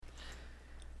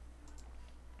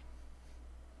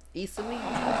Eat some meat.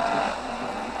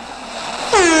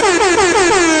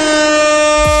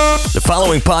 The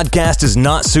following podcast is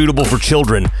not suitable for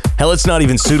children. Hell, it's not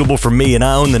even suitable for me, and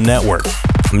I own the network.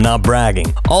 I'm not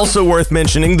bragging. Also worth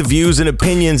mentioning, the views and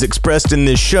opinions expressed in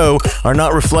this show are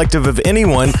not reflective of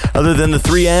anyone other than the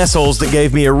three assholes that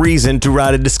gave me a reason to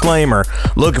write a disclaimer.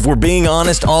 Look, if we're being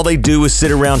honest, all they do is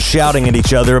sit around shouting at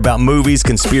each other about movies,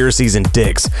 conspiracies, and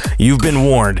dicks. You've been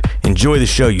warned. Enjoy the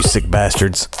show, you sick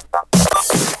bastards.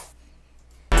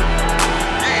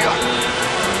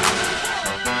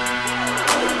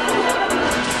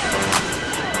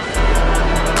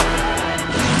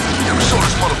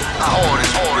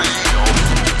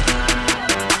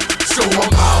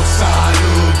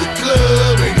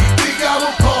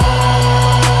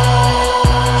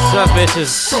 What's up,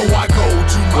 bitches?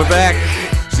 We're back.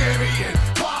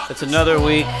 It's another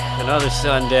week, another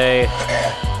Sunday,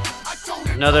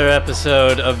 another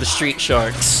episode of the Street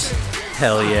Sharks.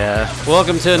 Hell yeah.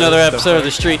 Welcome to another episode of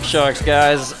the Street Sharks,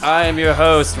 guys. I am your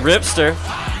host, Ripster.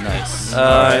 Nice.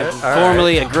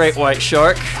 Formerly a great white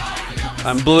shark.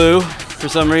 I'm blue for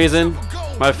some reason.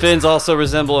 My fins also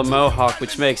resemble a mohawk,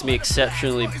 which makes me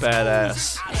exceptionally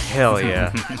badass. Hell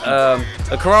yeah.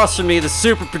 Across from me, the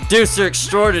super producer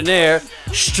extraordinaire,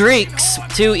 Streaks,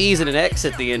 2 E's and an X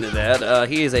at the end of that.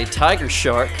 He is a tiger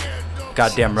shark.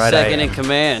 Goddamn right Second I am. in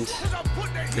command.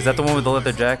 Is that the one with the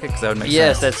leather jacket? Because that would make sense.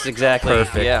 Yes, that's exactly.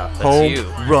 Perfect. Yeah, that's Home you.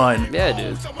 run. Yeah,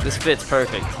 dude. This fits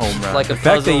perfect. Home run. Like a The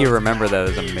fact puzzle. that you remember that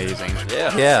is amazing.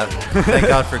 Yeah. Yeah. Thank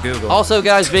God for Google. Also,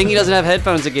 guys, Bingy doesn't have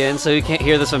headphones again, so you can't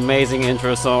hear this amazing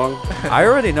intro song. I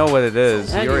already know what it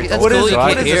is. Yeah, You already that's told me, cool, so you I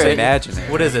can't can hear just it. imagine it.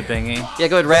 What is it, Bingy? Yeah,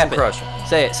 go ahead, rap it. Crush.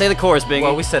 Say it. Say the chorus, Bingy.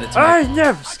 Well, we said it to me.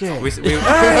 never scared.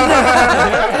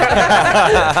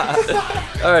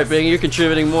 All right, Bingy, you're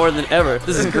contributing more than ever.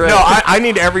 This is great. No, I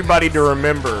need everybody to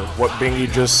remember what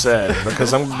Bingy just said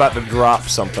because I'm about to drop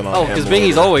something on him. because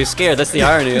Bingy's always scared. That's the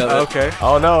irony of it. Okay.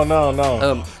 Oh,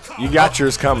 no. You got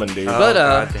yours coming, dude. But,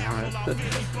 God damn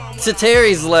it. to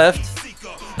Terry's left,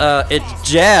 it's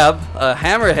Jab, a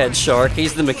hammerhead shark.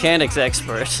 He's the mechanics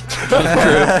expert.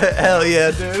 Hell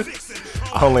yeah, dude.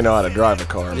 I only know how to drive a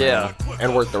car. Man. Yeah.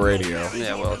 And work the radio.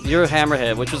 Yeah, well, you're a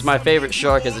hammerhead, which was my favorite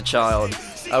shark as a child.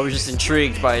 I was just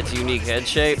intrigued by its unique head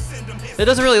shape. It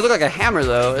doesn't really look like a hammer,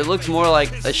 though. It looks more like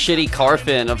a shitty car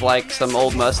fin of, like, some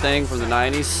old Mustang from the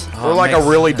 90s. Or like a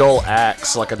really dull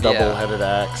axe, like a double-headed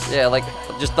axe. Yeah, like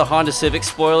just the Honda Civic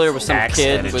spoiler with some kid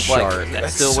Axe-headed with, shark. like, that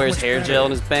That's still so wears much hair better. gel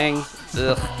in his bang.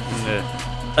 Ugh.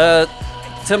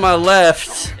 To my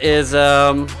left is,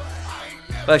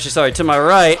 actually, sorry, to my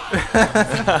right.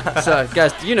 Sorry,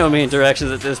 guys, you know me in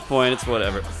directions at this point. It's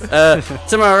whatever.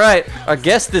 To my right, our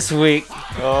guest this week,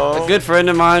 a good friend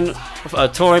of mine, a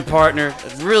touring partner,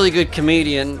 a really good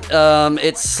comedian.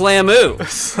 It's Slamu.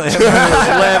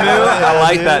 I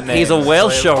like that name. He's a whale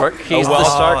shark. He's whale the,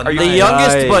 shark? Are you the saying-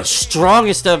 youngest Nice. but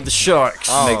strongest of the sharks.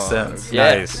 Makes sense.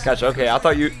 Yeah. Nice. Gotcha. Okay, I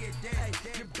thought you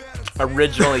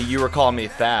originally you were calling me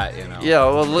fat. You know. Yeah,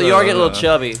 well, you are getting a little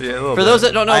chubby. Yeah, a little For those bit.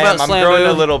 that don't know I about am. I'm growing a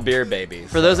Slamu, little beer baby.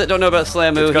 for those that don't know about It's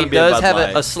Slamu, gonna he be a does Bud have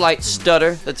Light. a slight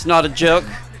stutter. That's not a joke,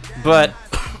 but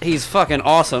he's fucking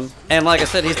awesome. And like I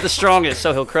said, he's the strongest,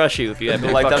 so he'll crush you if you have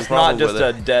any Like fucking that's not problem just with a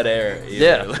it. dead air. Either.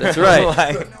 Yeah, that's right.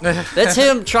 Like, That's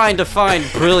him trying to find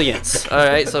brilliance. All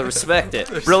right, so respect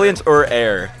it. brilliance or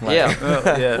air. Like,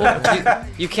 Yeah. Yeah. Well,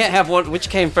 you can't have one. Which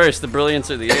came first, the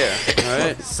brilliance or the air? All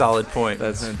right. Solid point.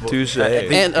 That's touche.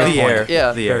 And The air.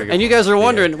 yeah. The air. And you guys are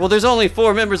wondering, well, there's only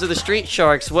 4 members of the Street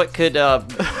Sharks. What could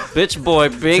bitch boy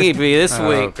Bingy be this Oh,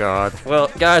 week? God. Well,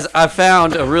 guys, I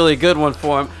found a really good one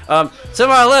for him. To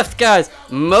my left, guys,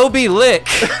 Moby Lick.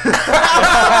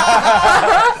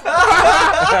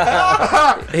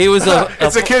 He was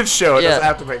It's a kid's show. It yeah, doesn't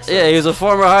have to make sense. yeah, he was a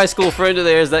former high school friend of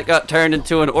theirs that got turned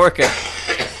into an orca.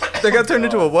 They got turned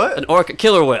into a what? An orca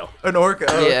killer whale. An orca.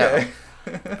 Oh, Yeah. okay.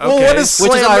 Well, what is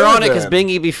Which is Slamu ironic then? because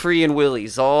Bingy be free and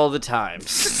willies all the time.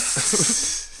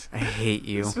 I hate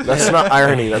you. That's not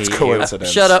irony. That's hate you. coincidence.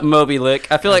 Shut up, Moby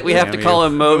Lick. I feel like we have to Damn call you.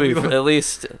 him Moby for, at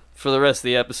least for the rest of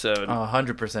the episode.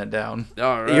 100% down.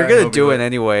 All right. You're gonna Moby do Lick. it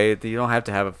anyway. You don't have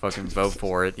to have a fucking vote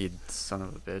for it, you son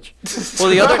of a bitch. Well,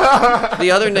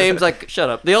 the other names shut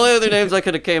up. The only other names I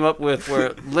could have came up with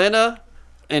were Lena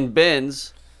and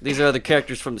Benz. These are the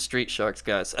characters from the Street Sharks,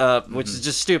 guys. Which is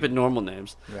just stupid normal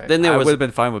names. Right. Then there I was would have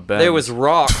been fine with Ben. there was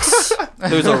Rocks,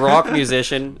 who's a rock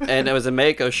musician, and it was a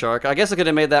Mako shark. I guess I could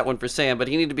have made that one for Sam, but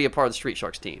he needed to be a part of the Street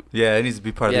Sharks team. Yeah, it needs to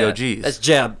be part Yeah, of the OGs. that's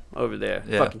Jab over there.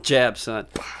 Yeah. Fucking Jab, son.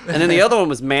 And then the other one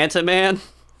was Manta Man.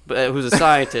 but who's a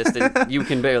scientist, and you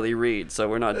can barely read, so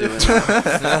we're not doing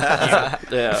that.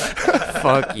 Yeah.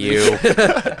 Fuck you.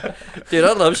 Dude,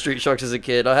 I loved Street Sharks as a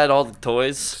kid. I had all the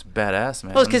toys. Badass,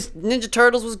 man. Well, it's because Ninja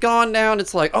Turtles was gone now, and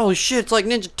it's like, oh shit, it's like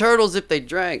Ninja Turtles if they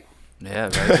drank. Yeah,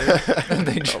 right.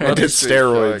 They I And love did the Street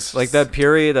steroids. Sharks. Like that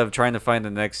period of trying to find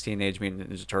the next Teenage Mutant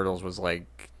Ninja Turtles was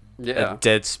like Yeah. a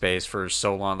dead space for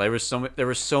so long. There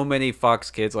were so many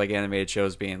Fox Kids like animated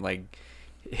shows being like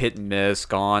hit and miss,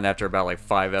 gone after about like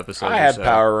 5 episodes. I or had so.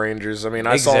 Power Rangers. I mean,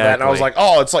 I saw that and I was like,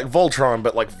 Exactly. oh, it's like Voltron,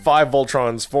 but like 5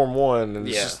 Voltrons form one, and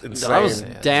it's Yeah, just insane. I was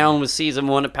down with season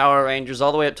 1 of Power Rangers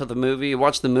all the way up to the movie.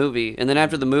 Watched the movie, and then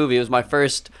after the movie, it was my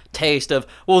first taste of,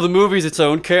 well, the movie's its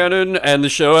own canon, and the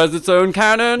show has its own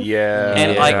canon. Yeah.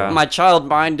 And Yeah. like my child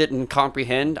mind didn't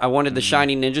comprehend. I wanted the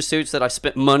shiny ninja suits that I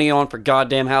spent money on for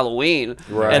goddamn Halloween.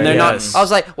 Right. And they're Yes. not. I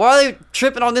was like, why are they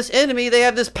tripping on this enemy? They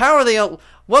have this power. They don't.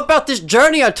 What about this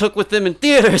journey I took with them in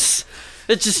theaters?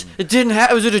 It didn't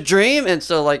have. Was it a dream? And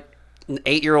so like, an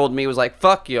 8-year-old me was like,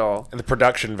 fuck y'all. And the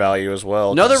production value as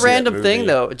well. Another to see that random thing, movie.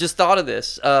 though, just thought of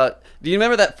this. Do you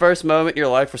remember that first moment in your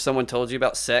life where someone told you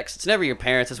about sex? It's never your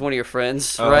parents, it's one of your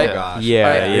friends, right? Oh, gosh. Yeah,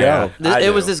 Right. yeah. Yeah.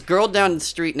 It was this girl down the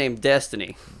street named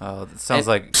Destiny. Oh, that sounds And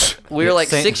like We were like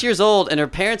Saint- 6 years old, and her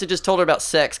parents had just told her about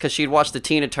sex because she'd watched the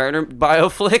Tina Turner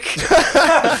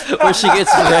bioflick where she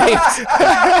gets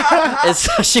raped. And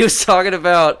so she was talking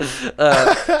about,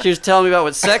 she was telling me about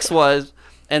what sex was.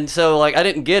 And so, like, I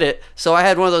didn't get it. So I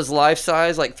had one of those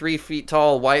life-size, like 3 feet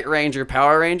tall White Ranger,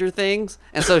 Power Ranger things.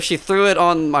 And so she threw it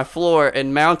on my floor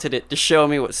and mounted it to show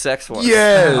me what sex was.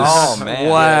 Yes. Oh man.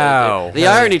 Wow. The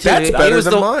irony too. That's he better was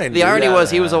than mine, The dude. irony was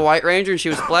he Yeah. was a White Ranger and she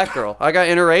was a black girl. I got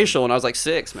interracial when I was like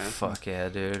 6, man. Fuck yeah,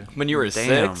 dude. When you were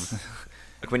Damn. 6?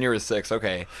 Like when you were 6,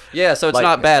 okay. Yeah, so it's Like,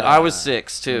 not bad. I was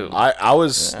 6 too. I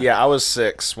was I was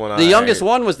 6 when The youngest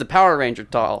one was the Power Ranger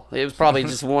doll. It was probably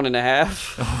just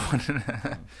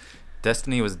 1.5.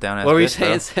 Destiny was down at What were you bitch, bro.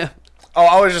 saying, Sam? Oh,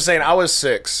 I was just saying I was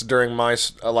 6 during my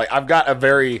like I've got a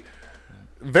very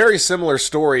similar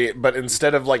story, but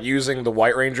instead of like using the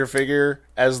White Ranger figure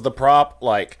as the prop,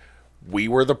 like we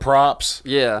were the props.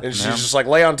 Yeah. And she's just like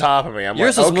lay on top of me. I'm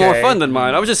Yours like, was more okay. fun than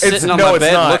mine. I was just It's, sitting on no, my it's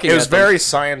bed not. looking It was at them. very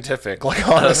scientific, like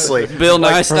honestly. Bill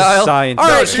Nye style. science. All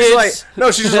No, right, she's kids. like,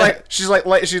 no, she's just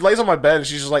like, she lays on my bed and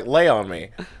she's just like, lay on me,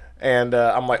 and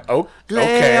I'm like, oh,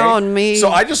 okay. Lay on me. So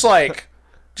I just like,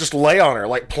 just lay on her,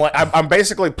 like, I'm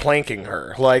basically planking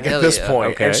her, like Hell at this yeah.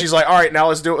 point, Okay. and she's like, all right, now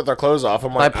let's do it with our clothes off.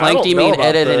 I'm By like, I plank, don't do you know mean about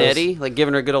Ed, Ed, and this. Eddie? Like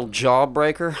giving her a good old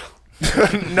jawbreaker?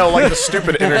 No, like the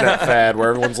stupid internet fad where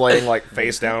everyone's laying like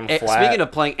face down flat. Speaking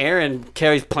of plank, Aaron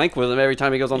carries plank with him every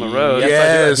time he goes on the road.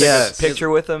 Yes. Yes.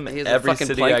 Picture with him He has a every fucking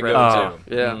city plank I go route.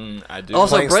 to. Yeah. I do.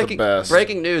 Also, Plank's the best.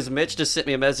 breaking news. Mitch just sent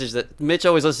me a message that Mitch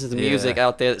always listens to music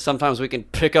out there that sometimes we can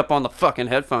pick up on the fucking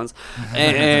headphones.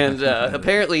 And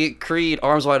apparently Creed,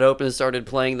 Arms Wide Open, started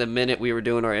playing the minute we were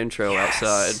doing our intro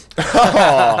outside.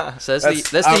 Aw, So that's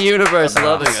the universe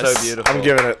loving us. so beautiful. I'm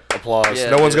giving it applause.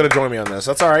 Yeah, no one's dude. gonna join me on this.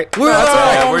 That's all right. We're That's all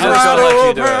right. We're just gonna let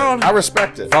you do it. I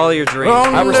respect it. Follow your dreams.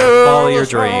 no. Follow your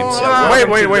dreams.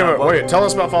 Wait. Tell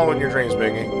us about following your dreams,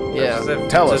 Biggie. Yeah.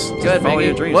 Tell us. Go ahead, follow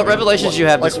your Biggie. dreams, What man. revelations you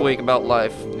have this like- week about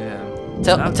life? Yeah.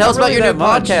 Tell Not us about really your new that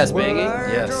much. podcast,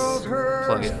 Biggie. Yes.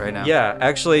 Plug it right now. Yeah,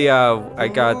 actually, I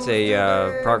got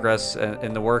a progress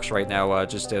in the works right now.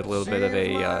 Just did a little bit of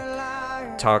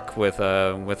a talk with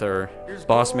our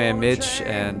boss man Mitch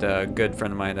and a good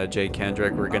friend of mine, Jay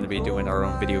Kendrick. We're going to be doing our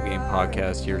own video game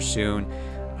podcast here soon,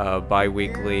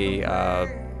 bi-weekly.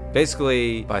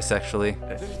 Basically, Bisexually.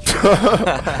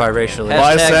 Biracially.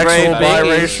 Hashtag brave Bisexual,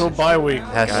 babies. biracial, bi-week.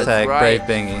 Hashtag right. Brave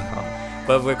Bingy.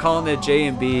 but we're calling it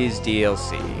J&B's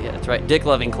DLC. Yeah, that's right. Dick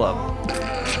Loving Club.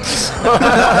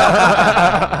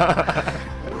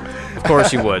 Of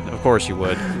course you would. Of course you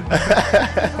would.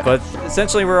 But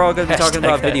essentially, we're all going to be talking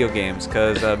about Hashtag video games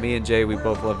because me and Jay, we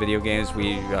both love video games.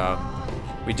 We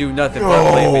do nothing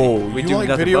but play video. We you do like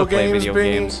nothing video but play games, video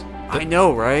Bingy? games. I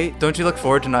know, right? Don't you look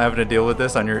forward to not having to deal with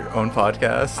this on your own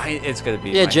podcast? It's gonna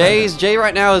be. Yeah, my- Jay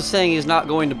right now is saying he's not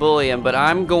going to bully him, but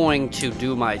I'm going to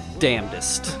do my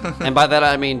damnedest. And by that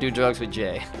I mean do drugs with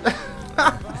Jay.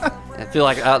 I feel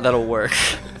like that'll work.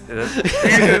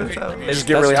 Just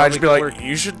get really high. Just be like,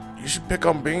 you should pick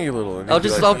on Bingy a little. And I'll he'd be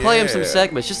just like, I'll play him some "Yeah."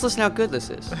 segments. Just listen how good this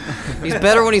is. He's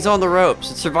better when he's on the ropes.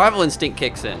 Survival instinct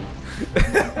kicks in.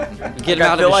 Get him I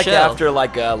out feel of like his shell. after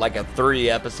like a 3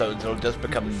 episodes, it'll just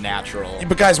become natural.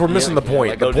 But guys, we're missing the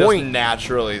point. Like, The it'll just point.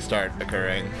 naturally start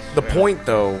occurring. The point,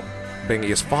 though,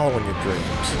 Bingy, is following your dreams.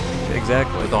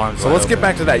 Exactly. With arms So wide let's get open.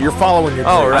 back to that. You're following your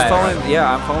dreams. Oh, right.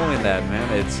 I'm following that,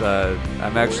 man. It's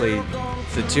I'm actually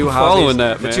the two following hobbies.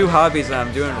 that, the man. two hobbies that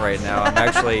I'm doing right now.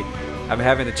 I'm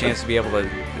having the chance to be able to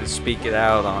speak it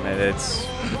out on it. It's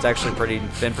actually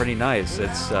been pretty nice.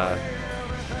 It's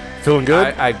Feeling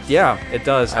good? yeah, it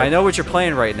does. I know what you're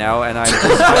playing right now, and I'm just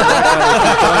going to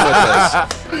keep going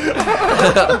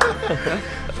with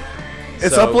this.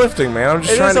 It's So- uplifting, man. I'm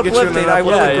just It trying is to get you in uplifting, the I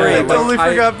will agree. I but totally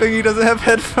forgot Bingy doesn't have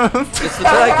headphones. But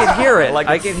I can hear it.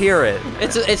 I can hear it.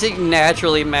 It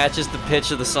naturally matches the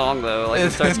pitch of the song though. Like it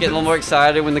starts getting a little more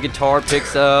excited when the guitar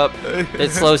picks up.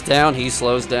 It slows down. He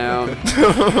slows down.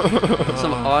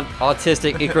 Some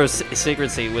autistic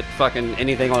idiosyncrasy with fucking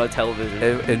anything on a television.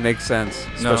 It makes sense,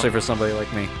 especially for somebody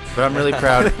like me. But I'm really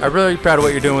proud. I'm really proud of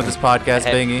what you're doing with this podcast,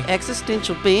 Bingy.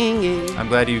 Existential Bingy. I'm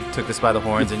glad you took this by the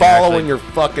horns and Following you're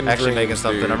your fucking actually dreams, making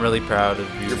something. dude. I'm really proud of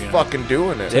you. You're you know. fucking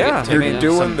doing it. Yeah, You're I mean,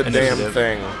 doing some the damn initiative.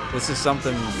 thing. This is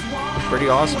something pretty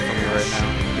awesome for me right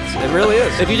now. It really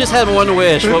is. If you just had one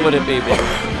wish, what would it be,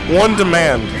 Bingy? One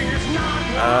demand.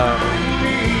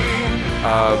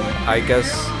 I guess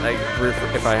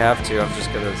if I have to, I'm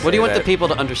just gonna. What do you want say the people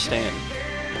to understand?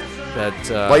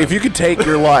 That Like, if you could take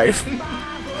your life,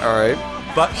 all right.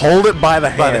 hold it by the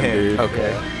hand, hand. dude,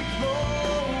 Okay.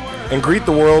 and greet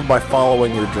the world by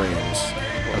following your dreams.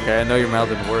 Okay. I know you're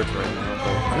mouthing words right now.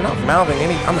 I'm not mouthing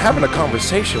any. I'm having a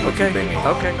conversation with Okay. you, Bingy.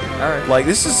 Okay. All right. Like,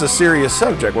 this is a serious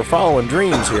subject. We're following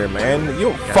dreams here, man. You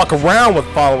don't fuck around with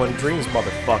following dreams,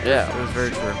 motherfucker. Yeah. That was very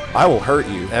true. I will hurt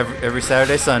you. Every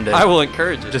Saturday, Sunday. I will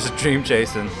encourage it. Just dream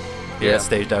chasing. Here Yeah. at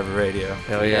Stage Diver Radio.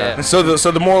 Hell yeah. So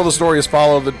the moral of the story is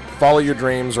follow your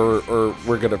dreams, or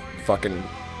we're gonna fucking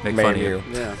Make maim fun of you.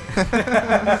 Yeah.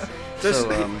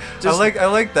 I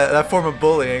like that form of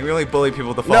bullying. We only bully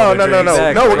people to No, follow no, their no, no, dreams.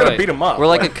 Exactly no. We're gonna right. beat them up. We're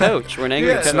like a coach. We're an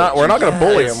angry coach. It's not. We're not gonna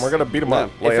bully Yes. them. We're gonna beat them No.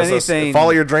 up. Like, If it's just, anything- follow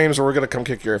your dreams, or we're gonna come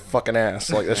kick your fucking ass.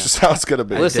 Like, that's just how it's gonna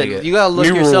be. Listen, dig it. you gotta look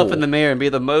New yourself rule. in the mirror and be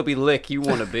the Moby Lick you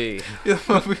want to be. You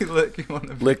want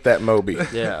to Lick that Moby.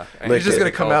 Yeah. You're Lick just it. gonna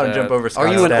come Call out and that. jump over. Are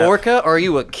Scott's you an staff. orca or are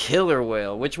you a killer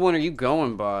whale? Which one are you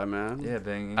going by, man? Yeah,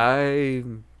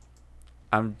 Bingy.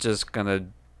 I'm just gonna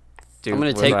do. I'm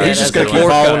gonna what take I- that He's just as gonna an keep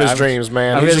orca. following his I'm- dreams,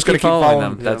 man. I'm He's gonna just gonna keep keep following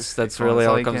following. them. That's That's really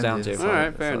all it you comes can down do. to. All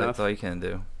right, fair enough. That's all you can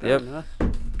do. Yep.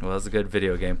 Well, that's a good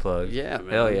video game plug. Yeah, man.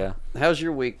 Hell yeah. How's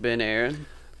your week been, Aaron?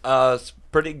 It's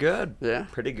pretty good. Yeah.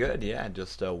 Pretty good. Yeah,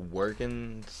 just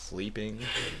working, sleeping,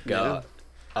 Yeah.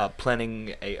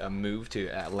 planning a move to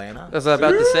Atlanta. I was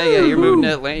about to say, yeah, you're moving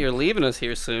to Atlanta. You're leaving us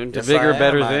here soon to Yes, bigger, I am.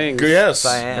 better I- things. Yes.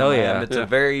 I am. Hell I yeah. am. It's Yeah. a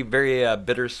very, very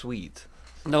bittersweet.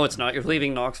 No, it's not. You're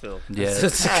leaving Knoxville. Yeah.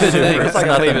 It's a good thing. It's like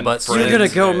nothing but You're friends. gonna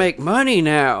go make money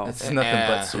now. It's nothing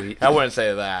but sweet. I wouldn't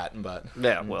say that, but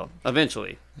Yeah, well,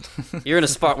 eventually. You're in a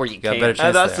spot where you Got can. better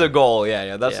chance that's there. the goal.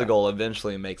 Yeah, that's Yeah. the goal.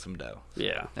 Eventually, make some dough.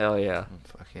 Yeah. Hell yeah.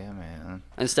 Fuck yeah, man.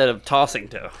 Instead of tossing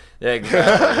dough. Yeah,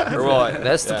 exactly. Or well,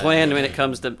 That's the yeah. plan when it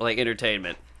comes to like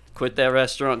entertainment. Quit that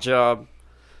restaurant job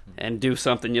and do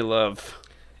something you love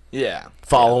Yeah.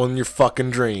 Following your fucking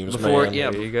dreams, Before- man.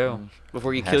 yeah. There you go.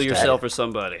 before you kill Hashtag. yourself or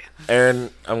somebody.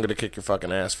 Aaron, I'm gonna kick your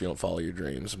fucking ass if you don't follow your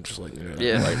dreams. I'm just letting you know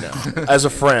Yeah. right now. As a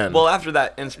friend. Well, after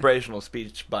that inspirational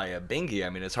speech by Bingy, I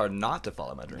mean, it's hard not to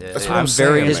follow my dreams. Yeah. that's Yeah. what I'm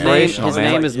very saying, His man. name, Inspirational, his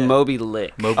man. name is Moby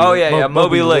Lick. Oh yeah,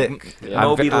 Moby Lick. Yeah.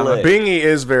 Moby I'm Lick. Bingy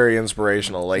is very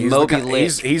inspirational. Like he's, Moby the,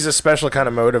 Lick. he's a special kind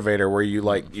of motivator where you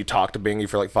talk to Bingy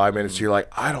for like 5 minutes. You're like,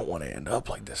 I don't want to end up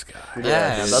like this guy.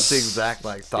 Yeah, dude. that's the exact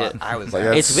thought Yeah. I was. Like,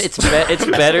 having. It's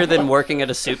better than working at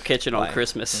a soup kitchen on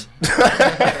Christmas.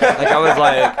 Like I was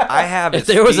like, I have a If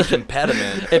there was speech a-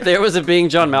 impediment. If there was a being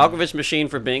John Malkovich machine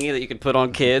for Bingy that you could put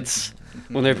on kids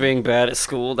when they're being bad at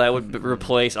school, that would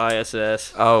replace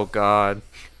ISS. Oh God.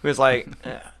 It was like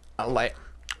I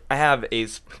have a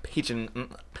speech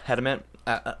impediment.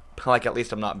 Like at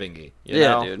least I'm not Bingy. You Yeah,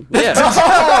 know? dude. Yeah.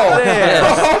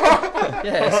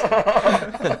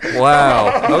 Yes.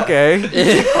 Wow. Okay.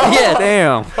 Yeah.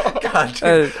 Damn. God,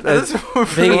 dude. That's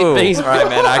Bingy's All right,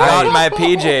 man. I got my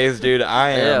PJs, dude. I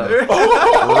am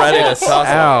Yeah. ready to toss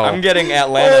it. Ow. I'm getting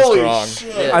Atlanta strong.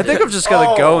 Yeah. I think I'm just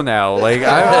gonna go now. Like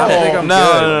I think I'm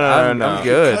No, good. no, no. I'm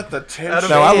good. Cut the tension.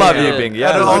 No, I love you, Yeah. Bingy.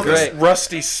 Out of I all love you. this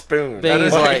rusty spoon.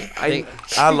 Bingy's Like, like,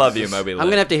 I love you, Moby Lick. I'm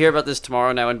gonna have to hear about this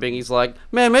tomorrow now, and Bingy's like,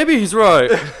 man, maybe he's right.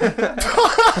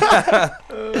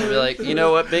 Be like, you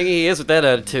know what, Bingy, he is with that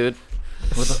attitude.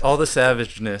 With all the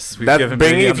savageness we've that given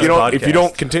Bingy, on if the you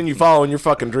don't podcast. continue following your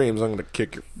fucking dreams, I'm gonna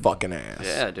kick your fucking ass.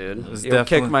 Yeah, dude. It was You'll kick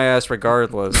definitely- my ass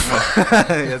regardless.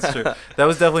 That's true. That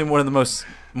was definitely one of the most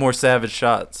more savage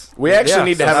shots. We actually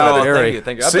need to have another area.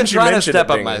 Thank you. I've been Since you trying to mentioned step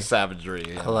it, up my Bingy.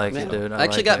 savagery. I like it, dude. I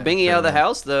actually got Bingy out of the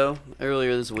house though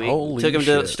earlier this week. Holy Took him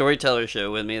to a shit. storyteller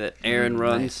show with me that Aaron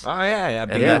runs. Oh yeah,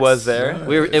 And Bingy that's- was there.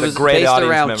 It He's a was great based audience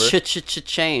around member.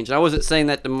 change. And I wasn't saying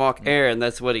that to mock Aaron.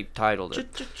 That's what he titled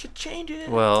it.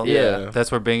 Well, Yeah.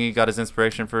 that's where Bingy got his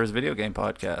inspiration for his video game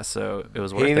podcast. So it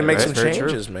was worth He it. need to make right? some Very true.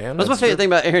 changes, man. That's my favorite thing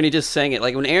about Aaron. He just sang it.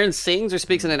 Like when Aaron sings or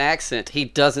speaks in an accent, he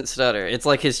doesn't stutter. It's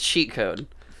like his cheat code.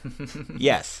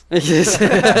 Yes. Yes.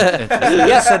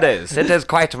 Yes, it is. It is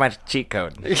quite my cheat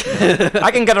code.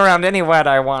 I can get around any word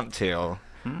I want to.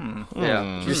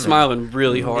 Yeah. You're smiling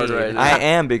really hard right now. I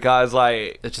am because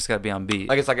It's just got to be on beat.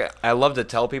 it's like I love to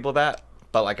tell people that,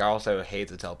 but like I also hate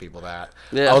to tell people that.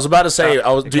 Yeah. I was about to say,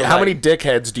 how like- many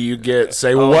dickheads do you get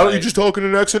say, well, Oh, why don't you like- just talk in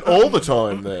an accent all the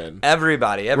time then?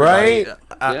 Everybody. Right?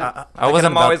 Yeah.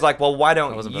 I'm always like, well, why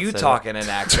don't wasn't about you to say talk that. in an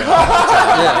accent? All the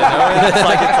time?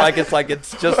 You know?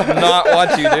 It's just not what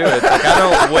you do. It's like I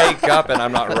don't wake up and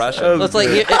I'm not Russian. Well, it's like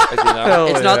you know?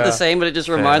 it's not the same, but it just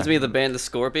reminds me of the band The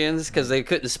Scorpions because they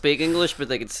couldn't speak English, but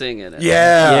they could sing in it.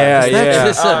 Yeah.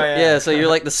 So, Oh, yeah. so you're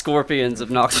like the Scorpions of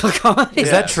Knoxville comedy.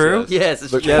 Is that true? Yes,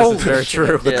 it's true. Yes, it's very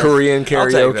true. The Yes. Korean I'll take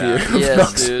karaoke. that.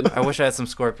 Yes, dude. I wish I had some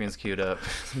Scorpions queued up.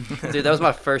 Dude, that was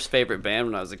my first favorite band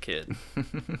when I was a kid.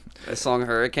 The song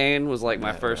Hurricane was like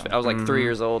my first. I was like 3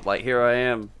 years old. Like, here I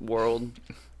am, world.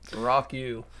 Rock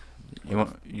you.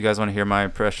 You guys want to hear my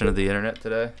impression of the internet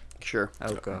today? Sure.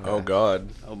 Oh god. Oh, God.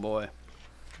 Oh, boy.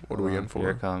 What are we in Here for?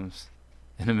 it comes.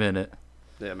 In a minute.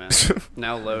 Yeah, man.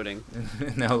 Now loading.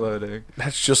 Now loading.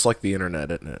 That's just like the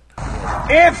internet, isn't it?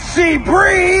 If she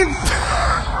breathes,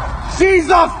 she's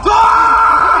a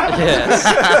thought! Yes.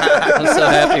 I'm so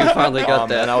happy we finally got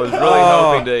that. And I was really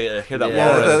hoping to hear that Yeah.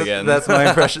 Walrus again. That's my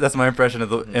impression. That's my impression of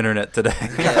the internet today.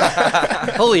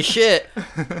 Holy shit.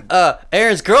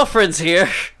 Aaron's girlfriend's here.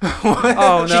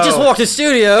 Oh no. She just walked in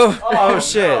studio. Oh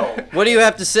shit. What do you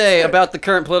have to say about the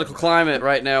current political climate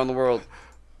right now in the world?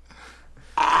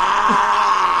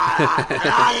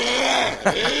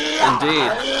 Indeed.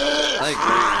 I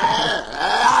agree.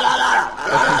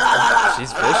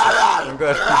 She's vicious. I'm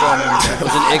glad. It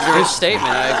was an ignorant statement.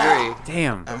 I agree.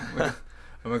 Damn.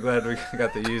 I'm glad we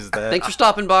got to use that. Thanks for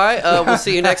stopping by. We'll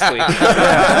see you next week.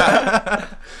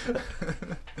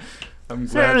 I'm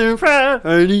glad.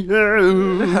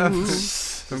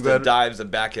 I'm glad dives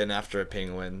back in after a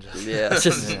penguin. Yeah, it's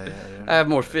just I have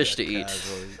more fish to eat.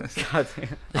 God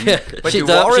damn. Yeah, But she do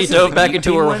dove walruses back eat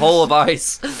into her penguins? hole of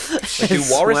ice. Do Swam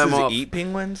walruses off. eat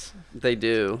penguins? They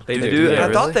do. They Do do. they I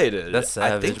really? thought they did. That's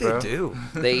I think savage, bro. they do.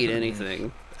 They eat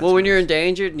anything. Well, when you're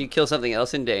endangered and you kill something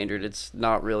else endangered, it's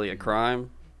not really a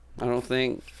crime. I don't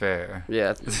think. Fair.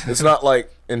 Yeah. It's not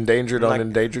like endangered on Like-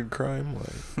 endangered crime. Like,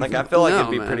 Like I feel like No,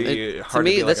 it'd be man. pretty To hard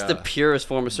me, to be that's like the purest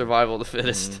form of survival of the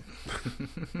fittest.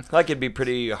 like it'd be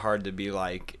pretty hard to be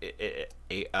like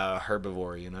a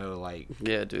herbivore, you know, like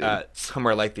Yeah, dude.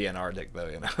 somewhere like the Antarctic though,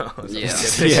 you know.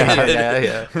 So Yeah.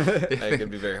 Yeah. It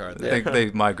could be very hard. I There. think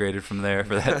they migrated from there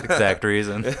for that exact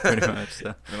reason, pretty much.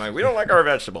 So. I'm like, we don't like our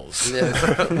vegetables.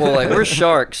 Yeah. Well, like we're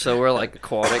sharks, so we're like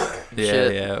aquatic. Yeah,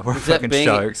 shit. yeah, we're Except fucking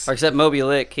sharks. Or except Moby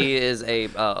Lick, he is a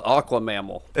aqua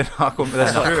mammal. An Aquaman,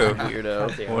 that's true.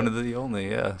 Weirdo. One of the only,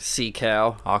 yeah. Sea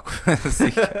cow.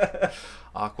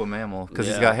 Aqua mammal, because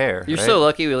he's Yeah. got hair. You're right? so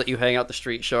lucky we let you hang out the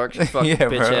street sharks. You fucking Yeah,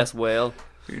 bitch bro. ass whale.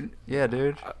 Yeah,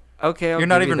 dude. Okay. You're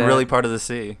not even really part of the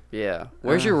sea. Yeah.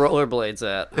 Where's your rollerblades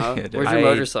at? Huh? Yeah, dude. Where's your I-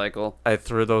 motorcycle? I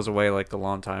threw those away like a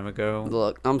long time ago.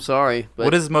 Look, I'm sorry, but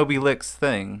What is Moby Lick's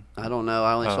thing? I don't know.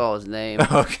 I only Oh. saw his name.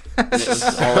 Okay. And it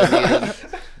was all I needed.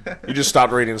 you just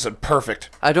stopped reading and said, perfect.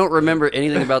 I don't remember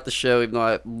anything about the show, even though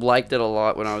I liked it a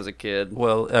lot when I was a kid.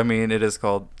 Well, I mean, it is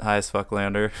called High as Fuck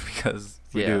Lander because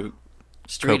we Yeah. do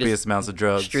Street copious as, amounts of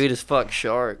drugs. street as fuck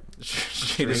shark.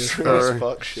 Street as Street Or- as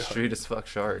fuck shit. Street as fuck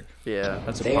shark. Yeah.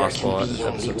 That's impossible.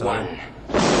 Episode title.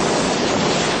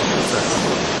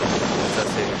 What's that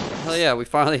say? Hell yeah, we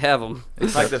finally have them.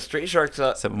 Like the street sharks.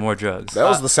 Except more drugs. That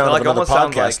was the sound like of another almost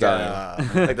sounds podcast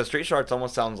like, dying. like the street sharks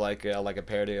almost sounds like a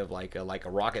parody of like a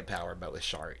Rocket Power, but with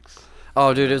sharks.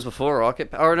 Oh, dude, it was before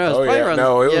Rocket Power. No, it was Oh, probably yeah. around.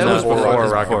 No, it was yeah, before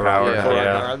Rocket Power. Yeah. Before Yeah. Rocket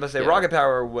Power. I was gonna say Yeah. Rocket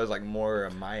Power was like more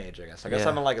my age, I guess. I guess Yeah.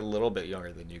 I'm like a little bit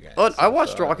younger than you guys. Oh, I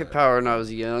watched So, Rocket Power when I was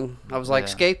young. I was like,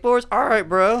 Yeah. skateboards? All right,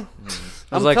 bro.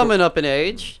 I'm like- coming up in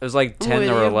age. It was like I'm 10 with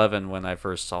or you. 11 when I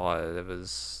first saw it. It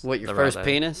was. What, your around first that-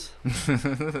 penis?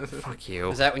 Fuck you.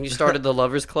 Is that when you started the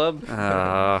Lovers Club?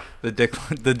 the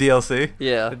DLC,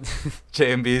 Yeah.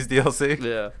 JMB's DLC.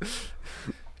 Yeah.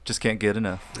 Just can't get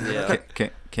enough. Yeah.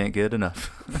 Can't get enough.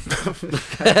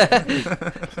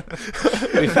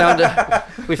 We found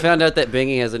out that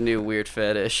Bingy has a new weird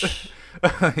fetish.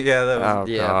 Yeah, that was.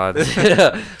 Oh Yeah. God.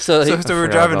 Yeah. So, he, So we were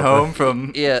forgot driving about home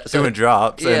from Yeah, so- doing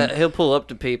drops, yeah, and, he'll pull up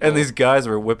to people. and these guys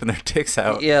were whipping their dicks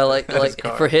out. Yeah, like his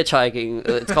car. for hitchhiking,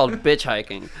 it's called bitch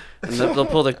hiking. And they'll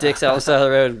pull their dicks out on the side of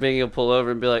the road, and Bingy will pull over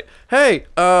and be like, "Hey,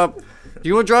 do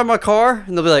you want to drive my car?"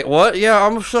 And they'll be like, "What? Yeah,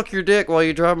 I'm gonna suck your dick while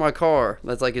you drive my car."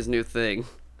 That's like his new thing.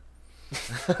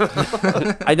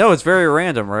 I know it's very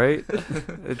random, right?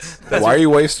 Why are you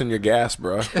wasting your gas,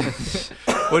 bro?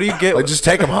 What do you get? Like, just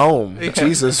take him home.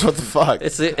 Jesus, what the fuck?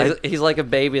 He's like a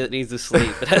baby that needs to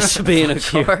sleep. It has to be in a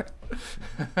car.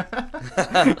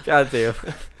 God damn.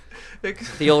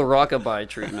 The old rockabye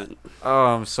treatment. Oh,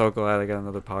 I'm so glad I got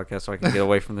another podcast so I can get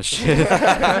away from the shit.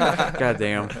 God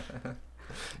damn.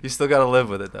 You still gotta live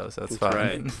with it though, so it's fine.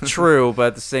 Right. True, but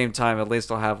at the same time, at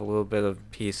least I'll have a little bit of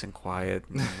peace and quiet.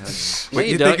 No, Wait,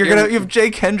 you don't. think you have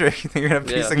Jake Hendrick? You think you're gonna have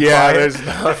peace Yeah. and Yeah, quiet? there's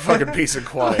not a fucking piece of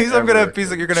quiet. At least I'm gonna have ever. peace.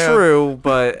 You're gonna have. True,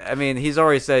 but I mean, he's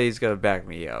already said he's gonna back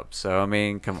me up. So I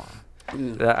mean, come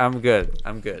on. I'm good.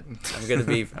 I'm gonna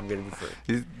be free.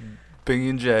 He's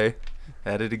Bingy and Jay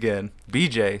at it again.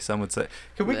 BJ, some would say.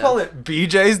 Can we Yeah. call it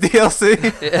BJ's DLC?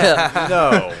 Yeah.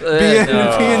 No. B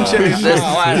and J's This-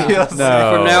 DLC.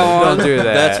 No. From now on, don't do that.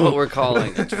 that's what we're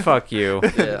calling it. Fuck you.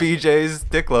 Yeah. BJ's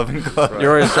Dick Loving Club.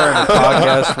 You're already starting a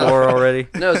podcast war already.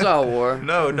 No, it's not a war.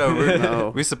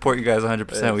 No, we support you guys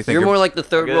 100%. We think You're more like the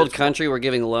third world country we're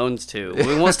giving loans to.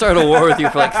 We won't start a war with you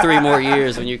for like 3 more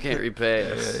years when you can't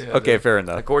repay us. Okay, fair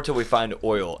enough. Like, or till we find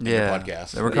oil in yeah. the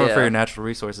podcast. And we're coming for Yeah. your natural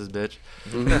resources, bitch.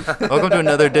 Welcome to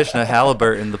another edition of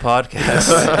Halliburton, the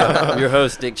podcast. Your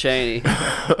host, Dick Cheney.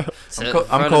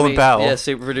 I'm Colin Powell. Yeah,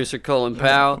 super producer Colin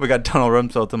Powell. We got Donald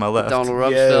Rumsfeld to my left. Donald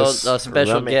Rumsfeld, Yes, a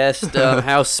special Rummy. guest,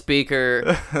 House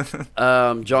Speaker,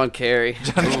 John Kerry.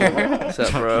 What's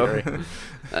up, bro?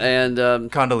 And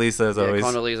Condoleezza, as always.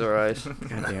 Condoleezza Rice.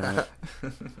 God damn it.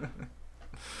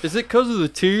 Is it because of the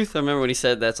tooth? I remember when he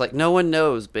said that. It's like, no one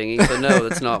knows, Bingy. So no,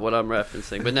 that's not what I'm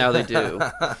referencing. But now they do.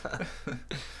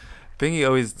 Bingy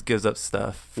always gives up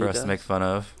stuff for He us does. to make fun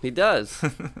of. He does.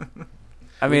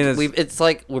 I mean, It's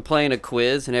like we're playing a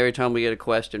quiz, and every time we get a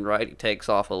question right, he takes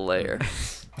off a layer.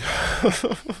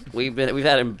 We've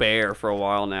had him bare for a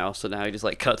while now, so now he just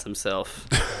like cuts himself.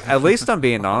 at least I'm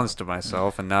being honest to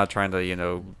myself and not trying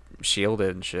to, shield it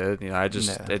and shit. I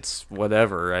just No. it's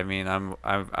whatever. I mean,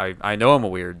 I know I'm a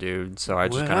weird dude, so I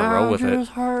just kind of roll with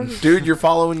it. Dude, you're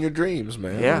following your dreams,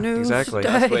 man. Yeah, exactly.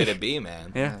 Best way to be,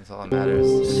 man. Yeah, That's all that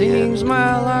matters. Seems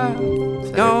my life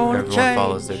gonna Everyone change.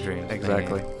 follows their dreams.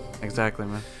 exactly,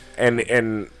 man.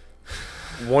 And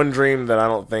one dream that I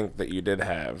don't think that you did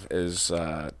have is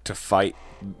to fight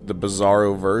the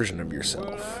Bizarro version of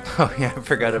yourself. Oh, yeah, I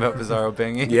forgot about Bizarro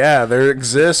Bingy. Yeah, there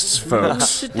exists,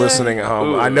 folks listening at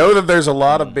home. I know that there's a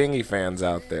lot of Bingy fans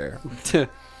out there. Fuck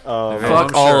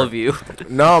I'm all sure. of you.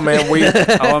 No, man, we Oh,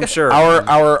 I'm sure.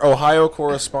 our Ohio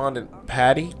correspondent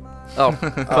Patty, Oh,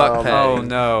 fuck Patty. Oh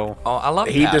no. Oh, I love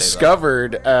he Patty, though.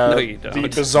 discovered you the don't.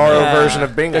 Bizarro version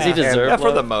of Bingy. Does he And- deserve Yeah, for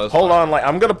love? the most Hold part. on,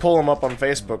 I'm gonna pull him up on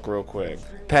Facebook real quick.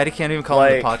 Patty can't even call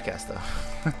him the Like- podcast, though.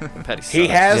 Patty He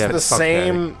sucks. has Yeah, the fuck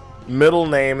same middle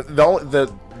name.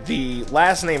 The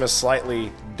last name is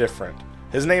slightly different.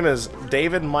 His name is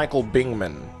David Michael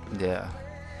Bingman, Yeah.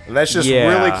 and that's just Yeah.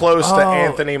 really close to Oh.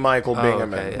 Anthony Michael Oh,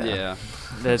 Bingaman. okay, yeah. Yeah.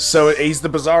 That's So he's the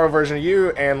Bizarro version of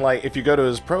you, and like if you go to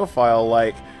his profile,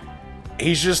 like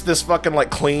he's just this fucking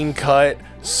like clean cut,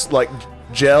 like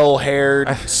gel haired,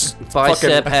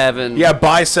 Bicep having. yeah,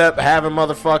 bicep having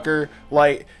motherfucker.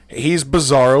 Like he's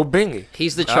Bizarro Bingy.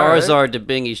 He's the All right. Charizard to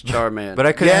Bingy's Charmander. But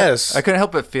I couldn't. Yes. I couldn't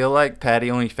help but feel like Patty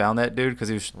only found that dude because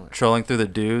he was trolling through the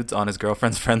dudes on his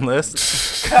girlfriend's friend list.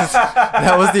 'Cause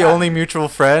that was the only mutual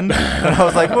friend, and I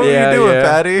was like, "What Yeah, are you doing, yeah.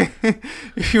 Patty?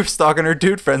 You were stalking her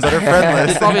dude friends on her friend He's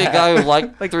list." probably a guy who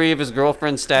liked like 3 of his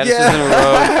girlfriend's statuses Yeah. in a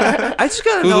row. I just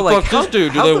gotta Who know, the like, fuck how, this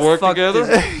dude? Do how they the work fuck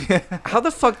together? How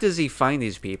the fuck does he find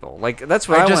these people? Like, that's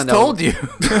what I, I want just to know. told you.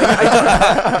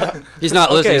 He's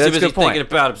not listening. He's that's too a busy good point. thinking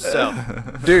about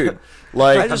himself. Dude, I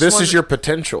like just this is wanted- your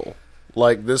potential.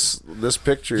 Like this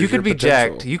picture. You is could your be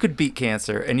potential. jacked. You could beat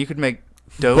cancer, and you could make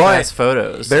dope But ass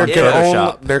photos. There on can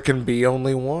Photoshop. there can be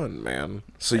only one, man.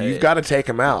 So you've got to take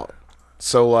him out.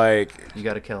 So like You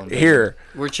gotta kill him. here,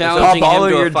 We're challenging follow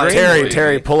him to your a fight. Terry, movie.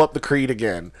 Terry, pull up the Creed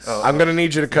again. I'm gonna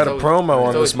need you to cut a always- promo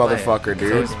on it's this always motherfucker, playing. It's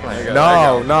dude. always playing.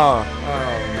 No, no.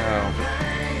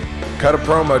 Cut a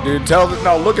promo, dude.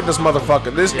 No, look at this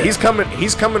motherfucker.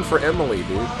 He's coming for Emily,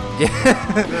 dude.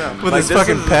 With his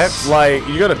fucking pecs. Like,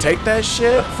 you gonna take that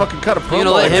shit? Fucking cut a promo. You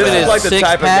gonna let him in his like the six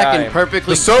type of pack guy. and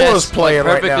perfectly The solo's chest, playing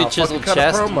right perfectly now. chiseled Fucking cut a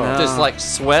chest, promo. just like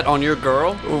sweat on your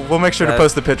girl. We'll make sure to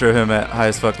post a picture of him at High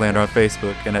as Fuck Lander on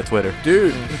Facebook and at Twitter.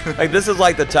 Dude. Like this is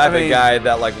like the type I mean- of guy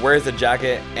that like wears a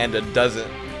jacket and it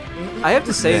doesn't I have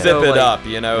to say zip though, it like, up,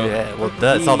 you know. Yeah, well,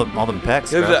 that's all them pecs,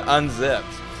 Gives bro. it unzipped.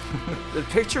 the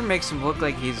picture makes him look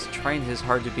like he's trying his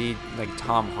hard to be like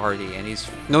Tom Hardy, and he's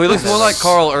No, he looks more like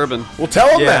Carl Urban. Well, tell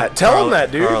him Yeah, that. Tell him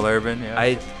that, dude. Carl Urban, yeah.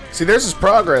 I See, there's his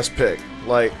progress pic.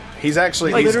 Like, he's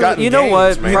actually, he's gotten you know gains,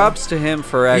 what? man. Props to him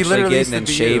for actually literally getting in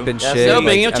used to be shape you. and Yeah, shit. No, Like,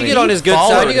 Bing, once I you mean, get on his good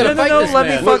side, you gotta no, fight no, this let me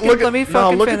man. fucking Look at let me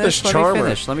this finish. Let me charmer.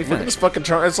 finish. Let me Look at this finish. fucking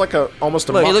charmer. It's like almost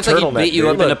a Look, he mock looks like he turtleneck, beat you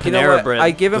up dude. in a You know Panera what? bread.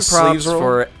 I give him The props sleeves roll.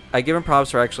 for. I give him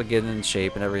props for actually getting in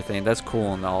shape and everything. That's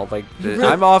cool and all. Like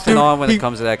I'm off and on when it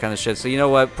comes to that kind of shit. So you know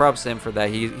what? Props to him for that.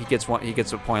 He gets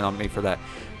a point on me for that.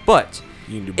 But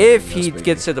You can do better if than he this, baby.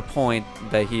 gets to the point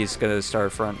that he's gonna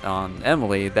start front on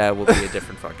Emily, that will be a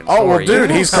different fucking Oh, story. well, dude, You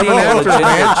will he's see coming a after him, legitimate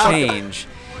man. change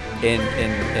in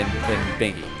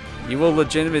Bingy. You will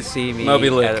legitimately see me. Moby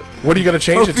Lick. at a- What are you gonna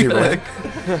change it to, man?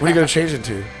 What are you gonna change it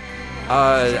to?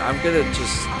 I'm gonna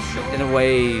just, in a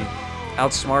way,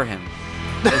 outsmart him.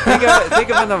 And think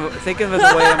of it in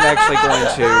the way I'm actually going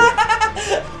to.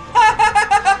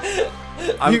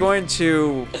 I'm going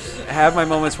to have my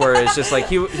moments where it's just like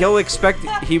he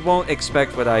won't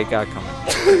expect what I got coming.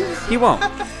 He won't.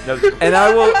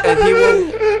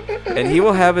 And he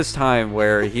will have his time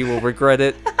where he will regret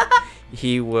it.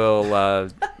 He will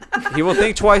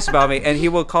think twice about me, and he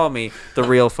will call me the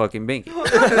real fucking Binky.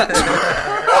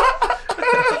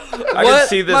 I can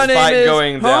see this fight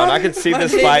going down. I can see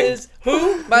this fight.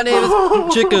 Who? My name is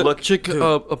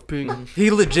Chicka Ping.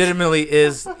 He legitimately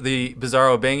is the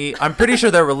Bizarro Bingy. I'm pretty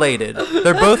sure they're related.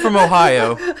 They're both from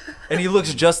Ohio, and he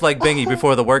looks just like Bingy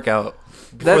before the workout.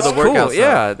 That's the workout cool. stuff.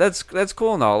 Yeah, that's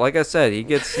cool and all. Like I said, he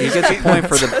gets a point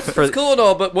for the for It's cool and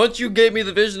all, but once you gave me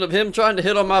the vision of him trying to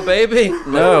hit on my baby,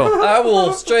 no. I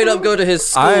will straight up go to his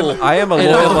school. I am a in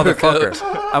loyal overcoat.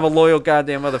 motherfucker. I'm a loyal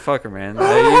goddamn motherfucker, man.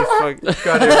 You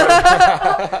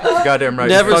Goddamn right.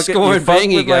 Never fuck it- you scoring fuck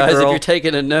Bingy, with my guys, if girl. you're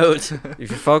taking a note. if you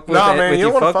fuck with, Nah, man, you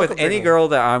don't wanna fuck fuck with with any Bingy. girl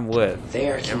that I'm with,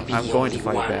 I'm going to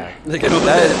fight back. I'm not gonna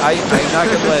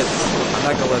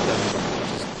let them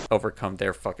just overcome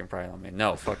their fucking pride on me.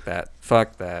 No, fuck that.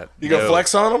 Fuck that. You gonna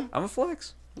flex on him? I'm a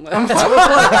flex. I'm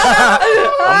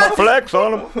gonna flex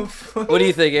on him. What do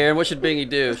you think, Aaron? What should Bingy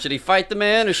do? Should he fight the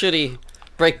man, or should he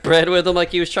break bread with him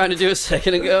like he was trying to do a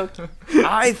second ago?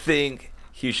 I think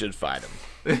he should fight him.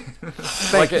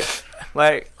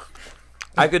 like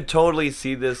I could totally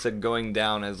see this going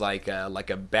down as like a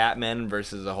Batman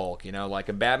versus a Hulk. You know, like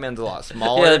a Batman's a lot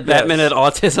smaller. Yeah, Batman had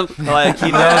autism. Like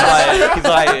he knows, like he's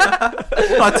like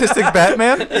Autistic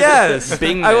Batman? Yes,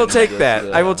 Bing I will Man, take just,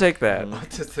 that. I will take that.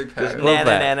 Autistic Love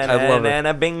that. I love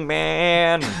it. Bing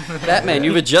Man. Batman,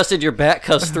 you've adjusted your bat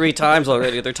cuffs 3 times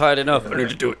already. They're tight enough. I need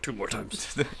to do it 2 more times.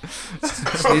 Just need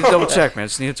to double check, man.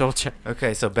 Just need to double check.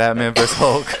 Okay, so Batman versus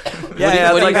Hulk.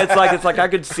 Yeah, what do it's like I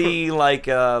could see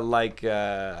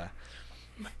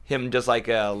him just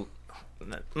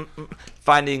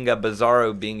finding a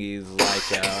Bizarro Bingy's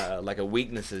like a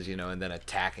weaknesses, you know, and then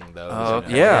attacking those. Oh, you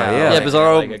know? yeah. Yeah,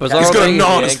 Bizarro He's gonna Bingy's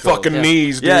gnaw on the his ankle. fucking Yeah.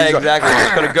 knees, dude. Yeah, He's like, exactly.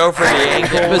 He's gonna go for the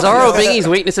ankle. Bizarro Bingy's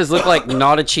weaknesses look like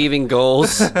not achieving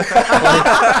goals.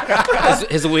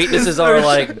 His weaknesses are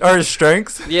like, Or his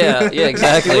strengths? yeah,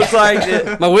 exactly. Looks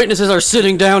like My weaknesses are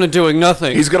sitting down and doing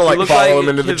nothing. He's gonna looks follow like him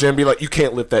into the his- gym, be like, "You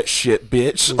can't lift that shit,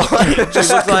 bitch." Like,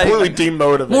 just looks like- completely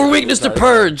demotivated. More weakness to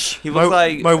purge. he looks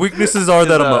like My weaknesses are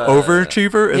that I'm an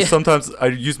overachiever, and Yeah. sometimes I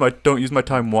don't use my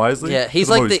time wisely. Yeah, he's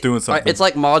 'cause I'm like always doing something. It's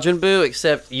like Majin Buu,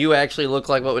 except you actually look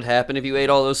like what would happen if you ate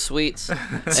all those sweets,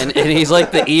 and he's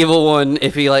like the evil one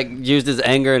if he like used his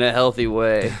anger in a healthy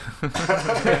way.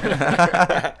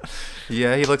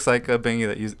 Yeah, he looks like a Bingy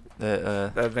that used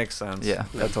That makes sense. yeah,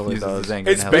 that totally uses does. his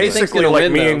anger It's in a healthy way. basically gonna like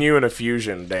win, me though? and you in a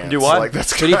fusion dance. Do what? Like,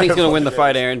 that's Who do you think's kind of gonna win the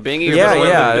fight, Aaron? Bingy? Or Yeah, Bizarro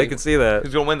yeah, I Bingy? can see that.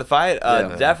 who's gonna win the fight?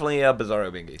 Yeah. Definitely Bizarro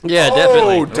Bingy. Yeah,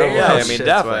 definitely. Oh, damn. Yeah, I mean, shit,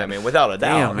 definitely. right. I mean, without a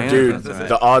doubt. Damn, man. Dude, That's right.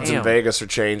 the odds in Damn. Vegas are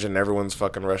changing. Everyone's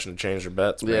fucking rushing to change their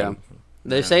bets, man. Yeah.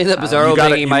 They're saying that Bizarro You,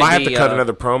 gotta, Bingy you might might have be, to cut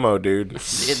another promo, dude. They're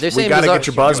We saying gotta Bizarro- get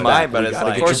your buzz You back. might, but We it's gotta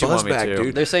like- get Of course your you buzz want me back, to.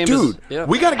 dude. They're saying dude, yeah.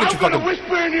 we gotta get I'm your gonna fucking.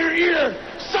 whisper in your ear,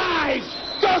 size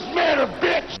does matter,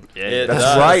 bitch. It That's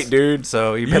does. right, dude.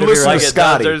 So you You better be listen right. to Like it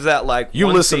Scotty. does. There's that like You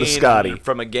one listen to scene Scotty.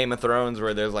 from a Game of Thrones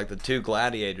where there's like the two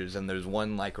gladiators and there's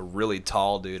one like a really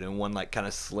tall dude and one like kind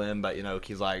of slim, but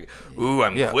he's like, ooh,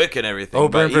 I'm Yeah. quick and everything.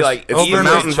 Oberyn but he versus- like It's the easily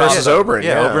mountain chops versus up. Oberyn.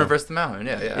 Yeah, Yeah, Oberyn versus the mountain.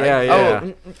 Yeah.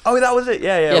 Yeah. Oh, that was it.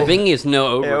 Yeah. Yeah, Bingy is no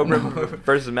over. Oberyn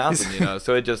versus Mountain.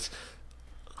 So it just.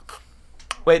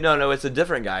 Wait, no, it's a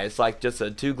different guy. It's like just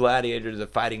two gladiators are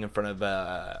fighting in front of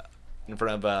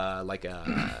like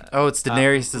a. Oh, it's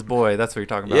Daenerys' boy. That's what you're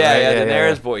talking about. Yeah, right?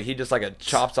 Daenerys boy. He just like a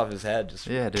chops off his head, just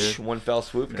Yeah, dude. one fell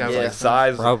swoop. Guy It's was like like,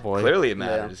 size. Probably. Clearly, it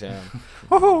matters. Yeah.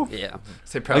 Yeah.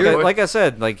 Say Like, proud boy. like I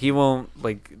said, like he won't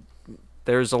like.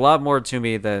 There's a lot more to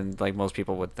me than like most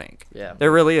people would think. Yeah.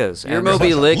 There really is. You're And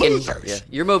Moby Lick and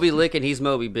you're Moby Lick and he's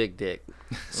Moby Big Dick.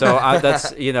 so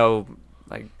that's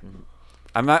like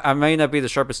I may not be the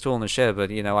sharpest tool in the shed,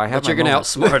 but I have. But you're my gonna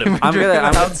moments. outsmart him. I'm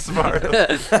gonna outsmart him.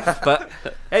 But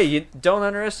hey, you don't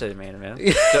underestimate me, man.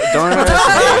 Don't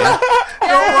underestimate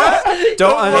me.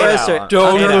 Don't underestimate.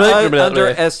 Don't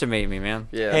underestimate me, man.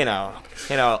 Yeah. Hey now,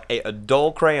 a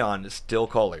dull crayon is still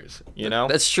colors.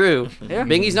 That's true. Yeah.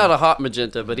 Bingy's not a hot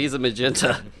magenta, but he's a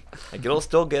magenta. Like it'll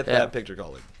still get Yeah. that picture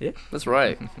colored. That's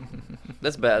right.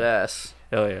 That's badass.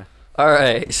 Hell yeah. All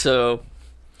right, so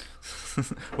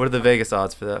What are the Vegas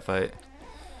odds for that fight?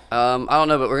 I don't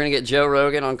know, but we're gonna get Joe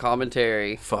Rogan on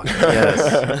commentary Fuck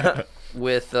yes.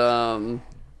 with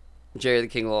Jerry the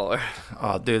King Lawler.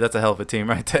 Oh, dude, that's a hell of a team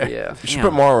right there. Yeah. You should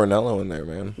put Mauro Ranallo in there,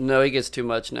 man. No, he gets too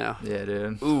much now. Yeah,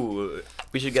 dude. Ooh,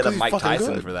 we should get a He's Mike fucking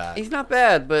Tyson good. for that. He's not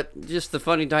bad, but just the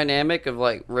funny dynamic of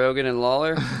like Rogan and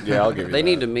Lawler. Yeah, I'll give you They that.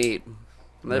 need to meet.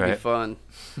 That'd be Right. fun.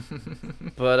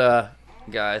 But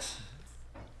guys,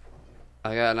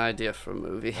 I got an idea for a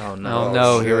movie. Oh no. Oh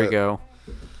no, here we shit. go.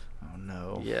 Oh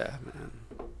no. Yeah, man.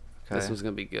 Okay. This one's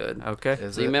gonna be good. Okay.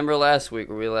 Is So you it? remember last week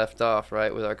where we left off,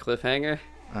 right, with our cliffhanger?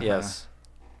 Uh-huh. Yes.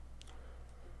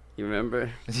 You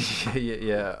remember?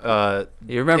 yeah.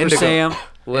 You remember Indigo. Sam?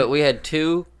 Well, we had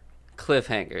two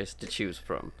cliffhangers to choose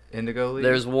from. Indigo League.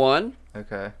 There's one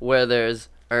Okay. where there's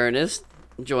Ernest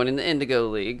joining the Indigo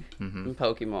League Mm-hmm. in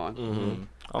Pokemon.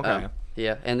 Okay.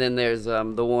 Yeah, and then there's the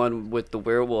one with the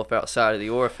werewolf outside of the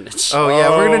orphanage. Oh yeah,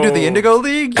 we're gonna do the Indigo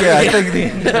League. Yeah, I think the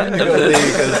Indigo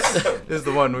League is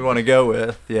the one we want to go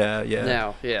with. Yeah.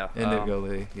 Now, yeah. Indigo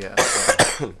League. Yeah.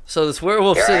 So this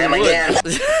werewolf's in the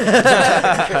woods.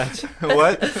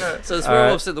 What? So this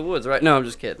werewolf's in the woods, right? No, I'm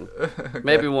just kidding.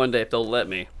 Maybe one day if they'll let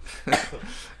me.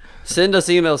 Send us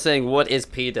email saying what is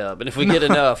P-Dub, and if we get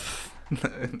enough,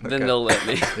 then they'll let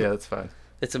me. Yeah, that's fine.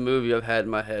 It's a movie I've had in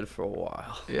my head for a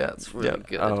while. Yeah, It's really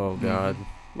good. Oh God.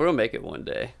 We're gonna make it one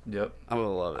day. Yep. I'm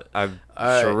gonna love it. I'm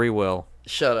All sure right. we will.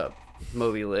 Shut up,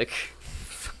 Moby Lick.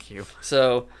 Fuck you.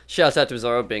 So, shouts out to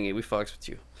Bizarro Bingy. We fucks with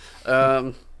you.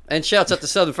 And shouts out to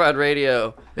Southern Fried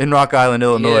Radio. In Rock Island,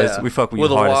 Illinois, Yeah. we fuck with you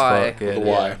With a hard Y. as fuck. Yeah, With a dude.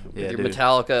 Y. Yeah, With your dude.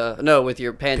 Metallica. No, with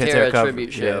your Pantera cover.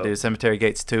 tribute show. Yeah, dude. Cemetery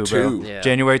Gates 2, bro. Two. Yeah.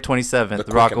 January 27th,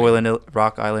 The Rock Quickening.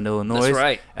 Island, Illinois. That's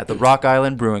right. At the Rock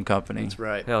Island Brewing Company. That's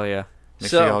right. Hell yeah. Make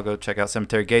So- sure y'all go check out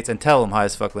Cemetery Gates and tell them High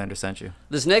as Fuck Lander sent you.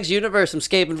 This next universe I'm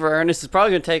scaping for Ernest is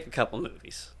probably going to take a couple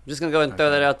movies. I'm just going to go ahead and throw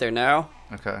that out there now.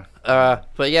 Okay.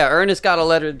 But yeah, Ernest got a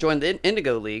letter to join the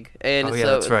Indigo League. And Oh, it's, yeah,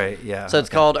 that's right. Yeah. So it's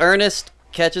called Ernest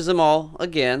Catches Them All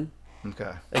Again.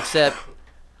 Okay. Except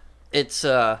it's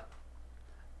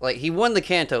like he won the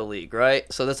Kanto League,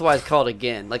 right? So that's why it's called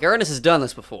again. Like Ernest has done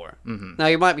this before. Mm-hmm. Now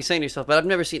you might be saying to yourself, but I've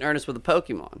never seen Ernest with a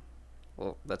Pokemon.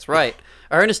 Well, that's right.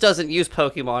 Ernest doesn't use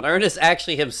Pokemon. Ernest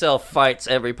actually himself fights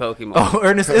every Pokemon. Oh,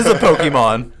 Ernest is a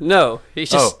Pokemon. No,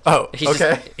 he's just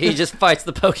okay. he just fights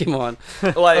the Pokemon.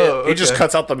 Like He just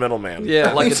cuts out the middleman.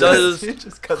 Yeah, like it does. He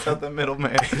just cuts out the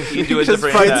middleman. You do a He just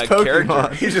different fights character.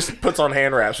 Pokemon. He just puts on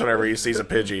hand wraps whenever he sees a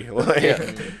Pidgey. Like,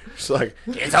 it's like,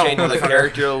 Change the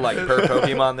character like per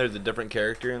Pokemon. There's a different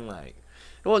character and like.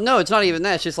 Well, no, it's not even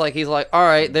that. It's just like he's like, all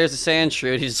right, there's a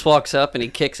Sandshrew. He just walks up and he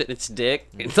kicks it in its dick.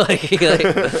 And like he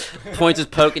points his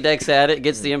Pokedex at it,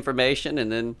 gets the information,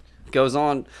 and then goes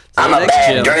on to the next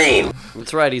gym. dream.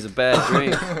 That's right, he's a bad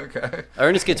dream. Okay.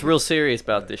 Ernest gets real serious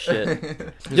about this shit.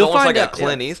 He's You'll almost find like out- a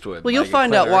Clint yeah. Eastwood. Well, you'll like a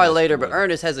find Clint out why Ernest later, but would.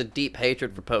 Ernest has a deep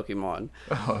hatred for Pokemon.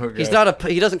 Oh, okay. He's not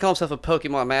he doesn't call himself a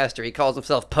Pokemon master. He calls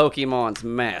himself Pokemon's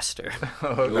master.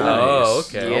 Oh,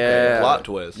 okay. Yeah. Plot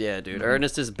twist. Yeah, dude.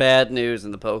 Ernest is bad news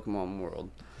in the Pokemon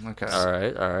world. Okay. All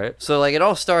right. So, like, it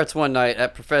all starts one night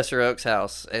at Professor Oak's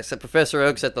house. Except Professor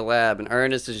Oak's at the lab, and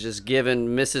Ernest is just giving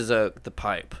Mrs. Oak the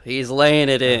pipe. He's laying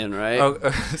it in, right? Oh,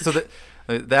 so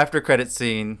the after credit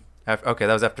scene Okay,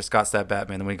 that was after Scott stabbed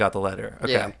Batman, and we got the letter.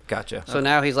 Okay, Yeah. gotcha. So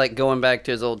now he's like going back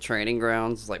to his old training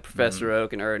grounds. Like Professor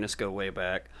Oak and Ernest go way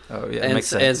back. Oh yeah, And, makes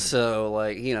sense. and so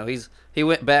like he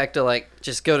went back to like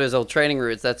just go to his old training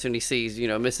roots. That's when he sees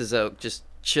Mrs. Oak just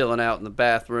chilling out in the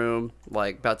bathroom,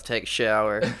 like about to take a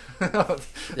shower.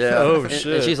 Yeah. Oh, And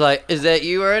shit. she's like, "Is that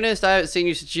you, Ernest? I haven't seen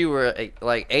you since you were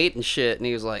like 8 and shit." And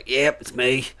he was like, "Yep, it's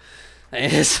me."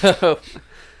 And so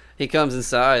he comes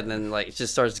inside and then like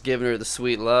just starts giving her the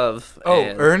sweet love. Oh,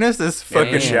 and, Ernest is In the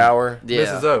fucking shower. Yeah.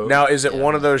 Mrs. O. Now, is it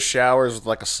one of those showers with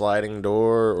like a sliding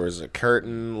door, or is it a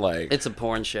curtain? Like, It's a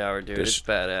porn shower, dude. It's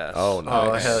badass. oh, Oh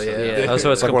nice. hell yeah! Yeah. Oh,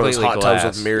 so it's It's like one of those completely hot glass.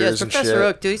 tubs with Yeah, mirrors it's and Professor shit.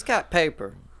 Oak, dude. He's got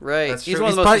paper, right? That's He's true. one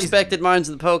He's of the most probably- respected minds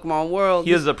in the Pokemon world.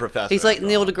 He is a professor. He's like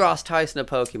Neil deGrasse Tyson of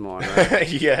Pokemon, right?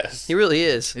 Yes. He really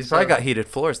is. He's probably got heated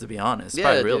floors, to be honest. Yeah,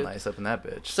 Probably real dude. nice up in that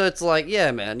bitch. So it's like,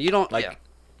 yeah, man. You don't Like- yeah.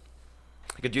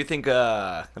 Do you think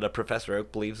that Professor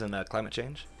Oak believes in climate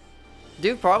change?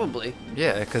 Dude, probably.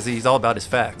 Yeah, because he's all about his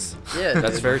facts. Yeah,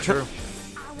 That's dude. very true.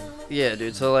 Yeah,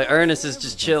 dude. So like Ernest is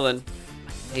just chilling.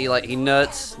 He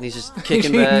nuts and he's just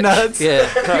kicking He back. nuts? Yeah.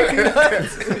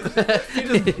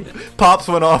 Pops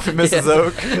went off at Mrs.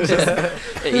 Oak.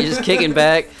 He's just kicking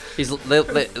back.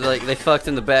 They fucked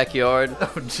in the backyard.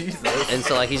 Oh Jesus! And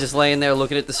so like he's just laying there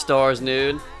looking at the stars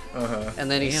nude. And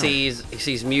then he sees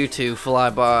Mewtwo fly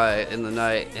by in the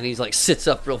night, and he's like sits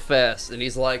up real fast, and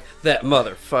he's like, "That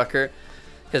motherfucker,"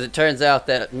 because it turns out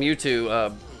that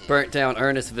Mewtwo burnt down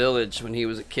Ernest Village when he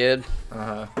was a kid.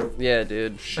 Yeah,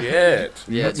 dude. Shit.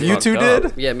 Yeah, it's Mewtwo fucked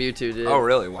up. did? Yeah, Mewtwo did. Oh,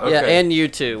 really? Wow. Yeah, Okay. and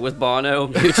U2 with Bono.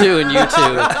 Mewtwo and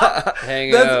U2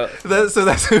 hanging out. That's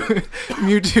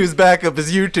Mewtwo's backup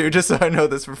is U2, just so I know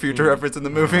this for future reference in the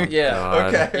movie. Yeah.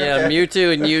 God. Okay. Yeah,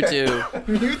 Mewtwo and U2.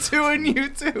 Mewtwo and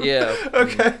U2. Yeah.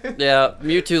 Okay. Yeah,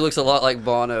 Mewtwo looks a lot like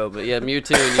Bono, but yeah,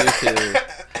 Mewtwo and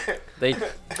U2, they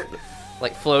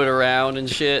like float around and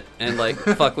shit and like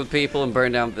fuck with people and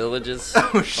burn down villages.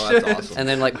 Oh shit. That's awesome. And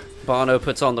then like Bono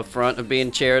puts on the front of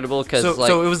being charitable because So, like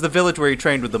so it was the village where he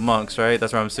trained with the monks, right?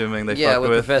 That's what I'm assuming they yeah fucked with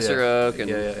with. Professor Yeah. Oak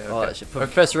and all that shit. But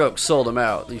Professor Oak sold him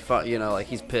out. Like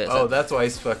he's pissed. Oh, that's why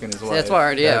he's fucking his wife. That's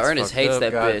why That's Ernest fucked hates up.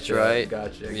 that bitch, Gotcha, right?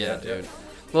 Gotcha. Yeah, gotcha. dude.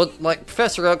 Well, like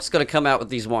Professor Oak's gonna come out with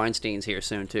these Weinsteins here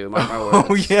soon too. Mark my Oh,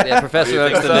 words. yeah? Yeah, Professor You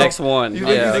Oak's think the so? next one. You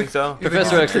Yeah. think so?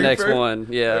 Professor Oak's the next creeper? one.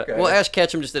 Yeah. Okay. Well, Ash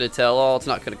Ketchum just did a tell-all. It's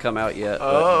not gonna come out yet. but-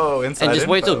 Oh, inside and just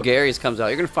wait till info. Gary's comes out.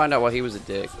 You're gonna find out why he was a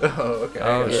dick. Oh, okay.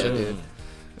 Oh, okay. Yeah, shit. dude.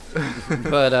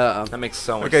 But That makes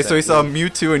so much Okay, sense. so he saw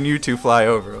Mewtwo and U2 fly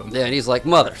over him. yeah, and he's like,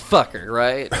 motherfucker,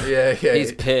 right? Yeah, yeah.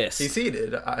 He's pissed. He's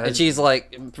heated. And she's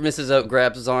like, Mrs. Oak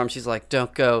grabs his arm. She's like,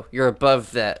 "Don't go. You're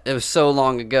above that. It was so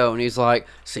long ago." And he's like,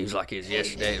 "Seems like it was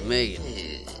yesterday to me."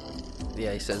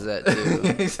 Yeah, he says that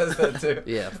too. he says that too.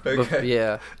 Yeah. Okay.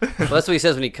 Yeah. Well, that's what he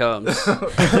says when he comes.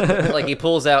 Like he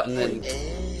pulls out and then.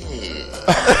 Yeah.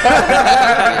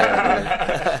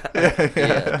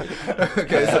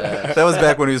 Okay, so that was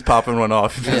back when he was popping one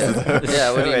off. Yeah.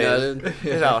 Yeah. What he Wait. noted.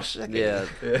 Oh, shit. Yeah.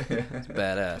 It's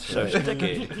badass. So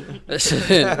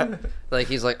sticky. Like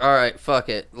he's like, all right, fuck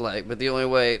it. Like, but the only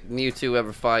way Mewtwo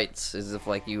ever fights is if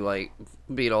like you like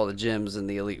beat all the gyms in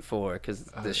the Elite Four because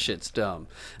this shit's dumb.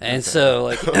 And so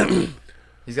like,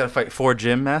 He's got to fight 4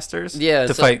 gym masters. Yeah,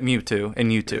 To so- fight Mewtwo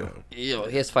and U2. he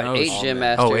has to fight Oh, 8 shit. gym Oh,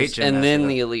 masters 8 gym and then masters.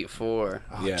 the Elite Four.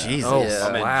 Yeah. Jesus. Oh, Yeah.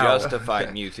 I mean, Wow. just to fight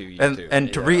Mewtwo,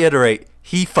 And to reiterate,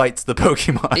 he fights the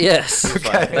Pokemon. Yes,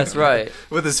 that's right.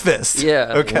 With his fist.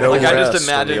 Yeah. Okay. No Like, I just rest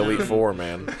on the imagine- Elite Four,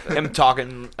 man. him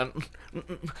talking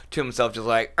to himself, just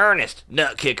like, Ernest,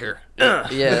 nut kicker. Yeah,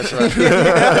 that's right.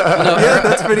 Yeah,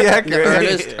 that's pretty No,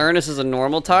 accurate. Ernest is a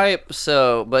normal type,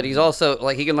 so but he's also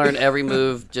like he can learn every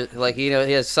move. Just like he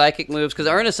has psychic moves because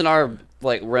Ernest in our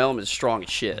like realm is strong as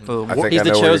shit. Well, I think He's I the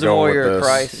know where you're chosen going warrior with of this.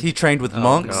 Christ. He trained with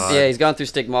monks. God. Yeah, he's gone through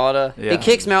Stigmata. Yeah. He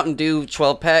kicks Mountain Dew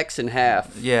 12 packs in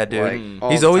half. Yeah, dude. Like, all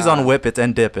He's the always time. on whippets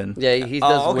and dipping. Yeah, he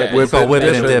does Oh, okay. whip. It's called whip it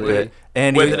and dip Efficiently. it.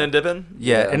 And Whipping and dipping?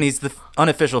 yeah, Yeah. and he's the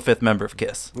unofficial 5th member of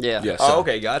Kiss. Yeah. Yes. Oh,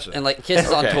 okay, gotcha. And like Kiss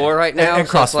is on Okay. tour right now. And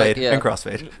so it's Crossfade. like, yeah, And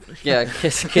Crossfade. yeah,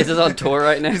 Kiss is on tour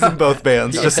right now. He's in both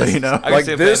bands, just so you know. I can Like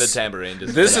see him playing the this- tambourine.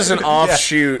 Just This is an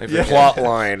offshoot plot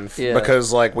line Yeah.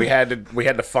 because like we had to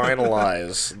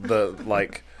finalize the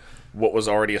like what was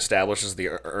already established as the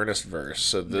Ernest verse.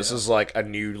 So this is like a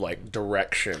new like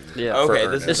direction. Yeah. for Okay,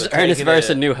 Ernest. This is Taking Ernest versus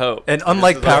it- A New Hope. And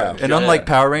unlike is Power, the- and unlike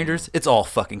Power Rangers, it's all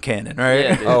fucking canon, right?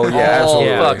 Yeah, dude. Oh, yeah, all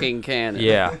absolutely. fucking canon.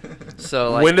 Yeah.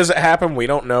 So like, When does it happen? We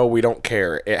don't know. We don't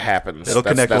care. It happens. It'll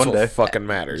connect that's one what day. fucking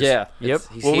matters. yeah, Yep.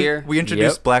 he's Well, here. we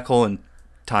introduced Yep. black hole and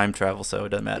time travel, so it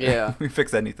doesn't matter. Yeah. we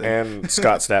fix anything. And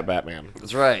Scott Stapp Batman.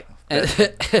 That's right.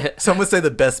 Some would say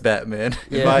the best Batman,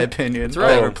 in my opinion. That's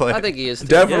right. Ever played. I think he is too.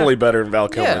 Definitely better than Val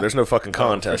Kilmer. Yeah. There's no fucking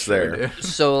contest there. dude.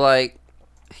 So like,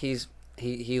 he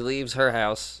leaves her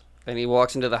house and he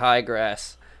walks into the high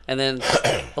grass, and then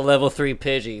a level 3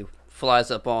 Pidgey flies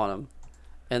up on him,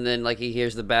 and then like he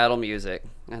hears the battle music,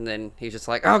 and then he's just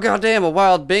like, oh goddamn, a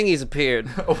wild Bingy's appeared.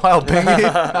 A wild Bingy.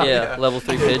 Yeah, level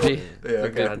 3 Pidgey. Yeah,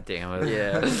 okay. God damn it.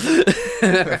 Yeah.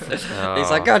 He's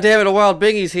like, God damn it, a wild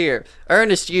Bingy's here.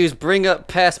 Ernest used bring up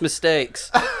past mistakes.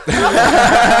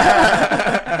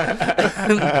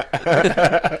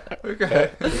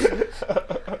 Okay.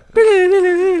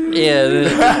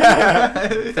 Yeah.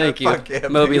 Thank you. Fuck yeah,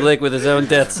 Moby man. Lick with his own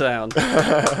death sound.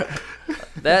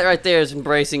 That right there is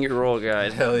embracing your role,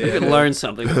 guys. Hell You yeah, can man. learn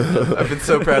something. I've been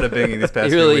so proud of Bingy these past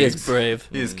He really few is weeks. brave.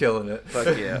 He is killing it.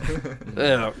 Fuck yeah.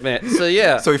 Oh, man. So,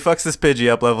 yeah. So he fucks this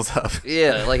Pidgey up, levels up.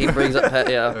 Yeah, like he brings up,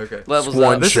 Okay. levels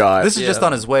One up. shot. shot. This is just Yeah.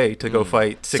 on his way to go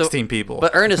fight 16 people.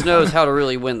 But Ernest knows how to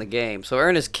really win the game. So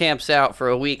Ernest camps out for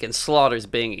a week and slaughters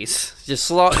Bingies. Just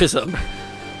slaughters them.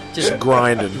 Just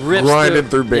Grinding. rips Grinding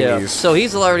through Yeah. Bingies. So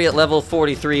he's already at level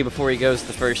 43 before he goes to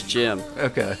the first gym.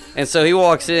 Okay. And so he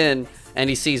walks in and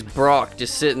he sees Brock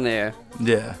just sitting there.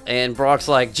 Yeah. And Brock's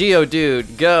like, Geo,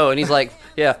 dude, go. And he's like,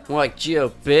 yeah, more like Geo,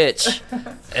 bitch.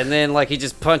 And then, like, he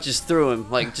just punches through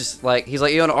him. Like, just, like, he's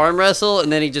like, you want to arm wrestle?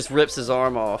 And then he just rips his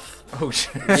arm off. Oh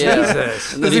shit. Yeah.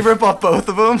 Jesus. And then Does he rip off both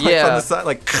of them? Like, Yeah. From the side,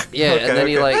 like. Yeah, okay, and then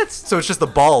he, okay. like- So it's just the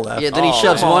ball left. Yeah, then he Oh,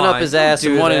 shoves come one up on, his ass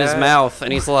don't and do one in his that. mouth.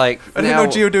 And he's like, I didn't know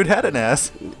Geodude had an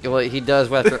ass. Well, he does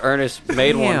after Ernest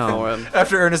made one Damn. for him.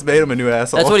 After Ernest made him a new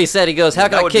asshole. That's what he said. He goes, how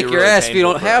That can I would be kick your really ass if you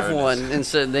don't painful have for one? Ernest. And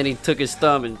so then he took his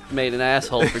thumb and made an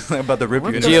asshole for I'm about to rip you.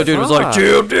 into Geodude was like, fuck?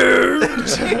 Geodude!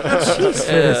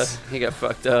 Yeah, he got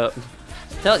fucked up.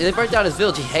 They burnt down his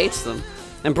village. He hates them.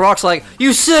 And Brock's like,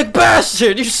 you sick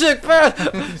bastard! You sick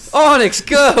bastard! Onyx,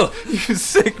 go! You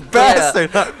sick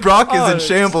bastard. Brock is in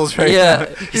shambles right Yeah,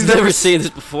 now. he's never seen this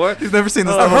before. He's never seen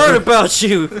this. I heard about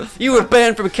you. You were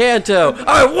banned from Kanto.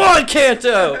 I won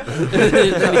Kanto.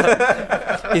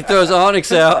 He throws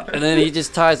Onyx out, and then he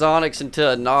just ties Onyx into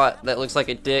a knot that looks like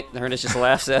a dick. And Ernest just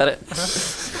laughs at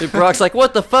it. And Brock's like,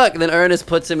 "What the fuck?" And then Ernest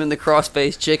puts him in the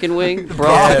cross-faced chicken wing.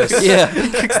 Brock, Yes. yeah.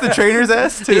 Kicks the trainer's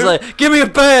ass too. He's like, "Give me a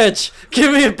badge.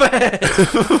 Give me a badge."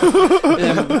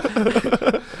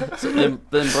 So then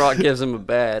Brock gives him a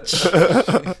badge.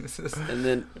 And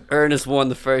then Ernest won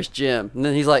the first gym. And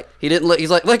then he's like, he's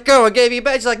like, let go, I gave you a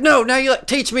badge. He's like, no, now you like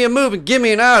teach me a move and give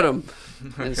me an item.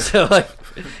 And so like,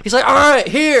 he's like, all right,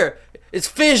 here, it's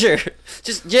fissure.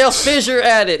 Just yell fissure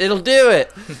at it, it'll do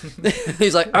it.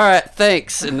 He's like, all right,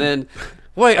 thanks. And then,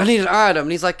 wait, I need an item.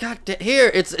 And he's like, God damn,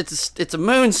 here, it's a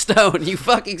moonstone, you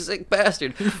fucking sick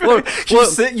bastard. you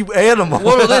sit, you animal.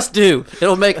 What will this do?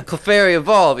 It'll make Clefairy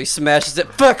evolve. He smashes it.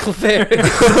 Fuck Clefairy.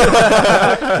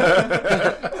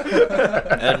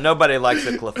 And nobody likes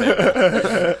a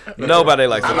Clefable. Nobody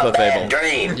likes a Clefable.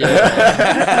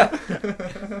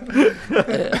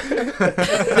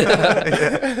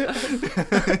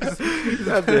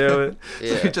 God damn it.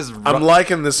 Yeah. He just I'm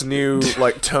liking this new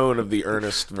like tone of the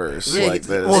Ernest verse. Yeah, Like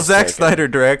this. well, Zack Snyder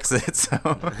directs it, so.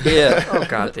 Yeah. Oh,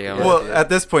 God damn it. Well, at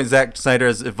this point, Zack Snyder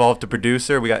has evolved to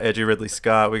producer. We got Edgy Ridley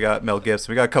Scott. We got Mel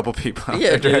Gibson. We got a couple people out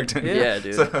Yeah, there dude. directing. Yeah,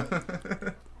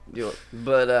 dude.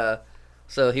 But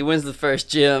so he wins the first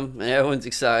gym, and everyone's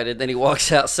excited. Then he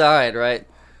walks outside, right?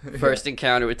 First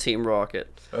encounter with Team Rocket.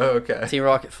 Oh, okay. Team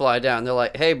Rocket fly down. They're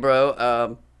like, "Hey,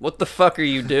 bro, what the fuck are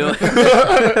you doing?"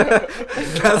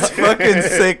 That's fucking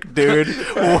sick, dude.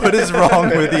 What is wrong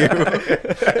with you?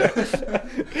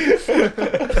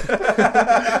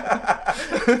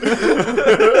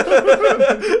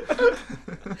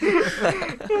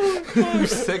 You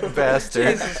sick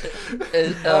bastard.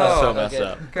 So messed okay.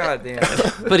 up. God damn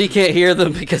it. But he can't hear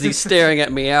them because he's staring at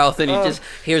Meowth, and he just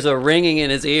hears a ringing in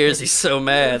his ears. He's so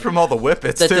mad From all the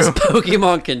whippets, that this too.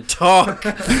 Pokemon can talk.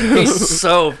 He's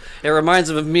so. It reminds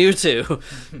him of Mewtwo.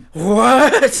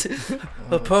 What?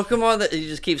 A Pokemon that he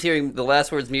just keeps hearing the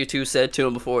last words Mewtwo said to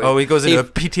him before. Oh, he goes into a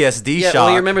PTSD yeah, shock. well,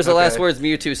 he remembers the last Okay. words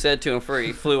Mewtwo said to him before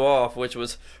he flew off, which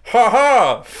was, "Ha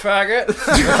ha, faggot."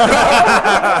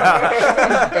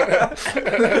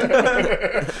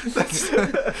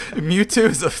 Mewtwo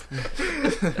is a...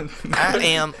 I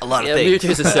am a lot of Yeah, things.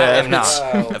 Mewtwo's a I am savage. not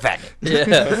a faggot.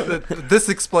 Yeah. This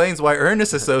explains why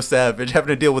Ernest is so savage, having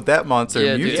to deal with that monster,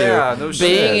 Yeah, Mewtwo. dude. Yeah, no shit.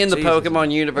 Being in the Jesus.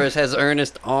 Pokemon universe has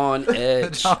Ernest on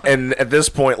edge. And at this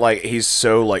point, like he's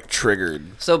so like triggered.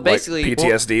 So Like, basically-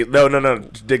 PTSD. No.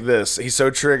 Dig this. He's so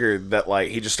triggered that like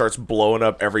he just starts blowing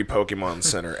up every Pokemon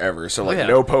Center ever. So like yeah.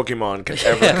 no Pokemon can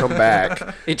ever come back.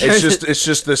 He turns It's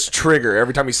just this trigger.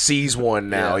 Every time he sees one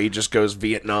now, Yeah. he just goes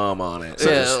Vietnam on it. So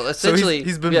Yeah, it's- So essentially.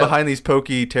 He's been Yeah. behind these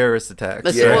pokey terrorist attacks.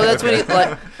 That's, Yeah. well, that's when he,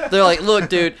 like, they're like, look,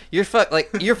 dude, you're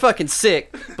fucking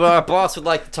sick, but our boss would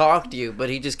like to talk to you, but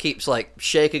he just keeps like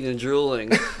shaking and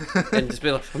drooling, and just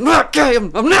being like, I'm not gay,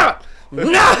 I'm not.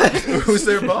 Who's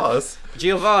their boss?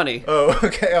 Giovanni. Oh,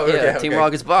 okay. Oh, Yeah, okay, Team okay.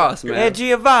 Rocket's boss, man. Hey,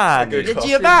 Giovanni. Good call.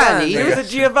 Giovanni. Who's a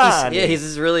Giovanni? He's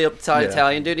this really uptight Yeah.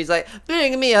 Italian dude. He's like,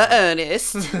 bring me a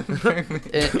Ernest. and,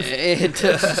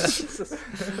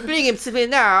 bring him to me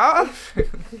now.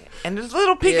 And there's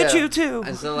little Yeah. Pikachu too.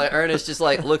 And so like Ernest just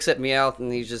like looks at Meowth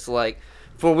and he's just like,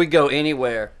 before we go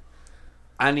anywhere,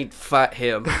 I need to fight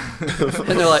him.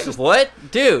 And they're like, what?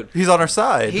 Dude. He's on our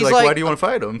side. He's Like, like- why do you want to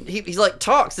fight him? He's like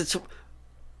talks.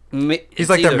 He's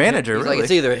like their manager, He's really. like,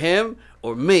 it's either him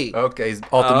or me. Okay, he's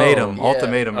ultimatum. yeah.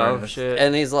 Ultimatum. Oh Ernest. shit.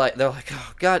 And he's like, they're like,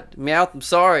 oh God, Meowth, I'm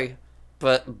sorry,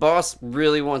 but boss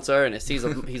really wants Ernest. He's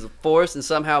a force, and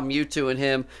somehow Mewtwo and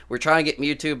him, we're trying to get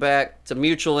Mewtwo back. It's a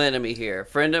mutual enemy here.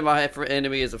 Friend of my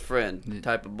enemy is a friend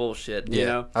type of bullshit. You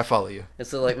know. I follow you. And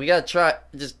so like we gotta try,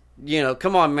 just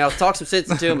come on, Meowth, talk some sense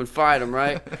into him and fight him,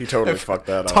 right? He totally fucked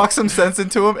that up. Talk some sense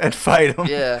into him and fight him.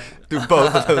 Yeah. Do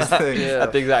both of those things. Yeah.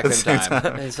 At the exact same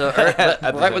time. And so but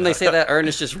right when they say that,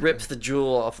 Ernest just rips the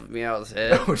jewel off of Meowth's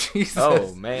head. Oh Jesus.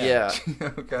 Oh man. Yeah.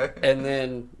 Okay. And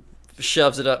then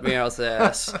shoves it up Meowth's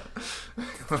ass.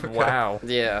 Wow.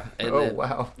 Yeah. And Oh then,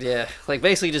 wow. Yeah, like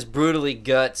basically just brutally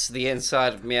guts the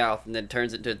inside of Meowth and then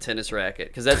turns it into a tennis racket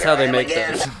because that's how they make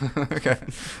those. Okay.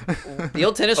 The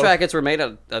old tennis rackets were made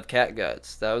out of cat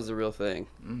guts. That was the real thing.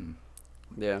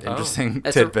 Yeah, Interesting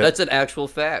that's tidbit. that's an actual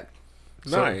fact.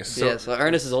 Nice. Yeah, so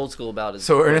Ernest is old school about it.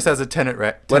 So Ernest has a tennis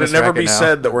racket. Let it never be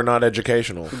said that we're not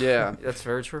educational. Yeah, That's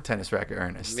very true. Tennis racket,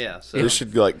 Ernest. yeah. So This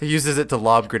should be like He uses it to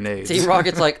lob grenades. Team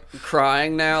Rocket's like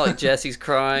crying now. Like Jesse's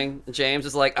crying. James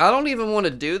is like, I don't even want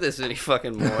to do this any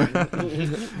fucking more.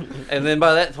 And then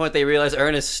by that point, they realize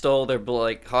Ernest stole their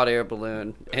like hot air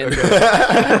balloon, and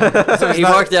so he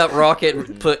marked out Rocket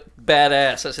and put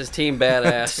badass. That's his team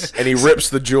badass. and he rips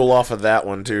the jewel off of that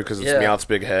one too because it's Yeah. Meowth's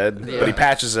big head. Yeah. But he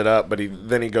patches it up. But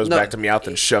then he goes No, back to Meowth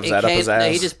and shoves He that up his can't- ass.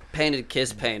 no, he just painted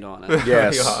kiss paint on it.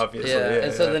 Yes. Yeah, obviously. Yeah,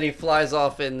 and so yeah. then he flies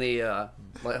off in the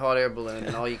like hot air balloon,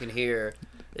 and all you can hear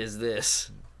is this.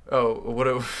 Oh, what?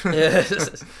 Yeah,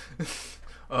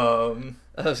 Um.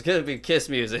 it's gonna be kiss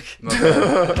music. There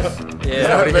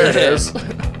Yeah, it is.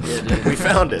 Yeah, dude. We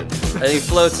found it. And he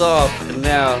floats off, and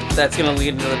now that's gonna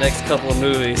lead into the next couple of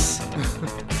movies.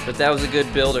 But that was a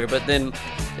good builder. But then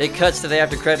it cuts to the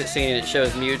after credit scene, and it shows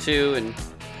Mewtwo and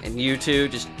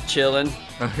U2 just chilling,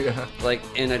 Oh, yeah. like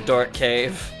in a dark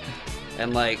cave,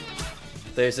 and like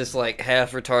there's this like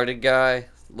half retarded guy,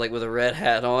 like with a red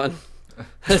hat on.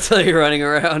 That's how he's running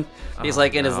around. He's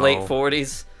like in his late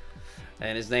 40s,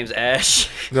 and his name's Ash.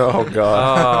 Oh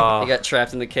god. He got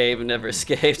trapped in the cave and never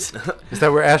escaped. Is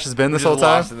that where Ash has been this Just whole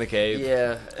time? lost in the cave.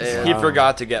 Yeah, and, He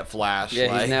forgot to get Flash.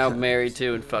 yeah. like. He's now married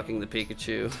to and fucking the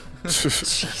Pikachu.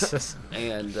 Jesus.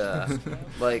 And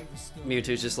like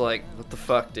Mewtwo's just like, what the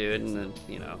fuck, dude? And then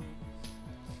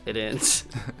it ends.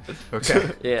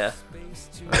 Okay. Yeah.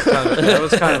 That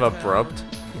was kind of abrupt.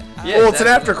 Yeah. Well, it's an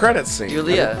after credits scene.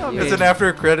 Yeah. It's an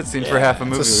after credit scene for half a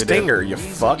movie. It's a we did. stinger, you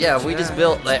fuck. Yeah, we just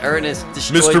built like Ernest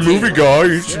destroyed Mr. Movie Guy,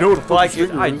 you should know what the fuck Like, a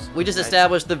stinger I- is. We just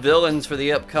established the villains for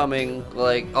the upcoming,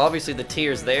 like, obviously the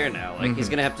tier's there now. Like, he's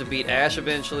gonna have to beat Ash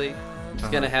eventually. He's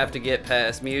gonna have to get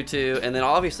past Mewtwo, and then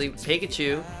obviously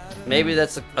Pikachu. Maybe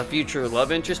that's a future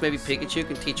love interest. Maybe Pikachu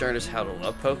can teach Ernest how to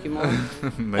love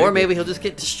Pokemon. Or maybe he'll just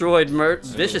get destroyed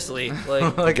viciously.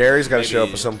 Like, Gary's got to show up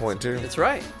maybe- at some point too. that's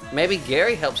right. Maybe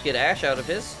Gary helps get Ash out of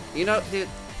his. You know, dude,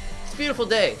 it's a beautiful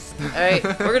day. All right,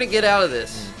 we're gonna get out of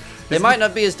this. It might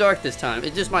not be as dark this time.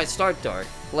 It just might start dark.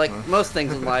 Like most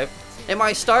things in life, it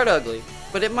might start ugly,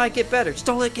 but it might get better. Just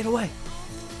don't let it get away.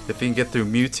 If he can get through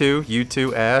Mewtwo,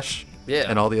 U2, Ash, Yeah.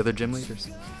 and all the other gym leaders.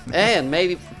 And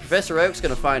maybe Professor Oak's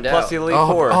gonna find Plus out. the Elite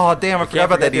Oh, Four. oh, damn, I forgot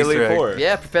about that the Easter Elite egg. Four.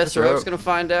 Yeah, Professor Professor Oak's Oak. gonna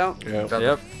find out. Yeah.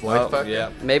 Yep. Life fuck? Yeah.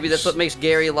 Maybe that's what makes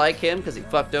Gary like him because he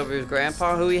fucked over his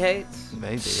grandpa, who he hates.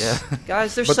 Maybe, yeah.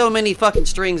 Guys, there's so many fucking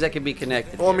strings that can be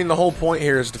connected. Well, I here. mean, the whole point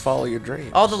here is to follow your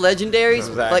dreams. All the legendaries,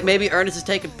 Exactly. like maybe Ernest is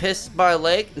taking piss by a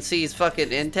lake and sees fucking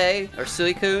Entei or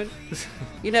Suicune.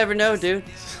 You never know, dude.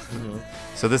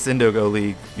 So this Indigo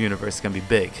League universe is going to be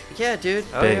big. Yeah, dude.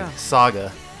 Big. yeah.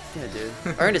 Saga. Yeah,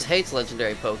 dude. Ernest hates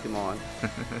legendary Pokemon.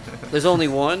 There's only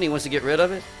one. He wants to get rid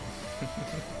of it.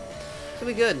 It'll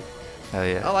be good. Hell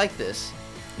yeah. I like this.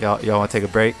 Y'all want to take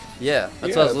a break? Yeah,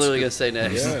 that's Yeah, what I was it's literally good. gonna say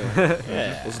next.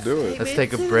 Yeah. Let's do it. Let's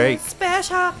take a break.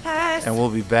 And we'll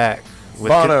be back with,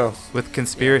 Bono. with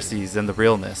conspiracies and the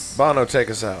realness. Bono,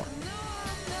 take us out.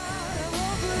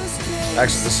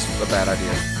 Actually, this is a bad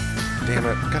idea. Damn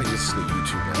it! I gotta use this new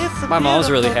YouTube now. My mom's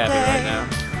really happy right now.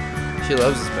 She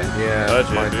loves this band. Yeah, Such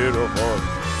a mine- beautiful.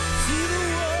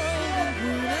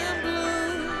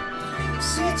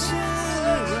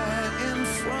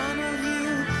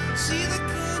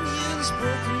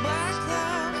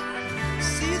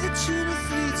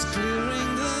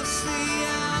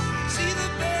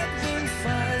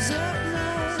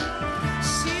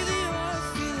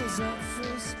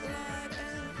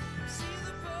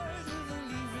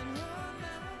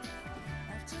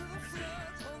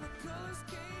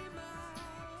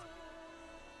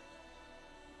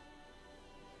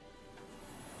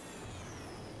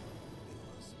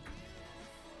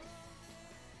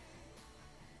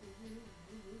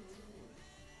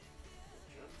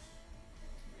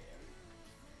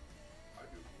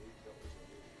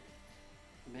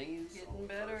 Bingy's getting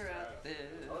better at this.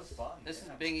 This is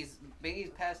Bingy's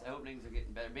past openings are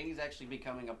getting better. Bingy's actually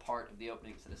becoming a part of the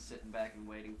opening instead of sitting back and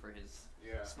waiting for his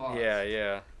spots.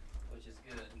 Yeah. Which is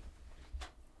good.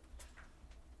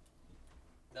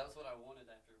 That was what I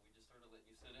wanted after we just sort of let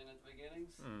you sit in at the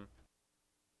beginnings.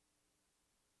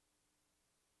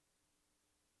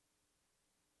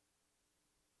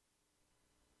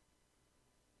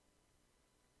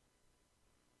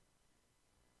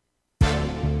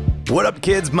 What up,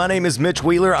 kids? My name is Mitch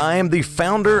Wheeler. I am the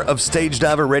founder of Stage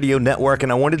Diver Radio Network,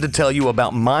 and I wanted to tell you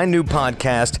about my new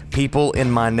podcast, People in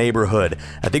My Neighborhood.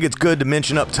 I think it's good to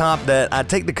mention up top that I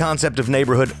take the concept of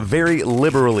neighborhood very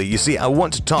liberally. You see, I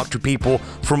want to talk to people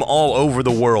from all over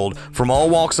the world, from all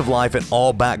walks of life and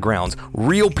all backgrounds,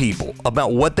 real people,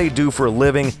 about what they do for a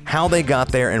living, how they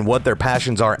got there, and what their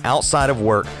passions are outside of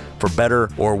work, for better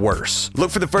or worse.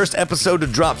 Look for the first episode to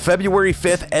drop February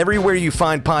 5th everywhere you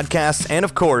find podcasts, and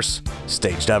of course,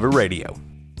 Stage Diver Radio.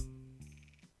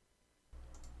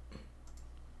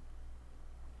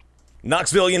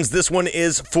 Knoxvillians, this one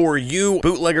is for you.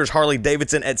 Bootleggers Harley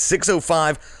Davidson at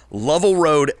 605 Lovell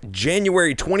Road,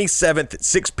 January 27th at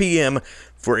 6 p.m.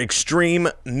 for Extreme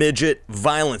Midget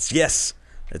Violence. Yes,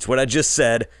 that's what I just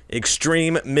said.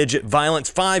 Extreme Midget Violence.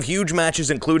 5 huge matches,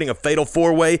 including a fatal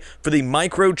 4-way for the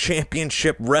Micro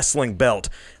Championship Wrestling Belt.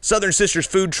 Southern Sisters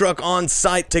food truck on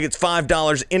site. Tickets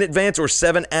 $5 in advance or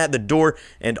 $7 at the door.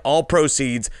 And all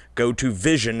proceeds go to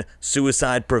Vision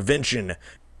Suicide Prevention.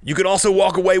 You could also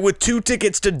walk away with 2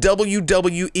 tickets to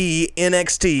WWE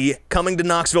NXT coming to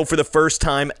Knoxville for the first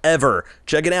time ever.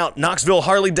 Check it out,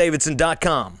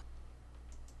 KnoxvilleHarleyDavidson.com.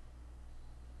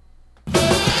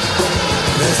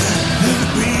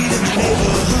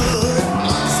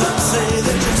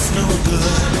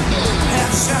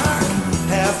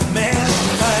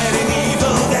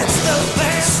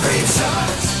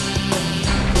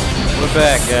 We're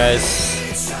back,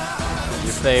 guys.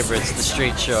 Your favorites, the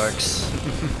Street Sharks.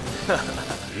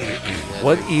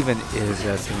 What even is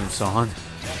that theme song?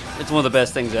 It's one of the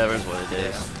best things ever is what it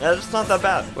is. Yeah, it's not that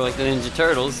bad. We're like the Ninja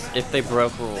Turtles if they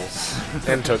broke rules.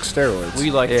 And took steroids. We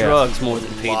like Yeah. drugs more than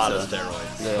pizza. A lot of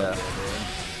steroids. Yeah.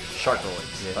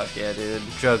 Sharkoids. Fuck yeah, dude.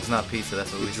 Drugs, not pizza.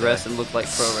 That's what we Dress say. and look like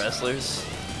pro wrestlers.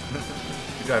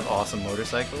 You drive awesome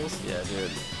motorcycles. Yeah,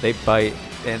 dude. They bite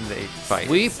and they fight.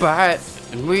 We fight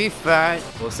and we fight.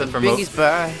 Well, except for Biggie's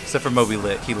bite. except for Moby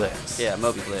Lick, he licks. Yeah,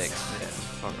 Moby Licks. Yeah.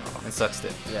 Fuck off. And sucks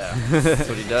dick. Yeah, that's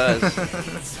what he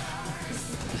does.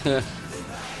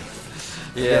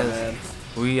 Yeah, man.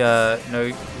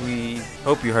 We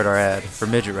hope you heard our ad for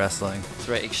midget wrestling. That's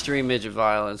right. Extreme midget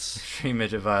violence. Extreme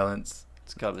midget violence.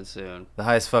 It's coming soon. The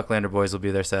highest fucklander boys will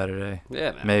be there Saturday.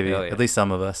 Yeah, man. Maybe. Hell yeah. At least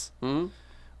some of us. Hmm?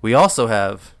 We also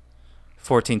have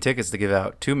 14 tickets to give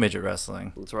out to midget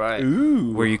wrestling, That's right.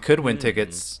 where you could win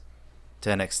tickets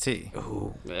to NXT.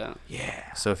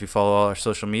 Yeah. So if you follow all our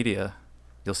social media,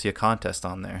 you'll see a contest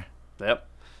on there. Yep.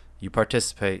 You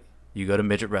participate, you go to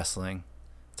midget wrestling.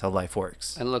 That's how life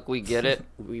works. And look, we get it.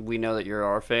 We know that you're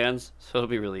our fans, so it'll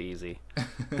be really easy.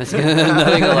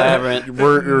 Nothing elaborate.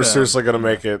 We're seriously gonna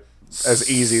make it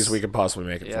as easy as we can possibly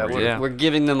make it Yeah, for you. we're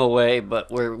giving them away, but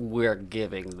we're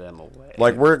giving them away.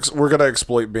 Like we're gonna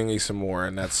exploit Bingy some more,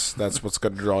 and that's what's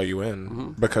gonna draw you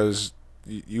in because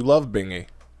you love Bingy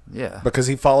Yeah. because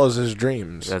he follows his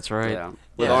dreams. That's right. yeah,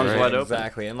 with Yeah, arms right, wide open.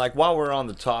 Exactly. And like while we're on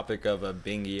the topic of a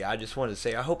Bingy, I just wanted to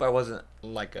say I hope I wasn't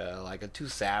like a too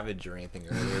savage or anything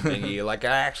earlier, Bingy. Like I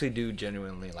actually do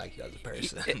genuinely like you as a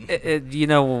person. You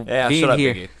know, Yeah, being shut up,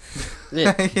 here. Bingy.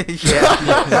 Yeah.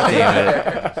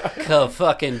 Damn it.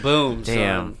 Fucking boom.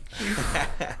 Damn. Son.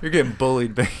 You're getting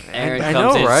bullied, baby. Aaron I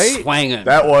comes know, in right? swanging.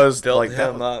 That was Built like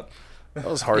him up. that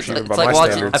was harsh even It's by like my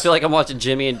watching. standards. I feel like I'm watching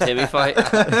Jimmy and Timmy fight.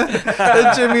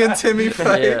 The Jimmy and Timmy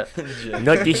fight. Yeah.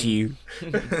 Not this you.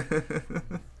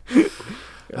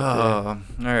 Oh, all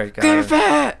right, guys. They're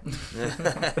fat.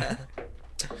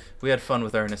 We had fun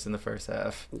with Ernest in the first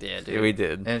half. Yeah, dude. Yeah, we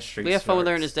did. And Street We have fun with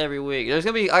Sharks. Ernest every week. There's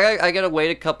gonna be. I gotta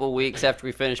wait a couple weeks after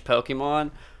we finish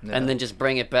Pokemon, Yeah. and then just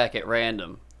bring it back at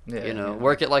random. Yeah, You know, yeah.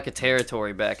 work it like a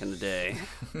territory back in the day.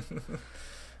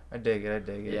 I dig it.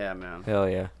 Yeah, man. Hell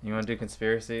yeah. You want to do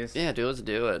conspiracies? Yeah, dude, let's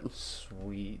do it.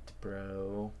 Sweet,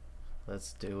 bro.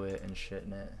 Let's do it and shit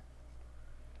in it.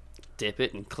 Dip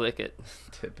it and click it.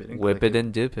 Tip it and Whip click it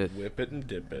and dip it. Whip it and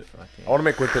dip it. Fuck I want to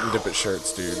make whip it and dip it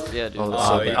shirts, dude. Yeah, dude. Oh, you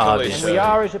totally obviously. We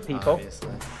are, as a people, Obviously.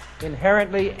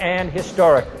 inherently and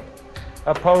historically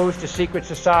opposed to secret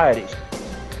societies.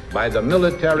 By the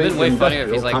military It'd been way funnier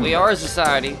if he's industrial like, we are a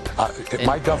society.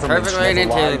 My government's perfectly never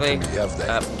lied to intuitively, me,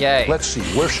 have they? gay. Let's see,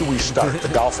 where should we start? The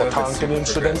Gulf of Tonkin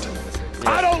incident?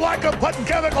 I don't like them putting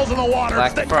chemicals in the water.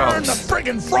 Like They frogs. turn the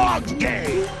friggin' frogs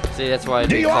gay. See, that's why I Do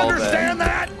do you call understand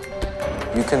that?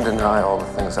 You can deny all the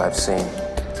things I've seen,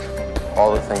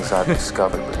 all the things I've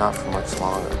discovered, but not for much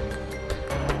longer.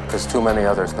 Because too many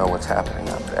others know what's happening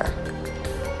out there.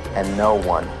 And no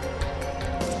one,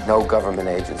 no government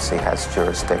agency has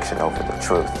jurisdiction over the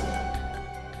truth.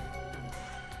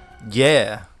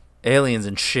 Yeah. Aliens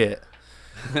and shit.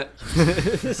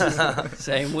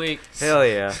 Same week. Hell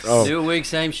yeah. New week,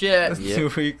 same shit.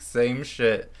 2 weeks, same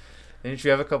shit. Didn't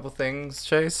you have a couple things,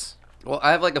 Chase? Well,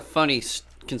 I have like a funny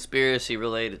conspiracy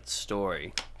related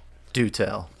story. Do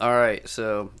tell. All right,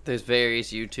 so there's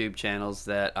various YouTube channels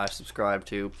that I subscribe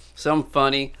to. Some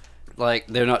funny, like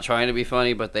they're not trying to be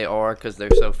funny, but they are because they're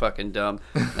so fucking dumb.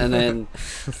 And then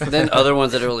other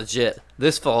ones that are legit.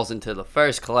 This falls into the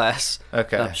first class.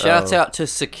 Okay. Shouts out to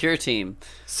Secure Team.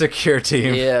 Secure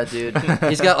team. Yeah, dude.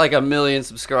 He's got like 1 million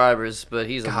subscribers, but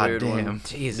he's a God weird damn. one.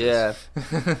 Jesus.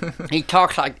 Yeah. He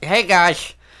talks like, "Hey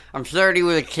guys, I'm 30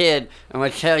 with a kid. I'm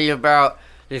gonna tell you about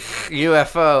this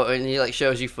UFO," and he like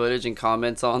shows you footage and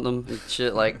comments on them and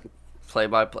shit, like play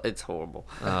by play. It's horrible.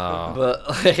 Oh.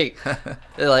 But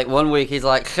like 1 week he's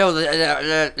like, "So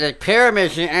the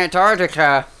pyramids in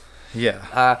Antarctica,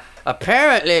 Yeah.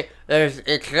 apparently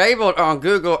it's labeled on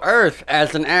Google Earth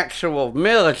as an actual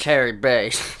military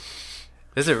base."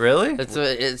 Is it really? That's what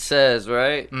it says,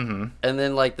 right? Mm-hmm. And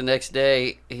then, like, the next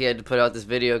day, he had to put out this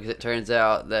video because it turns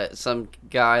out that some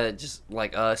guy that just,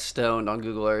 like us, stoned on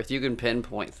Google Earth, you can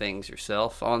pinpoint things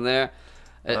yourself on there.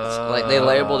 It's like, they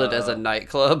labeled it as a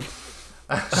nightclub.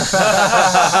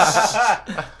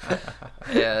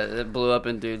 Yeah, it blew up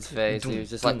in dude's face. He was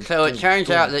just like, "So it turns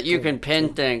out that you can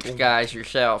pin things, guys,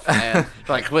 yourself, man."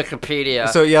 Like Wikipedia.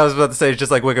 So yeah, I was about to say it's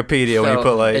just like Wikipedia when you So,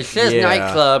 put like it says yeah.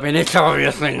 nightclub, and it's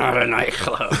obviously not a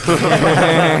nightclub.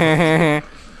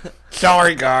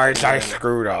 Sorry, guys, I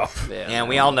screwed up. And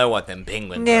we all know what them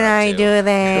penguins Did are. I too. do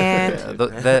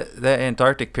that? that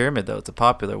Antarctic pyramid though. It's a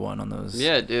popular one on those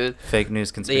Yeah, dude. fake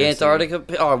news conspiracy. The Antarctica.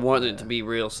 Oh, I wanted it to be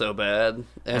real so bad.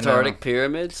 Antarctic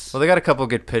pyramids. Well, they got a couple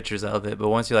good pictures of it, but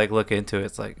once you like look into it,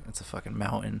 it's like it's a fucking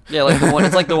mountain. Yeah, like the one.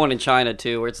 It's like the one in China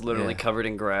too, where it's literally Yeah. covered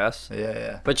in grass.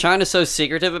 Yeah. But China's so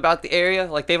secretive about the area.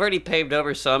 Like they've already paved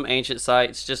over some ancient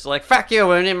sites, just like fuck you,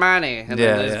 we need money, and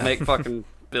Yeah, then they just yeah. make fucking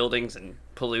buildings and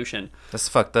pollution. That's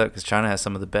fucked up because China has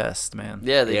some of the best, man.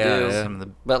 Yeah, they Yeah, do. yeah. Some of the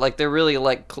But like they're really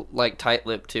like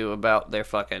tight-lipped too about their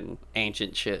fucking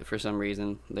ancient shit for some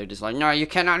reason. They're just like, no, you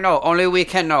cannot know. Only we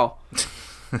can know.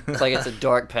 It's like it's a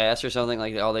dark past or something.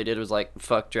 Like all they did was like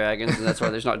fuck dragons, and that's why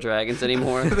there's not dragons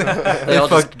anymore. They all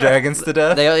fucked dragons to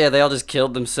death. They all just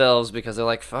killed themselves because they're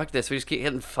like, fuck this. We just keep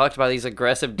getting fucked by these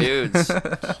aggressive dudes.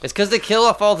 It's because they kill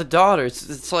off all the daughters.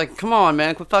 It's like, come on,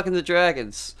 man, quit fucking the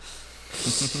dragons.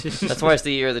 That's why it's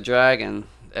the year of the dragon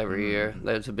every year.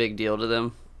 That's a big deal to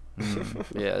them.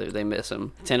 Yeah, they miss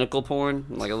him. Tentacle porn,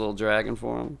 like a little dragon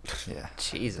for them. Yeah.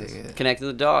 Jesus. Yeah. Connecting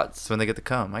the dots. It's when they get to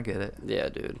come. I get it. Yeah,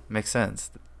 dude. Makes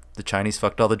sense. The Chinese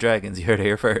fucked all the dragons. You heard it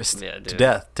here first. Yeah, To dude.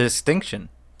 death. To extinction.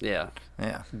 Yeah.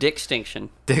 Yeah. Dick-stinction.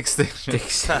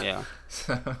 Extinction. Yeah.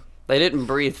 They didn't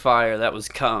breathe fire. That was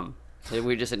cum.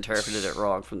 We just interpreted it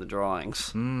wrong from the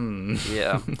drawings.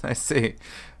 Yeah. I see.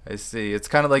 It's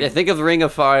kind of like Yeah, think of Ring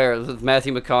of Fire with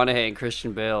Matthew McConaughey and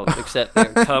Christian Bale, except they're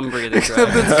cum-breathing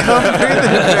dragons.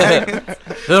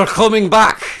 They're coming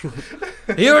back.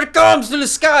 Here it comes to the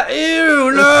sky.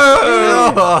 Ew,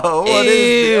 no. what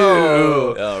is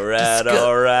Ew. All right.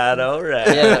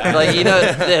 Yeah, like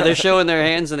they're showing their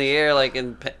hands in the air, like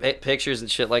in pictures and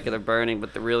shit, like they're burning,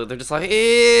 but they're just like,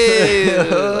 ew.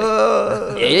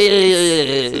 Like,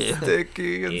 ew.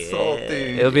 sticky and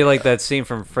salty? It'll be like that scene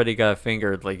from Freddy Got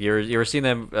Fingered. Like you ever seen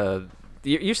them?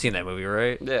 You've seen that movie,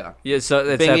 right? Yeah. Yeah. So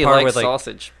it's Bingy that part likes with like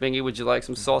sausage. Bingy, would you like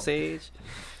some sausage?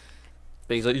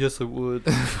 Bingy's like, yes, I would.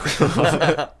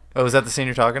 Oh, is that the scene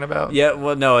you're talking about? Yeah,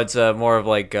 well, no, it's more of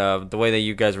like the way that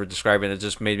you guys were describing it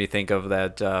just made me think of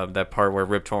that part where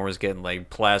Rip Torn was getting like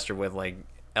plastered with like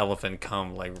elephant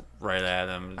cum like right at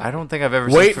him. I don't think I've ever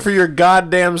Wait seen for your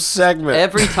goddamn segment.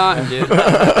 Every time, dude.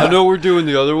 I know we're doing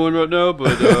the other one right now,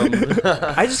 but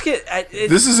I just get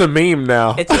this is a meme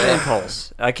now. It's an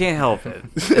impulse. I can't help it.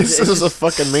 This is a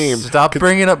fucking meme. Stop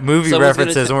bringing up movie Someone's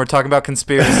references gonna when we're talking about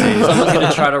conspiracies. someone's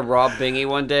gonna try to rob Bingy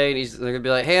one day, and they're gonna be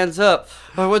like, "Hands up!"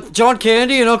 What? John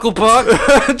Candy and Uncle Buck?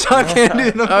 John Candy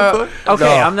and Uncle Buck. Okay,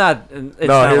 No. I'm not. It's No,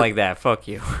 not here- like that. Fuck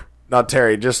you. Not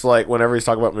Terry. Just like whenever he's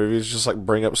talking about movies, just like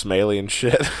bring up some alien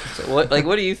shit. So what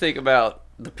do you think about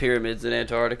the pyramids in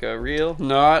Antarctica? Real?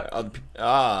 Not? What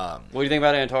do you think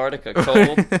about Antarctica?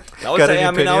 Cold? I would Got say. any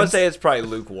I mean, I would opinions? say it's probably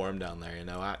lukewarm down there. You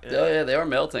know. Oh yeah, they are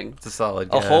melting. It's a solid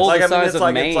A guess. hole Like the I mean, size it's of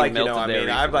like Maine it's like you know. melted I there mean,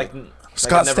 I've recently.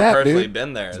 Scott I've never Stapp, personally dude.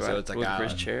 been there, That's so right, it's like with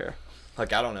Chris Chair.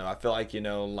 like I don't know. I feel like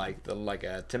like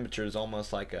a temperature is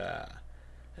almost like a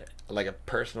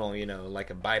personal, like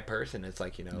a by person. It's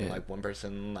like like one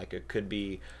person like it could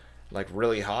be like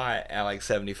really hot at like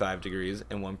 75 degrees,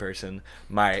 and one person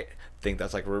might think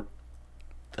that's like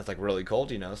really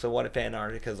cold. So what if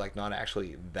Antarctica is like not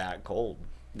actually that cold?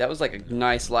 That was like a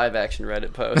nice live action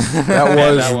Reddit post. That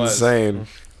was that was- So insane.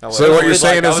 So what you're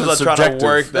saying is it's trying to subjective.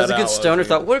 work That's a that good out. stoner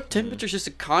thought. What if temperature's just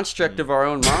a construct of our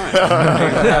own mind?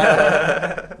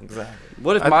 Exactly.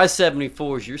 What if my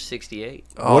 74 is your 68?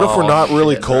 What if we're not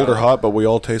really shit, cold bro. or hot, but we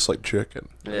all taste like chicken?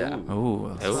 Yeah.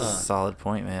 Ooh, that's a solid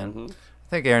point, man. Mm-hmm.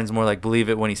 I think Aaron's more like believe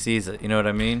it when he sees it. You know what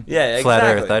I mean? Yeah, Flat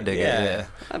exactly. Earth, I dig Yeah. it.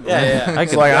 Yeah. I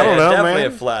could, like, I don't know, definitely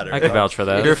man. a flat Earth. I could vouch for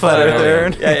that. You're a flat Earth,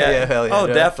 Aaron? Yeah. hell yeah. Oh,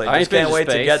 definitely. I Just ain't been can't to wait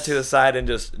to space. get to the side and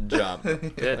just jump.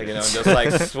 Just like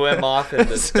swim off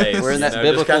into space. We're in that just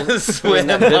biblical, kinda we're in swim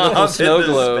that biblical off snow into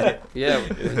globe. space. Yeah,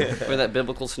 we're in that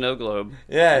biblical snow globe.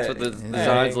 Yeah, That's what the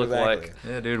designs look exactly. like.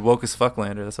 Yeah, dude, woke as fuck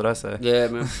lander. That's what I say. Yeah,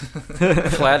 man.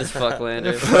 Flat as fuck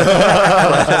lander.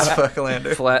 Flat as fuck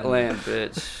lander. Flat land,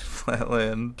 bitch. Flat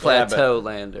land. Plateau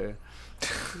lander.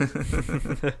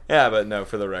 Yeah, but no,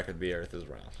 for the record, the Earth is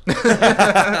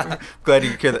round. Glad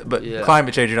you could hear that. But Yeah.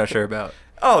 climate change, you're not sure about.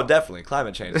 Oh, definitely.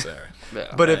 Climate change is there.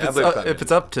 Yeah. But Yeah, I believe climate if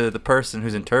it's up to the person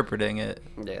who's interpreting it,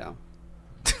 Yeah.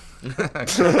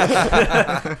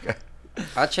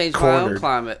 I change my own Cornered.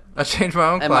 climate I change my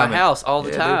own at climate. my house all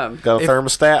the Yeah, time. Got a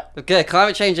thermostat? Okay,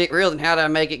 climate change ain't real, then how did I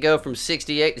make it go from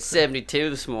 68 to 72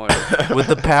 this morning? Dude. With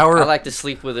the power, I like to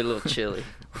sleep with it a little chilly.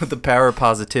 with the power of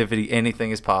positivity,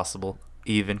 anything is possible,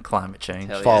 even climate change.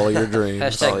 Hell yeah. Follow your dreams.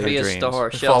 Follow Hashtag your be a dreams. star. Follow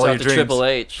Shouts your out to dreams. Triple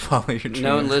H, Follow your dreams.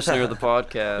 known listener of the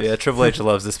podcast. Yeah, Triple H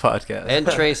loves this podcast. And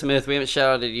Trey Smith, we haven't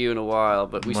shouted at you in a while,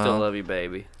 but we still Well, love you,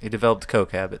 baby. he developed a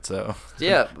coke habit, so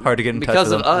Yeah. hard to get in because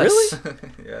touch with of him. us.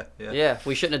 yeah, yeah. Yeah,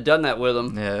 we shouldn't have done that with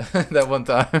him. Yeah, that one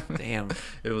time. Damn.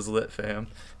 It was lit, fam.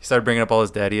 He started bringing up all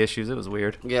his daddy issues. It was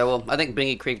weird. Yeah, well, I think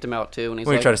Bingy creeped him out too, and he's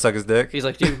When he like, tried to suck his dick. he's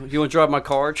like, "Do you want to drive my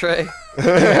car, Trey?"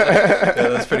 Yeah,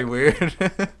 that's pretty weird.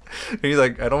 He's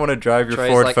like, I don't want to drive your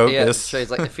Trey's Ford like, Focus. Trey's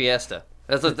like the Fiesta.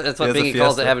 That's what He has a Bingy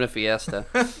calls Fiesta. it, having a Fiesta.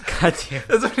 God damn.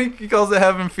 That's what he calls it,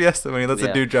 having Fiesta, when he lets Yeah.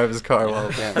 a dude drive his car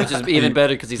while Yeah, which is even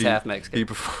better because he's half Mexican. he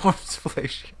performs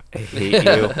fellatio. I hate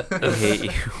you. I hate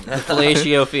you. The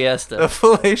Fellatio A Fiesta.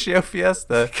 fellatio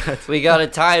Fiesta. We got a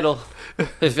title.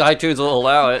 If iTunes will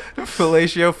allow it.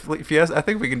 Fellatio Fiesta. I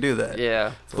think we can do that.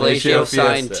 Yeah. Fellatio Fellatio Fiesta.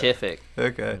 Scientific.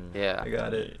 Okay. Yeah. I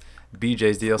got it.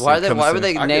 BJ's DLC. Why comes would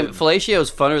they soon. name it? Fellatio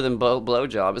is funner than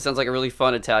blowjob. It sounds like a really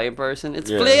fun Italian person. It's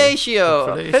Yeah. Fellatio.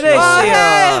 Fellatio. Oh,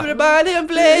 hey, everybody, I'm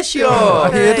Fellatio.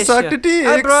 I'm here to suck the dicks.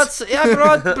 I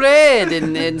brought bread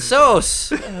and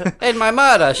sauce. And my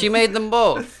mother, she made them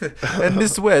both. And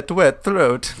this wet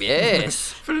throat.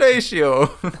 Yes.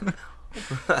 Fellatio.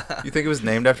 You think it was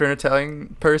named after an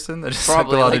Italian person that just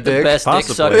Probably sucked a lot like of the dick? best dick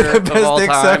Possibly. sucker The of best all dick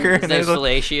time. sucker, His and name's his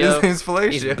Fellatio. name's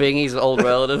Fellatio. He's Bingy's old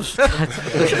relatives.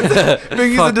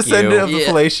 Biggie's a Fuck descendant you. of the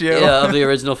fellatio. Yeah, of the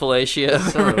original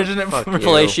Fellatio. Original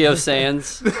Fellatio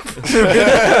Sands.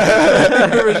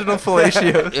 the original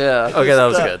fellatio. Yeah. Okay, that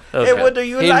was good. That was Hey, good. what do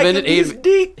you He like invented- in this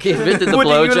dick? He invented the What do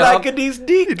you like blowjob. in this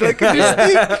dick?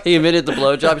 He invented the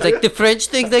blowjob. He's like, the French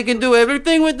think they can do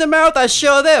everything with the mouth. I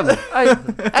show them.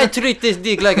 I treat this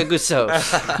dick like a good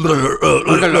sauce.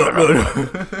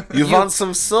 You want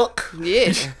some sook?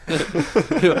 Yes.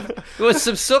 You want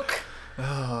some sook?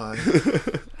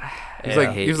 He's Yeah, I like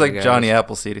hate he was you like guys. Johnny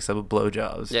Appleseed except with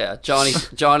blowjobs. Yeah,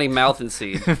 Johnny Mouth and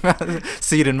Seed.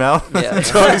 Seed in mouth. Yeah.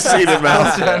 Johnny Seed in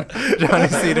mouth. Johnny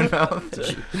Seed in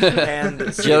mouth.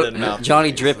 And seed in mouth.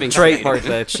 Johnny Dripping Trademark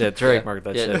Seed. that shit. Trademark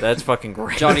that Yeah. shit. That's fucking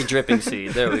great. Johnny Dripping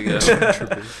Seed. There we go.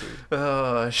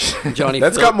 Oh shit. Johnny.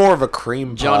 That's filled, got more of a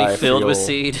cream pie Johnny filled with feel.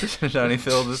 seed. Johnny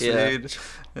filled with Yeah.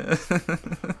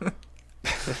 seed.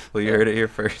 Well, you heard it here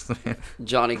first, man.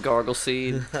 Johnny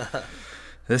Gargleseed.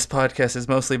 This podcast is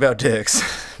mostly about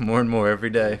dicks. More and more every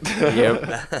day.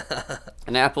 Yep.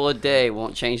 An apple a day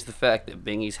won't change the fact that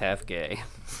Bingy's half gay.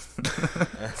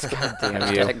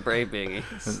 Goddamn you. Hashtag Bray Bingy.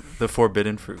 The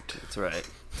forbidden fruit. That's right.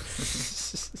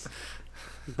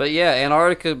 But yeah,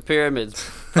 Antarctica pyramids,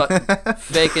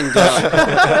 fake and dumb.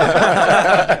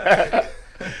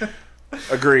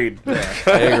 Agreed.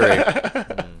 I agree.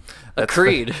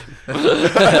 Agreed.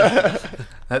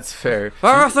 That's fair.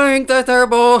 I think that they're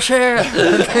bullshit.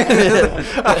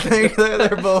 I think that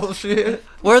they're bullshit.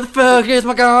 Where the fuck is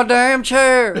my goddamn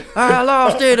chair? I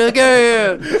lost it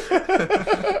again.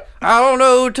 I don't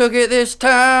know who took it this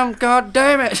time. God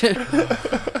damn it.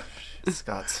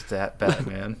 Scott Stapp,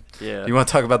 Batman. Yeah. You want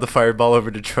to talk about the fireball over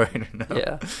Detroit or no?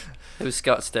 Yeah. It was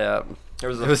Scott Stapp. There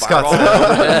was It was Scott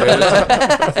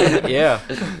Stapp. Yeah.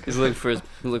 He's looking for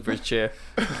his chair.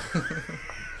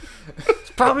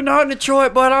 It's probably not in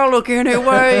Detroit, but I'll look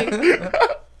anyway.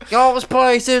 Y'all, this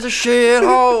place is a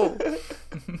shithole.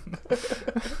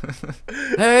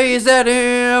 Hey, is that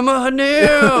Eminem?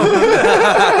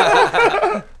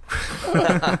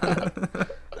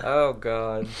 Oh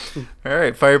God. All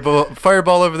right,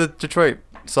 fireball over the Detroit.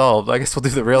 Solved. I guess we'll do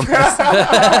the real next.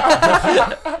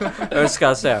 That was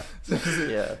Scott Stapp.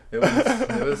 Yeah. It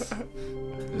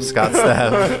was Scott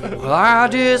Stapp. Well, I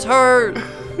just heard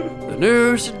the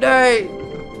news today.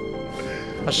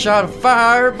 I shot a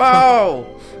fireball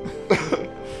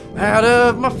out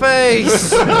of my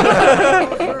face.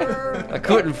 I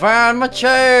couldn't find my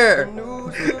chair.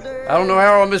 I don't know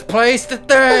how I misplaced the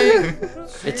thing.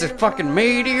 It's a fucking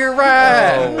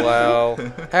meteorite. Oh wow.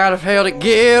 How the hell did it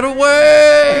get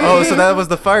away? Oh, so that was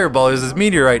the fireball. It was his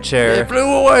meteorite chair. It flew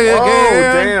away again.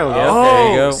 Oh, damn. Yep, there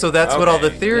you go. So that's what all the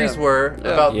theories were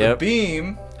about Yep. the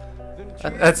beam.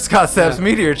 That's Scott Stapp's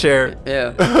meteor chair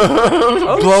Yeah.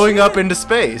 blowing up into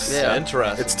space. Yeah.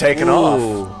 Interesting. It's taken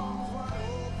off.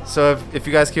 So if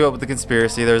you guys keep up with the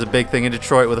conspiracy, there was a big thing in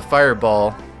Detroit with a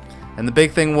fireball. And the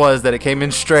big thing was that it came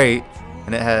in straight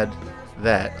and it had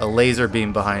a laser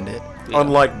beam behind it.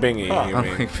 Unlike Bingy, you mean.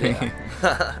 Unlike Bingy.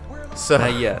 So,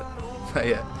 Not yet. Not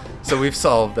yet. So we've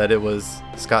solved that it was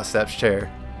Scott Stapp's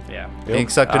chair. Yeah. Being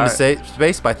sucked into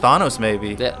space by Thanos,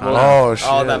 maybe. Yeah, I don't well, Oh, shit.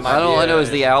 Oh, that might I don't be know is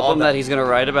the all album that- that he's gonna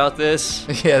write about this.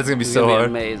 know. Yeah, it's gonna be It's so gonna be hard.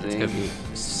 amazing. It's gonna be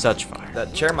such fire.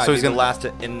 That chair might So be he's the gonna- last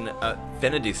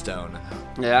Infinity Stone.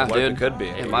 Yeah, What dude. if it could be?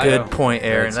 It might Good have. point,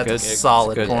 Aaron. It's That's good. a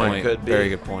solid Good point. Could be. Very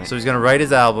good point. So he's gonna write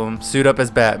his album, suit up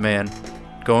as Batman,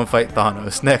 go and fight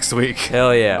Thanos next week.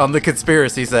 Hell yeah. On the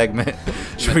conspiracy segment.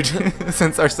 Should we?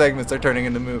 Since our segments are turning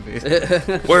into movies.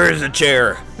 Where is the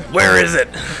chair? Where is it?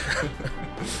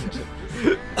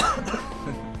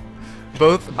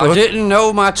 Both I didn't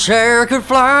know my chair could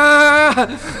fly.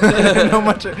 no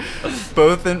much.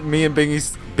 Both in me and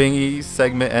Bingy's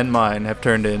segment and mine have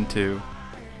turned into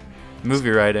movie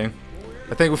writing.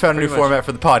 I think we found a new format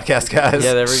for the podcast, guys.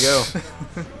 Yeah, there we go.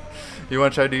 You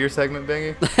want to try to do your segment,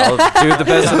 Bingy? I'll do the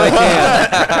best that I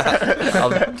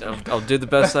can. I'll do the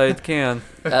best I can.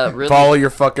 Really, Follow your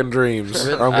fucking dreams.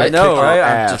 or I'm gonna I know, kick your right?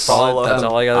 I'm ass. just following. That's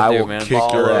all I I gotta do, will man. kick your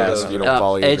Follow ass the- if you don't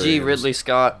follow your Edgy dreams. Ridley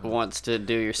Scott wants to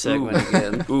do your segment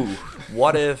again. Ooh.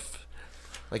 What if,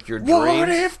 like, your dreams? What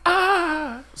if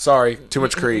I... Sorry, too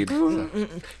much Creed.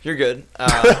 You're good.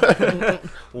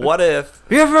 What if?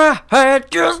 If I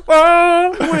had just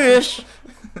one wish.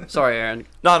 Sorry, Aaron.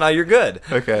 No, you're good.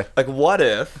 Okay. Like, what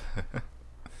if?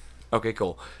 Okay,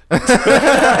 cool. What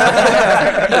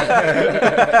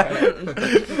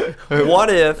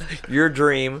if your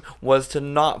dream was to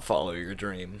not follow your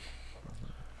dream?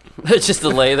 Just to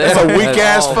lay there. It's a weak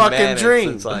ass Oh, fucking man,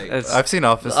 dream. It's like, I've seen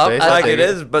Office Up- Space. I like think it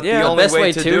is, but yeah, the the only best way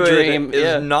way to to do dream, it is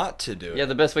yeah. not to do it. Yeah,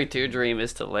 the best way to dream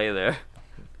is to lay there.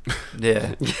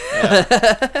 Yeah.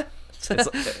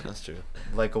 That's true.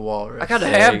 Like a walrus. I gotta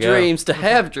There have you go. dreams to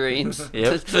have dreams.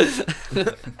 Yep.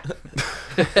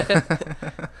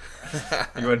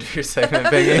 You want to do your segment,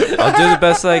 Bingy? I'll do the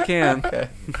best I can. Okay.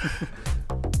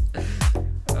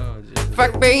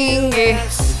 Fuck Bingy.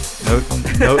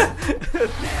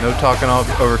 No talking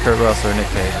over Kurt Russell or Nick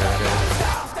Cage. Okay.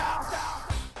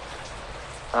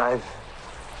 I've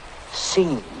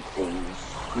seen things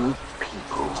you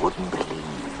people wouldn't believe.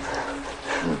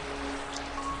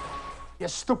 You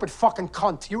stupid fucking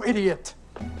cunt, you idiot.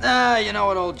 You know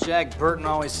what old Jack Burton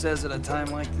always says at a time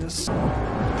like this?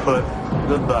 Put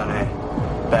the bunny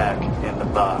back in the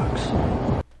box.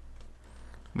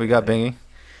 We got Bingy.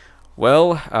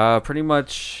 Well, pretty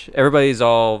much everybody's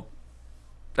all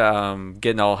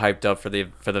getting all hyped up for the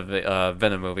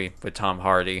Venom movie with Tom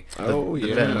Hardy. Oh yeah,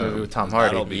 the Venom movie with Tom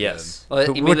Hardy. That'll be Yes.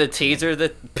 Well, you mean the teaser, the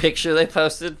picture they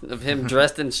posted of him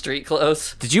dressed in street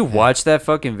clothes? Did you watch that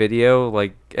fucking video?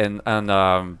 Like, and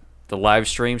on the live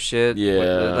stream shit?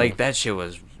 Yeah. Like, that shit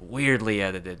was weirdly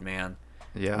edited, man.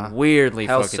 Yeah. Weirdly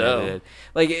How fucking so? edited.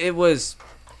 Like, it was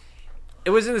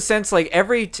in the sense, like,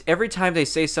 every time they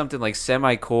say something, like,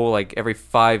 semi-cool, like, every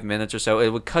 5 minutes or so, it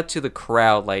would cut to the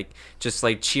crowd, like, just,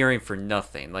 like, cheering for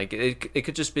nothing. Like, it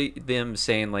could just be them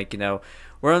saying, like, you know,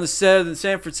 we're on the set in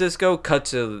San Francisco, cut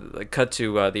to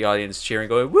the audience cheering,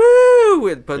 going, woo!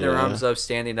 And putting their arms up,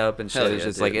 standing up and shit. Hell It's yeah,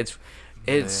 just, dude. like,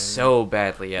 it's so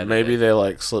badly edited. Maybe they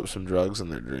like slipped some drugs in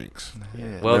their drinks.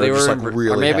 Yeah. Well, they they were just, were like, in-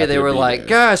 really Or maybe happy they to were be like, there.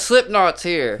 guys, Slipknot's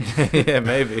here. Yeah,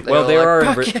 maybe. Well, they were are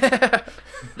like, in "Fuck yeah."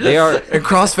 they are And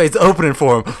Crossfade's opening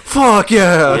for him. Fuck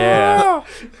yeah. yeah.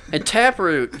 And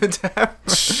Taproot.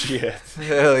 Shit.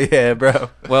 Hell yeah, bro.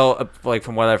 Well, like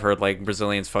from what I've heard, like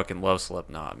Brazilians fucking love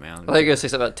Slipknot, man. I thought you were going to say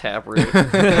something about Taproot.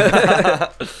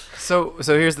 So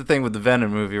here's the thing with the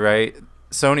Venom movie, right?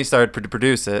 Sony started to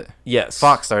produce it. Yes.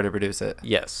 Fox started to produce it.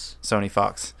 Yes. Sony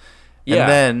Fox. Yeah. And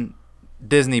then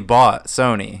Disney bought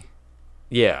Sony.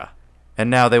 Yeah. And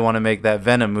now they want to make that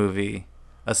Venom movie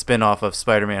a spin-off of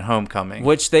Spider-Man Homecoming.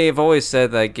 Which they've always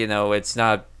said, like, you know, it's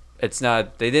not.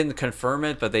 They didn't confirm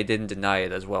it, but they didn't deny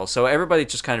it as well. So everybody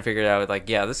just kind of figured out, like,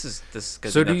 yeah, this is. Gonna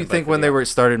So be do you nothing but think when they video.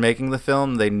 started making the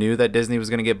film, they knew that Disney was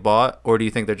going to get bought? Or do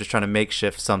you think they're just trying to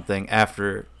makeshift something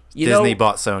after Disney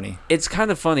bought Sony? It's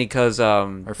kind of funny because,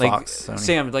 like, Fox, Sony.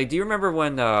 Sam, like, do you remember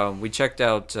when we checked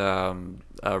out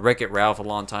Wreck-It Ralph a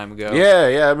long time ago? Yeah,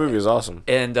 that movie was awesome.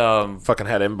 And fucking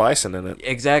had M. Bison in it.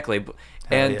 exactly.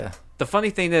 And yeah. the funny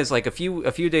thing is, like, a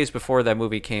few days before that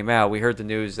movie came out, we heard the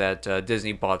news that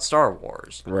Disney bought Star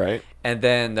Wars. Right. And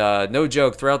then, no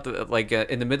joke, throughout the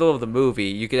in the middle of the movie,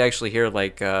 you could actually hear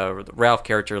like the Ralph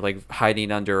character like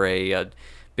hiding under a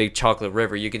big chocolate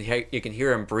river. You can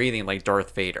hear him breathing like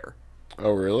Darth Vader.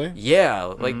 Oh, really? Yeah,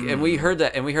 like, and we heard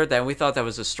that, and we thought that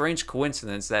was a strange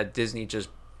coincidence that Disney just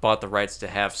bought the rights to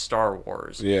have Star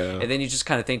Wars. Yeah. And then you just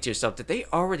kind of think to yourself, did they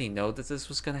already know that this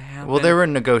was going to happen? Well, they were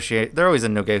in They're always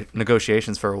in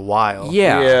negotiations for a while.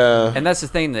 Yeah. Yeah. And that's the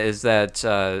thing is that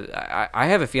I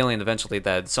have a feeling eventually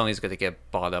that Sony's going to get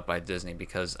bought up by Disney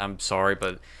because I'm sorry,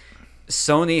 but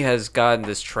Sony has gotten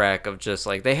this track of just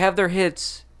like they have their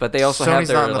hits, but they also have Sony's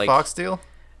their not in the like Fox deal?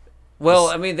 Well,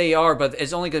 I mean they are, but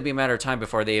it's only going to be a matter of time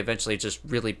before they eventually just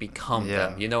really become Yeah.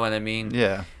 them. You know what I mean?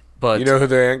 Yeah. But You know who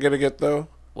they ain't gonna get though?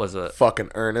 was it?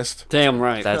 Fucking Ernest. Damn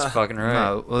right. That's fucking right.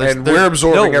 No, well, And we're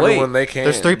absorbing no, wait. everyone they can.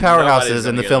 There's three Nobody's powerhouses in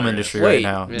gonna the get film Ernest. industry Wait, right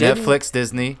now. didn't- Netflix,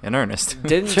 Disney, and Ernest.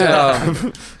 Didn't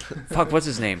fuck? What's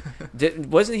his name?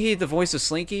 Wasn't he the voice of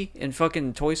Slinky in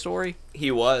fucking Toy Story?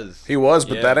 He was. He was,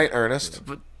 but Yeah. that ain't Ernest.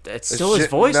 But it's It's still his Ji-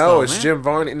 voice. No, though, it's man. Jim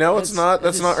Varney. No, it's not.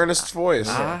 That's it not is- Ernest's voice.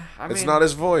 I It's mean- not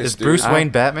his voice. Is dude. Bruce Wayne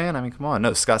Batman? I mean, come on.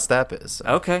 No, Scott Stapp is.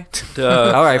 Okay.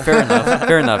 All right. Fair enough.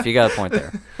 Fair enough. You got a point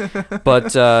there.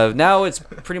 But now it's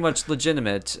pretty much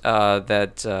legitimate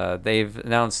that they've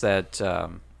announced that,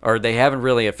 or they haven't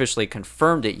really officially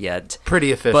confirmed it yet.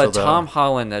 Pretty official, But though. Tom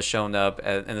Holland has shown up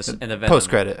in a Venom.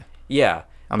 Post-credit. Yeah.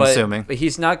 I'm assuming. But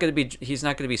he's not going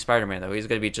to be Spider-Man though. He's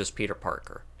going to be just Peter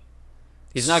Parker.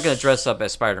 He's not going to dress up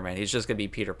as Spider-Man. He's just going to be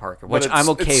Peter Parker, which But I'm it's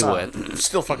okay not- with. It's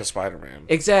still fucking Spider-Man.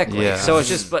 Exactly. Yeah. So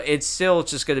but it's still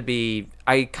just going to be.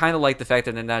 I kind of like the fact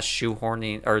that they're not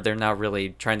shoehorning, or they're not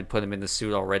really trying to put him in the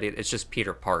suit already. It's just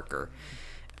Peter Parker.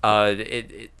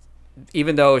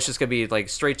 Even though it's just going to be like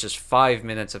straight, just 5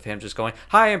 minutes of him just going,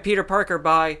 "Hi, I'm Peter Parker.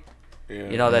 Bye." Yeah.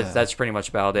 You know, that's pretty much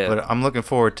about it. But I'm looking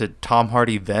forward to Tom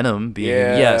Hardy Venom being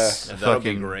Yeah. Yes. That'll be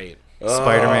fucking great.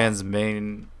 Spider-Man's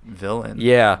main villain.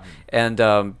 Yeah, and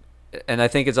I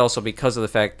think it's also because of the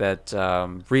fact that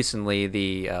recently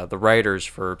the writers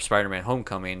for Spider-Man: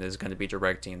 Homecoming is going to be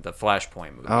directing the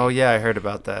Flashpoint movie. Oh yeah, I heard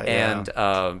about that. And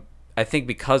yeah. I think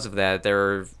because of that,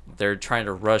 they're trying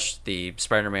to rush the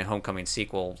Spider-Man: Homecoming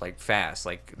sequel like fast.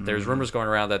 Like there's rumors going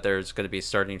around that there's going to be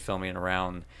starting filming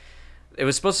around. It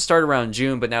was supposed to start around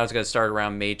June, but now it's going to start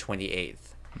around May 28th.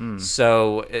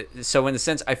 So in a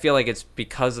sense, I feel like it's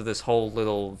because of this whole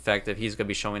little fact that he's going to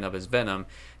be showing up as Venom.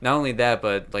 Not only that,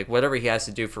 but like whatever he has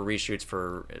to do for reshoots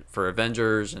for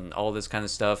Avengers and all this kind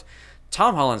of stuff,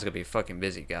 Tom Holland's going to be a fucking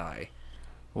busy guy.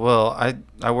 Well,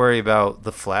 I worry about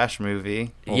the Flash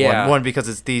movie. Well, Yeah. One because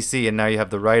it's DC, and now you have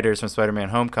the writers from Spider-Man: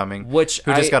 Homecoming, who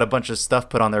just got a bunch of stuff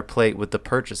put on their plate with the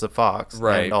purchase of Fox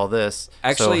and all this.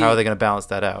 Actually, so how are they going to balance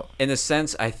that out? In a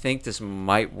sense, I think this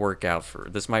might work out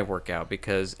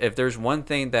because if there's one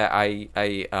thing that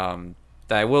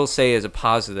I will say is a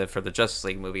positive for the Justice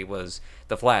League movie was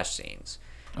the Flash scenes.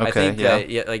 I Okay, think yeah.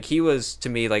 that like he was to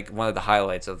me like one of the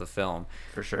highlights of the film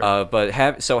For sure. But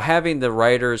having the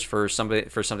writers for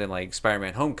something like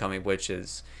Spider-Man: Homecoming, which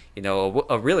is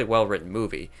a really well written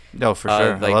movie. No, for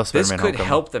sure. I Like, love this Spider-Man: could Homecoming.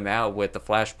 help them out with the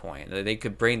Flashpoint. They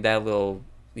could bring that little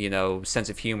sense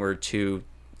of humor to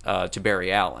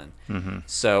Barry Allen. Mm-hmm.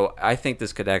 So I think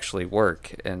this could actually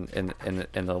work in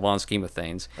the long scheme of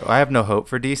things. I have no hope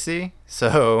for DC,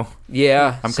 so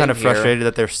Yeah, I'm same kind of here. frustrated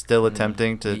that they're still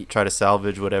attempting to try to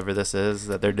salvage whatever this is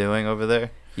that they're doing over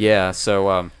there. Yeah,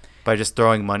 so by just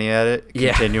throwing money at it,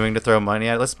 Yeah. continuing to throw money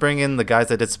at it. Let's bring in the guys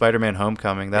that did Spider-Man: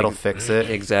 Homecoming. That'll fix it.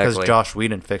 Exactly. Because Josh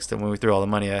Whedon fixed it when we threw all the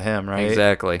money at him, right?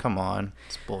 Exactly. Come on,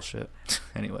 it's bullshit.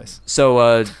 Anyways.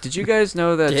 So did you guys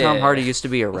know that Tom Yeah. Hardy used to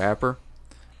be a rapper?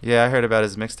 Yeah, I heard about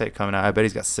his mixtape coming out. I bet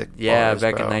he's got sick Yeah, bars,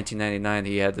 back bro. in 1999,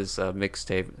 he had this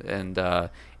mixtape and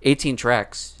 18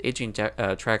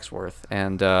 tracks worth.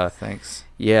 And thanks.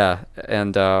 Yeah,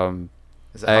 and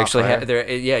Is it I hot actually fire? had there.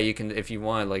 Yeah, you can if you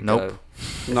want. Like Nope.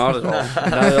 Not at all.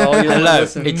 Not at all. Hello,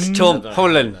 it's Tom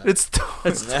Holland. It's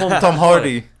Tom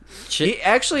Hardy. He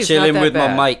actually is chilling not that with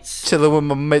bad. my mates. Chilling with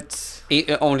my mates.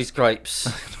 Eating all these grapes.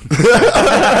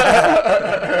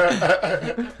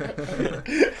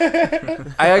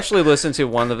 I actually listened to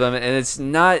one of them, and it's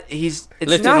not. It's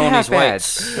Lifting not all half these bad.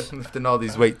 weights. Lifting all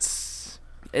these weights.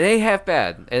 It ain't half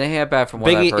bad. It ain't half bad from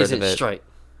what I've Biggie heard isn't of it. straight.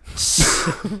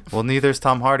 Well, neither's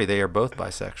Tom Hardy. They are both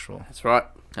bisexual. That's right.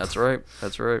 That's right.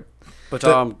 That's right. But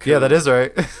Yeah, that is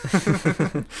right.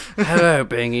 Hello,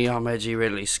 Bingy. I'm Edgy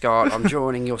Ridley Scott. I'm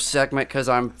joining your segment because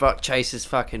I'm Chase's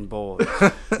fucking bored.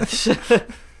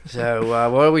 So,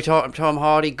 what are we talking? Tom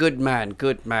Hardy, good man.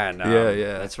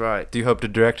 Yeah. That's right. Do you hope to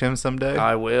direct him someday?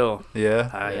 I will.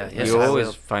 Yeah. Yes, You I always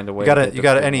will. find a way. You to get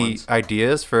got the good any ones.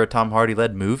 ideas for a Tom Hardy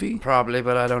led movie? Probably,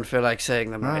 but I don't feel like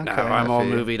saying them right now. Okay, I'm I all feel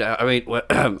you. movied out. I mean,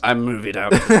 I'm movied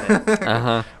out.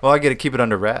 Well, I get to keep it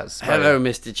under wraps. Hello,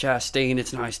 Mr. Chastain.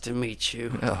 It's nice to meet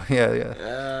you. Oh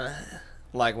yeah.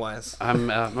 Likewise. I'm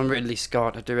Ridley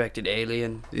Scott. I directed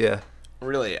Alien. Yeah.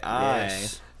 Really,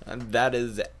 Yes. that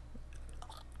is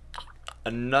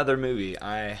another movie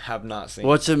I have not seen.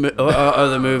 What's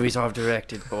other movies I've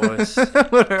directed, boys? Let's see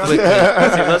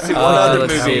what other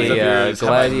let's movies see, of yours have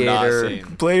I not Gladiator.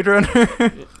 seen? Blade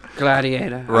Runner.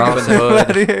 Gladiator. Robin Hood.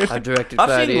 Gladiator. I directed I've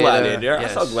Gladiator. seen Gladiator. I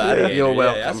Yes. saw Gladiator. You're Yeah,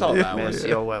 welcome. I saw that one. Yes,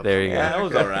 you're welcome. There you go. Yeah, that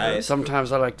was alright.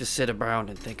 Sometimes I like to sit around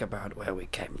and think about where we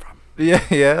came from.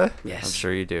 Yeah. Yes. I'm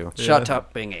sure you do. Shut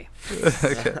up, Bingy.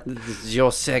 Okay. This is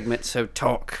your segment, so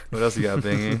talk. What else you got,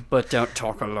 Bingy? But don't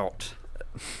talk a lot.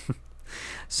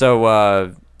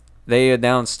 So they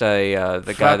announced the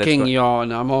guy that's Fucking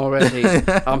yawn. I'm already.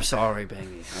 I'm sorry,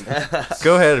 Bingy.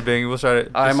 Go ahead, Bingy. We'll try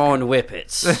to. I'm on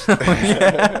Whippets.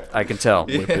 I can tell.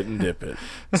 Whip it and dip it.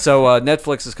 So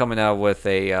Netflix is coming out with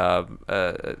a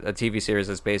TV series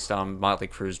that's based on Motley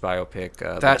Crue's biopic.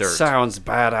 The That Dirt. sounds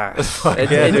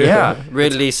badass. Yeah.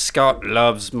 Ridley Scott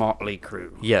loves Motley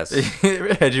Crue. Yes.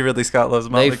 Edgy Ridley Scott loves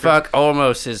Motley They Crue. fuck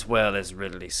almost as well as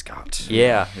Ridley Scott.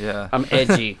 Yeah. Yeah. I'm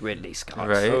edgy Ridley Scott.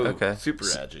 Right. Oh, Okay. super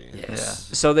edgy. Yes.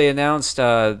 So they announced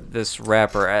this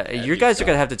rapper. You guys are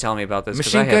gonna have to tell me about this. 'cause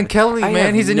Machine I Gun have- Kelly, I man.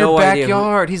 have He's in no your idea who-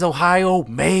 backyard. He's Ohio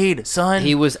made, son.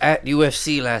 He was at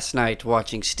UFC last night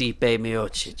watching Stipe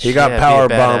Miocic. He got Yeah, power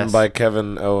be a bombed badass. by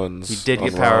Kevin Owens. He did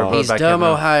get on power Raw. bombed. He's by dumb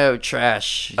Kevin. Ohio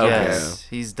trash. Okay. Yes.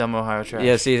 He's dumb Ohio trash.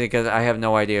 Yeah, see, because I have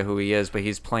no idea who he is, but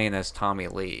he's playing as Tommy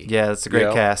Lee. Yeah, that's a great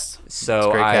Yeah. cast. So it's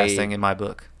great I- casting in my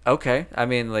book. Okay, I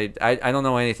mean, like, I don't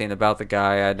know anything about the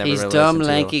guy. I never. He's really dumb, listened to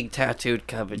him. lanky, tattooed,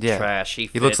 covered Yeah. trash. He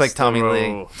looks fits like the Tommy Lee.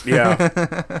 role.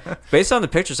 Yeah. Based on the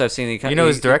pictures I've seen, he kind You know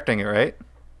who's directing it, right?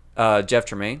 Jeff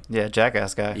Tremaine. Yeah,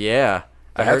 Jackass guy. Yeah,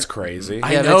 I That's heard. crazy.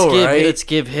 I Yeah, know, right? Let's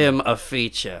give him a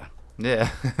feature. Yeah.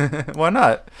 Why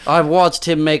not? I've watched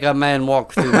him make a man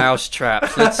walk through mouse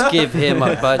traps. Let's give him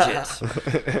a budget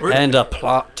and a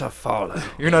plot to follow.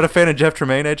 You're not a fan of Jeff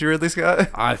Tremaine, Edgy Ridley Scott?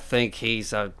 I think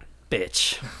he's a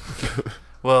bitch.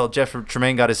 Well, Jeff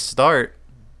Tremaine got his start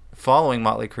following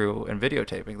Motley Crue and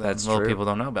videotaping them. That's A lot of true. people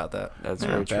don't know about that. That's Yeah.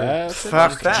 very true. That's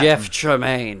Fuck Jeff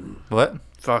Tremaine. What?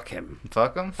 Fuck him.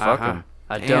 Fuck him? Fuck Uh-huh. him.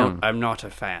 I Damn. don't. I'm not a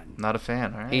fan. Not a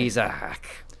fan, all right? He's a hack.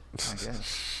 I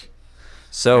guess.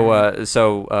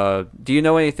 So, do you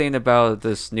know anything about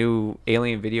this new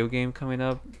Alien video game coming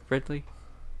up, Ridley?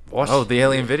 What? Oh, the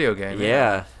Alien video game.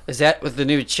 Yeah. Is that what the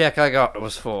new check I got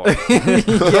was for?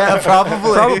 Yeah,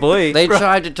 probably. Probably. They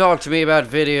tried to talk to me about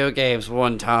video games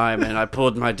one time, and I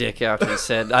pulled my dick out and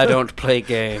said, I don't play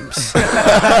games.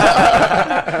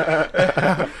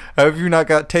 How How have you not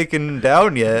got taken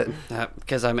down yet?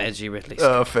 Because I'm edgy Ridley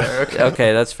Scott. Oh, fair. Okay.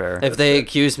 Okay, that's fair. If they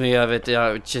accuse me of it, it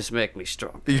would just make me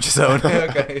strong. You just own it?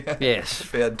 Okay. Yeah. Yes.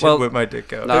 If I had to Well, whip my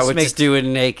dick out. I would just do a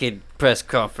naked press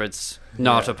conference,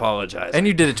 not apologize. And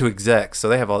you did it to execs, so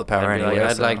they have all the power anyway.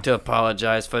 I'd like to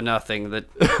apologize for nothing. That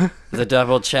the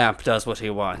double champ does what he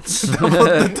wants.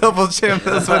 The double champ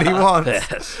does what he wants.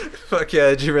 Yes. Fuck yeah,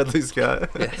 Edgy Ridley Scott.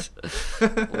 Yes.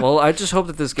 Well, I just hope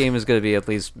that this game is going to be at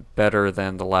least better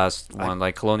than the last one,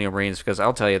 like Colonial Marines, because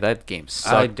I'll tell you that game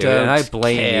sucked, dude. And I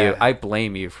blame you. I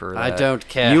blame you for that. I don't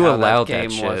care. You how allowed that game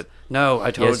that shit. was. No,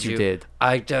 I told Yes, you did.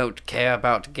 I don't care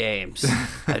about games.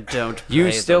 I don't. You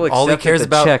play still them. All he accepted cares the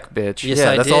about- check, bitch. Yes,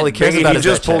 Yeah, I that's did. all he cares Biggie, about he is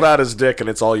just that pulled check. out his dick, and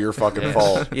it's all your fucking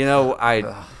fault. You know,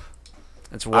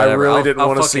 it's I whatever. really I'll- didn't I'll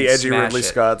want to see fucking Edgy smash Ridley it.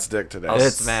 Scott's dick today. I'll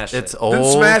smash it. It's Then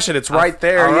old. smash it. It's right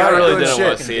there. I Yeah, really good didn't shit.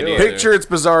 want to see it either. Picture it's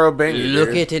Bizarro Bingy. Look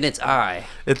dude. it in its eye.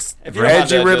 It's If you don't mind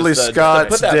Edgy that, Ridley just, Scott's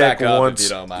put that back dick up if wants you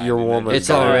don't mind. your woman. It's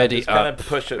already just kind up. of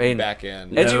push it I mean, back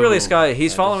in. Edgy No. Ridley Scott,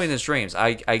 he's following his dreams.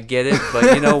 I get it,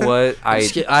 but you know what?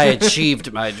 I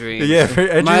achieved my dreams. Yeah,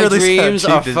 Edgy my Ridley Scott dreams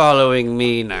are achieved it. following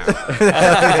me now.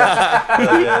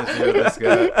 yeah, Edgy Ridley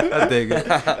Scott. I dig it.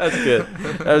 That's good.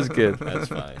 That was good. That's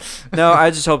fine. No, I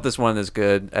just hope this one is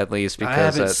good at least I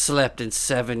because haven't slept in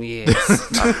 7 years.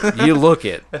 you look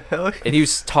it and you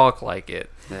talk like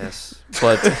it. Yes.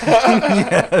 But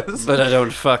But I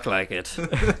don't fuck like it.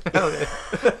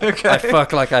 Okay. I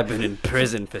fuck like I've been in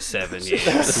prison for 7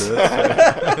 years.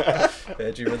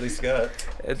 Edgy Ridley Scott.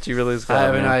 Edgy Ridley Scott. I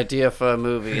have an man. idea for a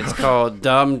movie. It's called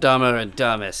Dumb, Dumber, and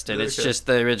Dumbest, and it's just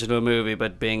the original movie,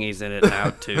 but Bingy's in it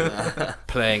now too,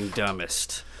 playing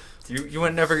dumbest. You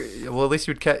would never. Well, at least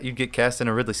you'd get cast in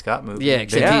a Ridley Scott movie. Yeah,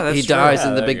 except Yeah, he that's true. dies in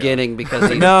Yeah, the there you go. beginning because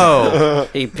he No.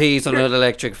 he pees on an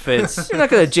electric fence. You're not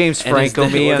gonna James And his- Franco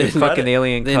me on then- fucking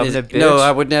Alien Then his- Covenant, bitch. No,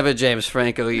 I would never James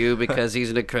Franco you because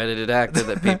he's an accredited actor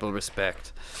that people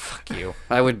respect. Fuck you.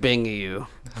 I would Bingy you.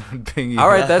 Bingy. All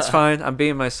right, that's fine. I'm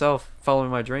being myself, following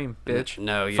my dream, bitch.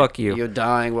 No, you're, Fuck you. You're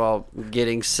dying while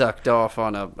getting sucked off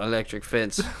on a electric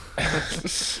fence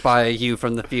by you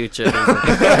from the future.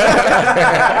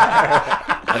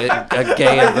 a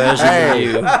gayer version of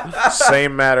you.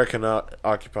 Same matter cannot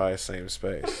occupy same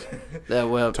space.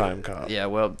 Well, Time cop. Yeah,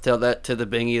 well, tell that to the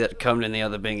Bingy that come in the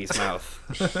other Bingy's mouth.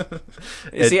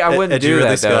 See, I wouldn't Edgy do Ridley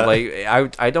that though. Scott.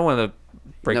 Like, I don't want to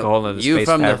break a hole in the you space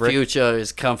from fabric. the future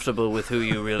is comfortable with who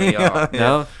you really are.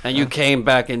 No, And you came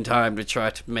back in time to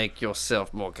try to make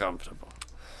yourself more comfortable.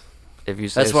 if you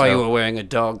say That's why so. you were wearing a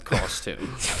dog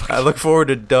costume. I look forward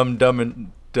to Dumb,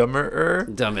 and Dumber.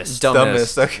 Dumbest.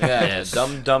 Dumbest. Okay. Yeah, Yes.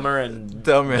 Dumb, Dumber, and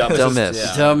Dumbest. Dumbest.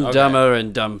 Yeah. Dumb, Okay. Dumber,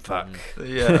 and Dumb Fuck.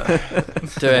 Yeah.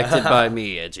 Directed by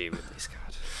me, Edgy Ridley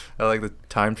Scott. I like the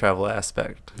time travel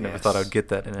aspect. Never Yes. thought I'd get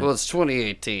that in it. Well, it's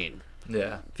 2018.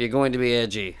 Yeah. If you're going to be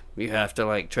edgy, you have to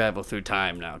like travel through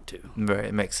time now too. Right.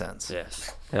 It makes sense.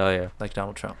 Yes. Hell yeah. Like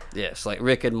Donald Trump. Yes, like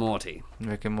Rick and Morty.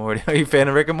 Rick and Morty. Are you a fan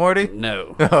of Rick and Morty?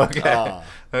 No. Okay. Ah,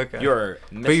 Okay. you're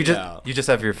But you missing just out. you just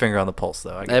have your finger on the pulse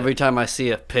though. I guess. Every time I see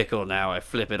a pickle now, I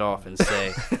flip it off and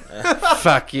say,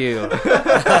 "Fuck you,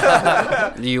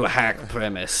 you hack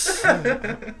premise."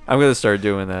 I'm gonna start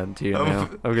doing that to you now.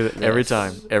 I'm gonna every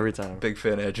time. Big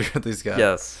fan of Edgy Ridley Scott.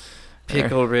 Yes.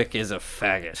 Pickle Rick is a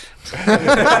faggot.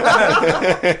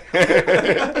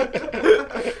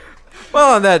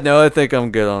 Well, on that note, I think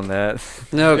I'm good on that.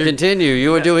 No, continue.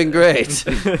 You were doing great.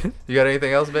 You got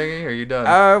anything else, Bingy? Or are you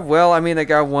done? Well, I mean, I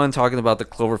got one talking about the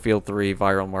Cloverfield 3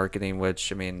 viral marketing,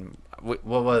 which I mean, What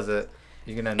was it?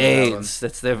 You can end that one. AIDS.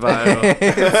 That's their viral.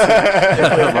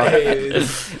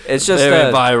 it's just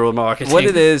Very viral marketing. What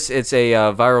it is, it's a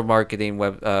viral marketing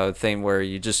web thing where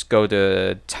you just go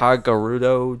to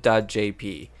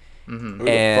tagarudo.jp. Who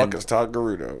the fuck is Todd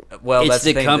Garudo? Well, it's that's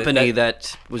the thing company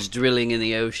that was drilling in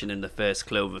the ocean in the first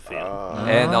Cloverfield.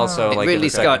 and also like Ridley in the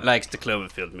Scott second- likes the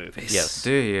Cloverfield movies. Yes.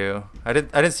 Do you? I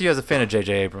didn't see you as a fan of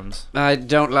J.J. Abrams. I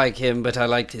don't like him, but I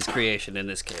liked his creation in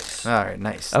this case. All right,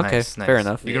 nice. Okay, nice, fair nice.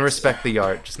 enough. You can respect the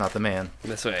art, just not the man.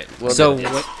 That's right. So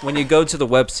when you go to the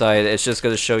website, it's just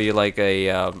going to show you like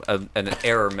an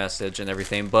error message and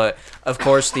everything. But of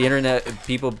course, the internet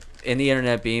people in the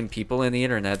internet being people in the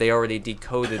internet, they already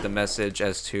decoded the message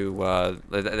as to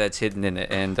that's hidden in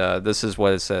it. And this is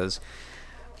what it says.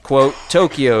 Quote,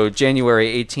 Tokyo,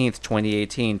 January 18th,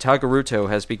 2018. Tagaruto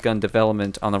has begun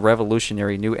development on a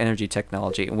revolutionary new energy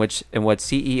technology in what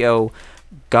CEO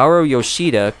Garo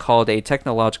Yoshida called a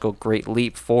technological great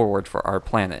leap forward for our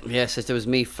planet. Yes, it was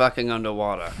me fucking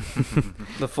underwater.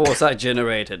 The force I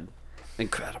generated.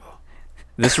 Incredible.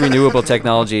 This renewable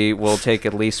technology will take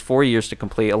at least 4 years to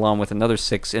complete, along with another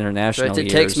 6 international Right,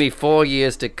 years. it takes me 4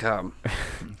 years to come.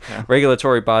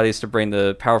 Regulatory bodies to bring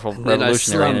the powerful Then I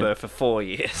revolutionary slumber for 4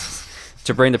 years.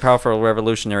 to bring the powerful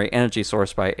revolutionary energy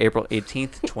source by April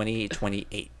 18th,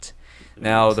 2028.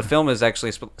 Now, the film is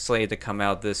actually slated to come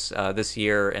out this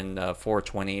year in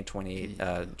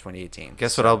 4/20/2018.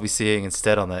 Guess what I'll be seeing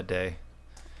instead on that day?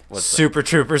 What's Super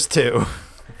Troopers 2.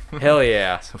 Hell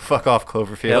yeah. So fuck off,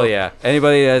 Cloverfield. Hell yeah.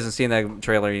 Anybody that hasn't seen that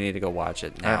trailer, you need to go watch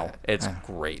it now. It's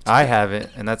great. I haven't,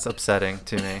 and that's upsetting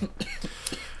to me.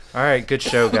 All right, good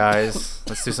show, guys.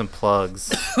 Let's do some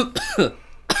plugs.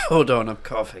 Hold on, I'm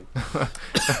coughing.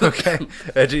 Okay.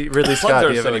 Edgy, Ridley Scott,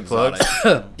 do you have any plugs?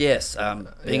 Yes,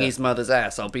 Bingy's mother's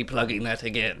ass. I'll be plugging that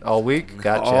again. All week?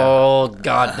 Gotcha. All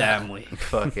goddamn week.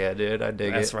 Fuck yeah, dude. I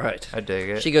dig it. That's right. I dig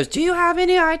it. She goes, do you have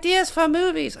any ideas for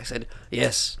movies? I said,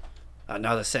 yes.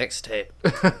 Another sex tape.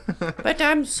 But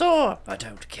I'm sore. I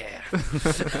don't care.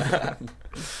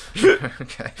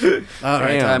 Okay. All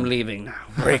right, Damn. I'm leaving now.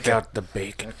 Break out the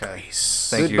bacon grease.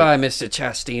 Thank Goodbye, Mr.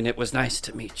 Chastain. It was nice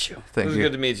to meet you. It Thank was you.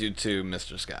 good to meet you too,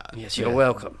 Mr. Scott. Yes, you're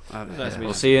welcome. Nice to meet We'll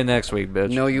you. see you next week, bitch.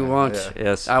 No, you won't.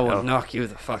 Yes. I will Oh. knock you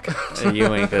the fuck out.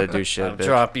 You ain't gonna do shit, I'll bitch.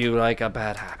 drop you like a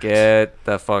bad habit. Get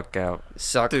the fuck out.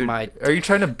 Suck Dude, my... are you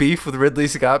trying to beef with Ridley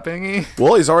Scott, Bingy?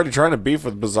 Well, he's already trying to beef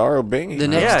with Bizarro Bingy. The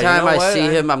next Yeah, you time know I what? see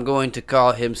him, I'm going to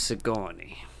call him Sigourney.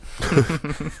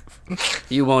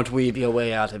 You won't weave your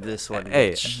way out of this one,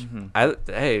 Hey, bitch.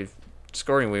 hey,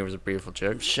 Scoring Weaver's a beautiful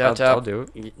chick. Shut I'll up. do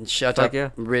it. Shut Fuck up, yeah.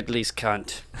 Ridley's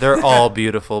cunt. They're all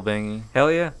beautiful, Bingy.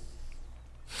 Hell yeah.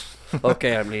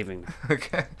 Okay, I'm leaving.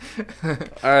 Okay.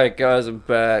 All right, guys, I'm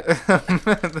back.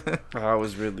 How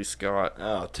was Ridley Scott?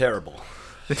 Oh, terrible.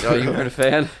 Oh, you weren't a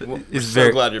fan? He's so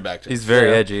very glad you're back, Jay. He's very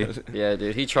Yeah. edgy. Yeah,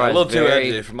 dude, he tries A little too very.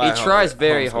 edgy for my he tries home-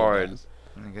 very homeschool hard. days.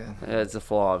 Okay. That's a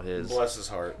flaw of his. Bless his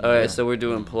heart. All right, so we're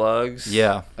doing plugs.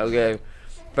 Yeah. Okay.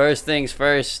 First things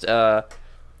first.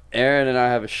 Aaron and I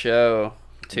have a show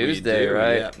Tuesday, We do,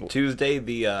 right? yeah. Tuesday,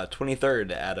 the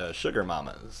 23rd at Sugar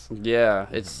Mama's. Yeah,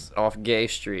 it's off Gay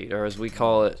Street, or as we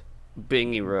call it,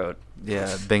 Bingy Road. Yeah,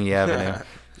 Bingy Avenue.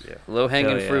 Yeah, low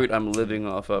hanging Hell yeah. fruit. I'm living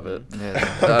off of it.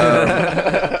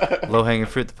 Yeah. Low hanging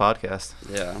fruit, the podcast.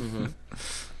 Yeah.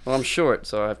 Well, I'm short,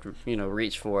 so I have to,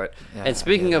 reach for it. Yeah, And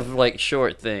speaking of like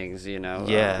short things,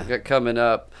 Yeah. coming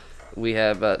up, we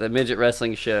have the Midget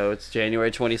Wrestling Show. It's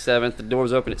January 27th. The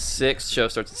doors open at 6. Show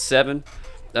starts at 7.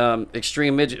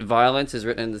 Extreme Midget Violence is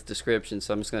written in the description,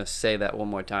 so I'm just gonna say that one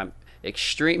more time.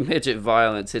 Extreme Midget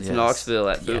Violence. It's Yes. Knoxville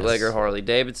at Bootlegger Yes. Harley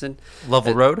Davidson.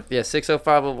 Lovell Road? Yeah,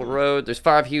 605 Lovell Road. There's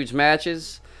 5 huge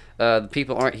matches. The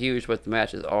people aren't huge, but the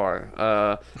matches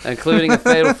are, including a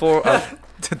fatal 4.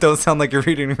 Don't sound like you're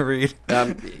reading a read.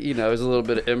 There's a little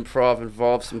bit of improv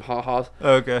involved, some ha-has.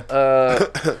 Okay.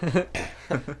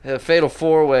 A fatal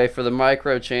 4-way for the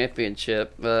Micro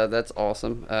Championship. That's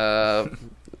awesome.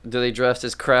 Do they dress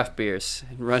as craft beers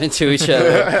and run into each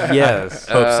other? Yes.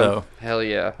 Hope so. Hell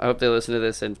yeah. I hope they listen to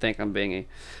this and think I'm Bingy.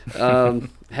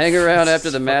 Hang around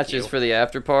after the matches for the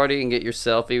after party and get your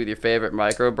selfie with your favorite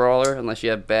micro brawler, unless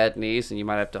you have bad knees and you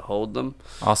might have to hold them.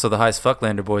 Also, the Heist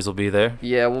Fucklander boys will be there.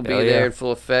 Yeah, we'll be Hell there yeah. in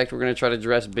full effect. We're going to try to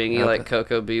dress Bingy Yep. like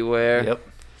Coco Beware. Yep.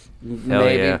 Hell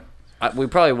Maybe. yeah. We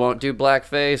probably won't do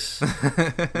blackface,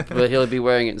 but he'll be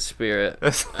wearing it in spirit.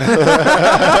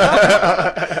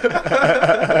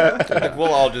 Like,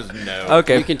 we'll all just know.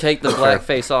 Okay. You can take the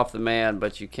blackface off the man,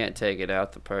 but you can't take it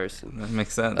out the person. That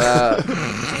makes sense.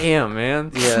 Damn,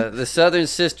 man. Yeah, the Southern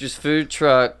Sisters food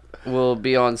truck will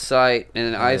be on site,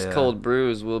 and ice cold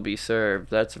brews will be served.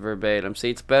 That's verbatim. See,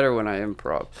 it's better when I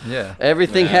improv. Yeah.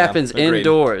 Everything Yeah, happens agreed.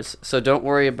 indoors, so don't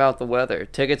worry about the weather.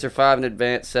 Tickets are 5 in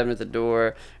advance, 7 at the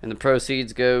door, and the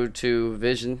proceeds go to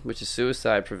Vision, which is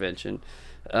suicide prevention.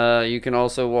 You can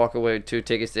also walk away with 2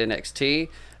 tickets to NXT.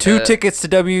 2 tickets to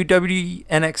WWE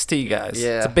NXT, guys.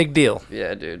 Yeah. It's a big deal.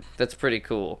 Yeah, dude, that's pretty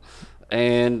cool.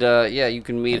 And you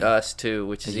can meet us too,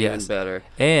 which is even Yes. better.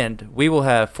 And we will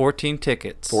have 14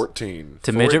 tickets 14.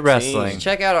 to Midget Wrestling.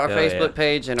 Check out our Hell Facebook yeah.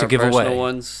 page and To our give personal away.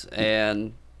 ones,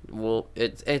 and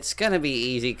it's gonna be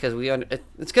easy because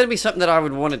it's gonna be something that I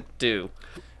would want to do.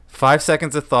 5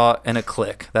 seconds of thought and a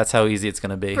click. That's how easy it's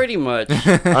going to be. Pretty much.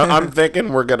 I'm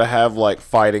thinking we're gonna have like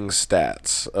fighting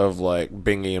stats of like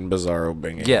Bingy and Bizarro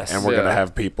Bingy. Yes. and we're gonna Yeah.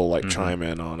 have people like chime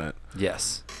in on it.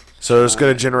 Yes. So it's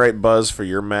gonna generate buzz for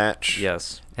your match.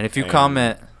 Yes. And if you And-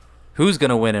 comment who's going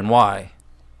to win and why,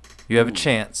 you have a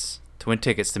chance to win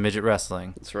tickets to Midget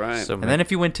Wrestling. That's right. So And then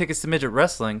if you win tickets to Midget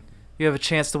Wrestling, you have a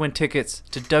chance to win tickets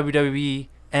to WWE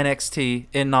NXT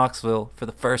in Knoxville for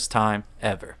the first time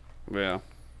ever. Yeah,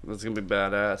 that's gonna be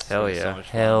badass. Hell So yeah. much fun.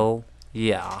 Hell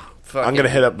Yeah. I'm gonna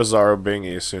hit up Bizarro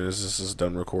Bingy as soon as this is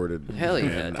done recorded. Hell yeah,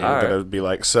 And dude. I'm gonna be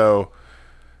like, so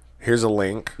here's a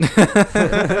link.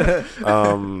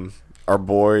 Our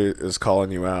boy is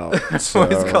calling you out. So.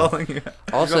 Boy's calling you out.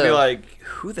 Also, gonna be like,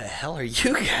 who the hell are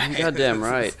you guys? Goddamn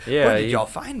right. Yeah, Where did y'all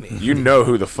find me? You know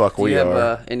who the fuck Do we you have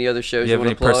are. any other shows You you, have want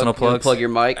any to plug? personal You wanna plugs? plug your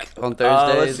mic on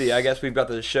Thursdays? Let's see. I guess we've got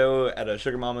the show at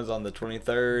Sugar Mama's on the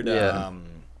 23rd. Yeah.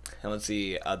 And let's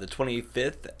see, the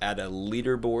 25th at a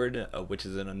Leaderboard, which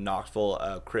is in a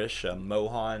Knoxville. Chris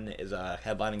Mohan is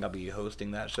headlining. I'll be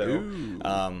hosting that show.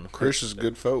 Ooh. Chris is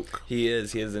good folk. He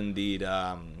is indeed.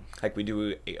 Like we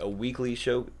do a weekly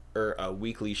show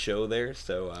there.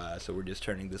 So we're just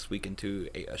turning this week into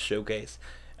a showcase.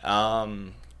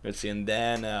 Let's see, and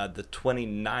then the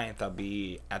 29th I'll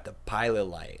be at the Pilot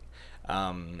Light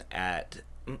at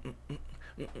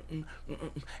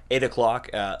 8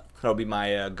 o'clock. That'll be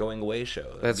my going away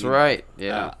show. That's right.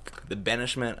 Yeah. The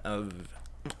Banishment of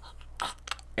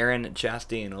Aaron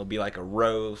Chastain. It'll be like a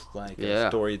roast, like a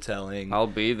storytelling. I'll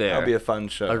be there. That'll be a fun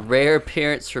show. A rare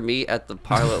appearance for me at the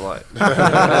Pilot Light.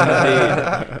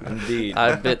 Indeed.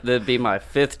 That'd be my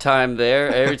 5th time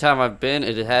there. Every time I've been,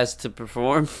 it has to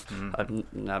perform.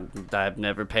 I've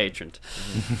never patroned.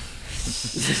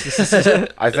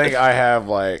 I think I have,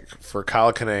 like, for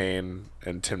Kyle Kinane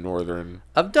and Tim Northern.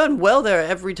 I've done well there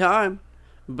every time,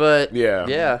 but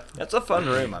yeah, that's a fun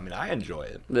room. I mean, I enjoy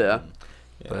it. Yeah.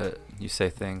 But you say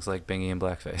things like Bingy and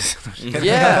Blackface.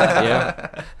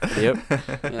 Yeah. Yep.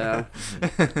 Yeah.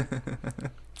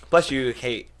 Plus, you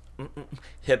hate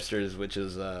hipsters, which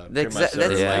is pretty much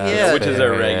which is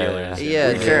a regular. We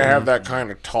can't have that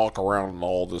kind of talk around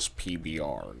all this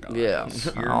PBR, guys. Yeah,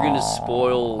 you're gonna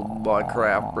spoil my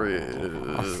crap brew.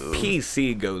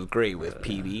 PC goes great with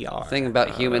PBR. The thing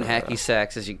about human hacky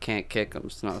sacks is you can't kick them.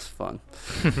 It's not as fun.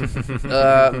 You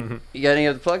got any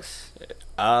other plugs?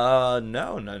 No,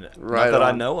 right not that I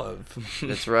on. know of.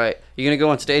 That's right. You're gonna go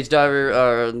on Stage Diver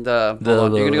or you're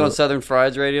gonna go on Southern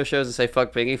Fried's radio shows and say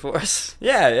 "fuck Bingy" for us.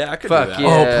 Yeah, I could fuck do that.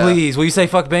 Yeah. Oh please, will you say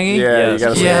 "fuck Bingy"? Yeah, you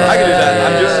gotta say I can do that.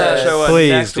 I'm doing that show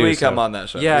Please next do week. so. I'm on that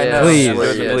show. Yeah, please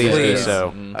do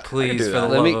so. Please, for the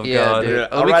Let me, love of God. dude.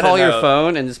 I'll Let me write call a your note.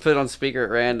 phone and just put it on speaker at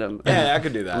random. Yeah, I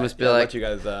could do that. I'm just be Yeah, like, let you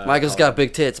guys, Michael's got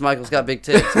big tits. Michael's got big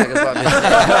tits. Michael's got big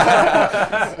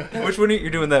tits. Which one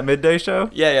you're doing that midday show?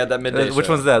 Yeah, that midday show. Which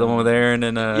one's that? The one with Aaron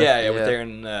and Yeah, with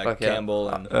Aaron Campbell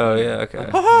and. Oh yeah, okay.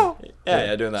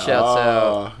 Yeah, doing that. Shouts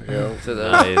out to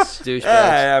the douchebags.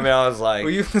 Yeah, I mean, I was like,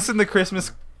 Will you listen to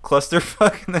Christmas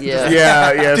clusterfuck? And then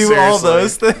Yeah. do all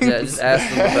those things. Yeah, just ask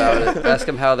them about it. Ask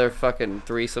them how their fucking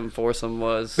foursome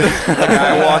was. like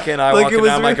I walk in, and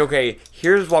I'm like, okay,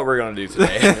 here's what we're gonna do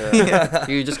today.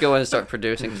 You just go in and start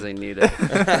producing because they need it.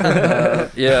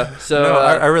 Yeah. So No,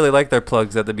 I really like their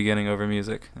plugs at the beginning over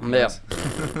music. Yeah.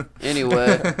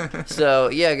 Anyway, so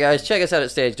yeah, guys, check us out at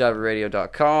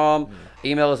stagediverradio.com.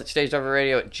 Email us at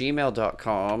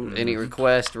stagediverradio@gmail.com. Any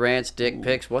requests, rants, dick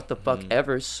pics, what the fuck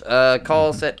evers. Call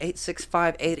us at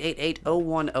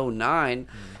 865-888-0109.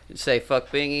 Say fuck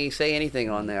Bingy. Say anything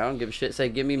on there. I don't give a shit. Say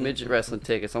give me midget wrestling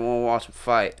tickets. I want to watch them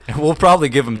fight. We'll probably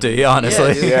give them to you,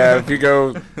 honestly. Yeah, if you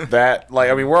go that, like,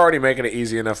 I mean, we're already making it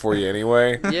easy enough for you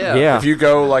anyway. Yeah. If you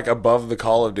go, like, above the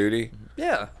Call of Duty.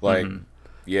 Yeah. Like,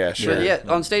 yeah, sure. But yeah,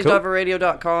 on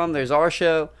stagediverradio.com, there's our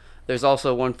show. There's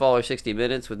also One Faller 60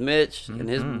 Minutes with Mitch and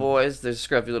his boys. There's a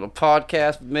scruffy little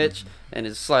podcast with Mitch and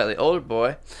his slightly older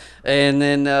boy. And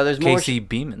then there's more. Casey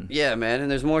Beeman. Yeah, man. And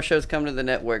there's more shows coming to the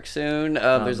network soon.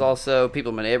 There's also People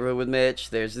in My Neighborhood with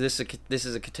Mitch. There's This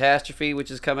is a Catastrophe, which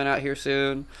is coming out here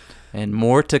soon. And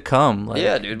more to come. Like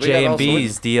Yeah, dude, we got all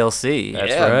J&B's DLC.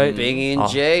 That's right. Bingy and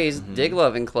Jay's Dig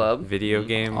Loving Club. Video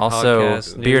game Also,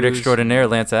 podcast, Beard news. Extraordinaire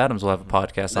Lance Adams will have a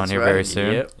podcast on That's here right. very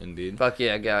soon. Yep. Indeed. Fuck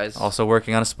yeah, guys. Also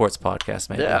working on a sports podcast,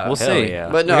 maybe. Yeah. We'll Hell see. yeah.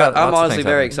 But no, We got I'm lots of honestly things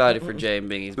very happening. excited for Jay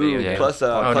and Bingy's video game. Plus,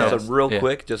 real Yeah.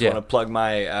 quick, just Yeah. want to plug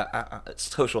my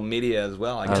social media as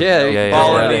well. I guess. Yeah,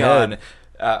 Follow me yeah. on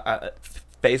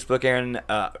Facebook, Aaron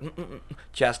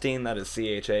Chasteen. That is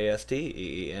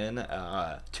CHASTEEN.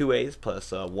 2 A's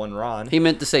plus 1 Ron. He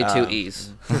meant to say 2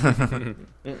 E's.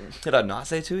 Did I not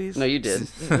say 2 E's? No, you did.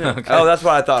 Okay. Oh, that's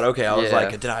what I thought. Okay, I was Yeah.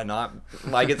 like, did I not?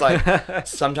 Like, it's like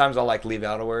sometimes I'll like leave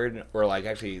out a word or like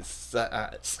actually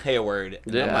say a word.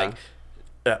 And I'm Yeah. like,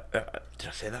 did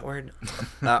I say that word?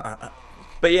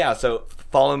 But yeah, so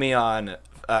follow me on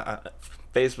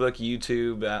Facebook,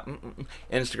 YouTube,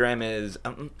 Instagram is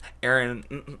Aaron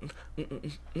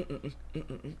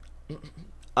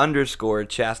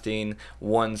 _Chasteen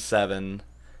 17.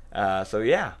 So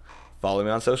yeah, Follow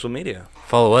me on social media.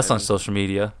 Follow us on social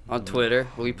media. On Twitter,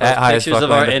 we At post Highest pictures Fuck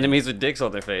of our Lander. enemies with dicks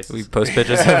on their faces. We post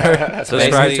pictures of our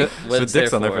Subscribe to with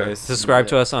dicks on their face. Subscribe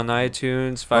to us on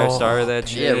iTunes. 5-star that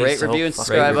shit. Yeah, rate, review, and Rate,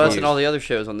 subscribe us review. and all the other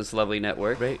shows on this lovely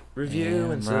network. Rate, review,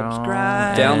 and bro.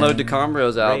 subscribe. Download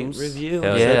DeCombro's albums. Rate, review,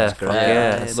 Hell and yeah, subscribe. fuck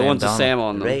yeah. The Sam ones with Donald. Sam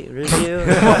on them. Rate, review.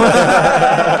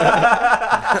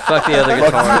 Fuck the other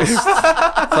guitarist.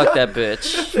 Fuck that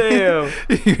bitch. Damn.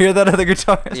 You hear that other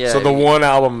guitar? Yeah. So the one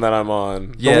album that I'm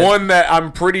on, Yeah. the one that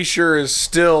I'm pretty sure is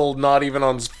still not even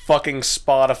on fucking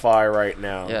Spotify right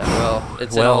now. Yeah, well,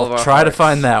 it's in all of Well, our try to hearts.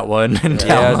 find that one and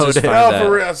Yeah, download just it. find Oh, that.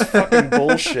 for real, that's fucking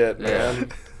bullshit, man.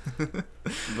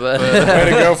 But Way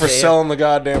to go for yeah. selling the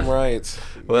goddamn rights.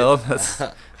 Well, that's,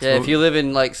 Yeah, if you live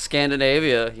in like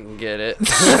Scandinavia, you can get it.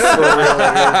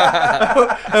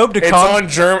 I hope It's on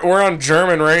German. We're on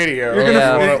German radio.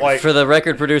 Yeah, like for the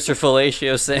record producer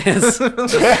Fellatio says.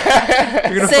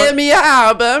 gonna Send me your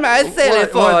album, I sell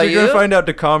it for You're you. gonna find out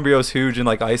DeCambrio's huge in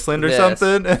like Iceland or Yes.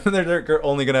 something, and they're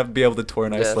only gonna be able to tour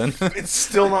in Yes. Iceland. it's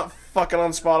still not fucking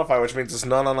on Spotify, which means it's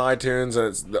not on iTunes,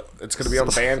 and it's gonna be on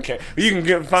Bandcamp. You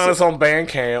can find us on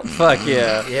Bandcamp. Fuck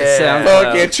yeah. Yeah. SoundCloud.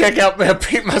 Fuck yeah. Check out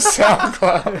Pete my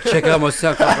SoundCloud. Check out my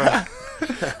SoundCloud.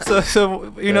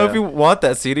 So you know, if you want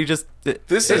that CD, just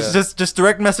is- just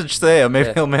direct message Sam.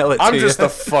 Maybe he'll mail it to I'm you. just a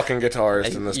fucking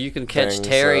guitarist in this. You can catch thing,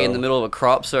 Terry in so- the middle of a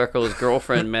crop circle. His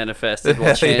girlfriend manifested while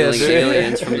Yeah, channeling dude.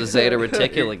 aliens from the Zeta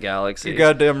Reticuli galaxy. You're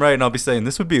goddamn right, and I'll be saying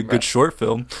this would be a good short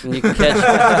film. And you can catch.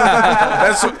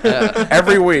 That's Yeah.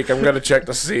 every week. I'm gonna check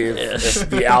to see if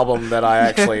the album that I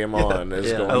actually am on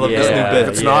is Yeah. going. I love to this go. new bit. If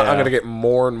it's not, Yeah. I'm gonna get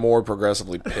more and more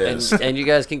progressively pissed. and you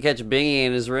guys can catch Bingy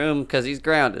in his room because he's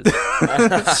grounded.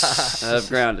 I've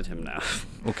grounded him now.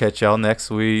 We'll catch y'all next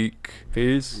week.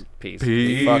 Peace. Peace.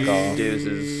 Peace. Fuck off.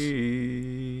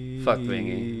 Deuces. Fuck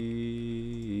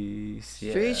Bingy.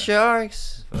 Yeah. Street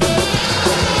Sharks. Yeah,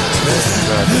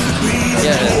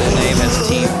 the name has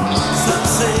teeth.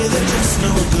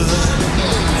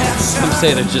 Some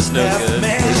say they're just no good.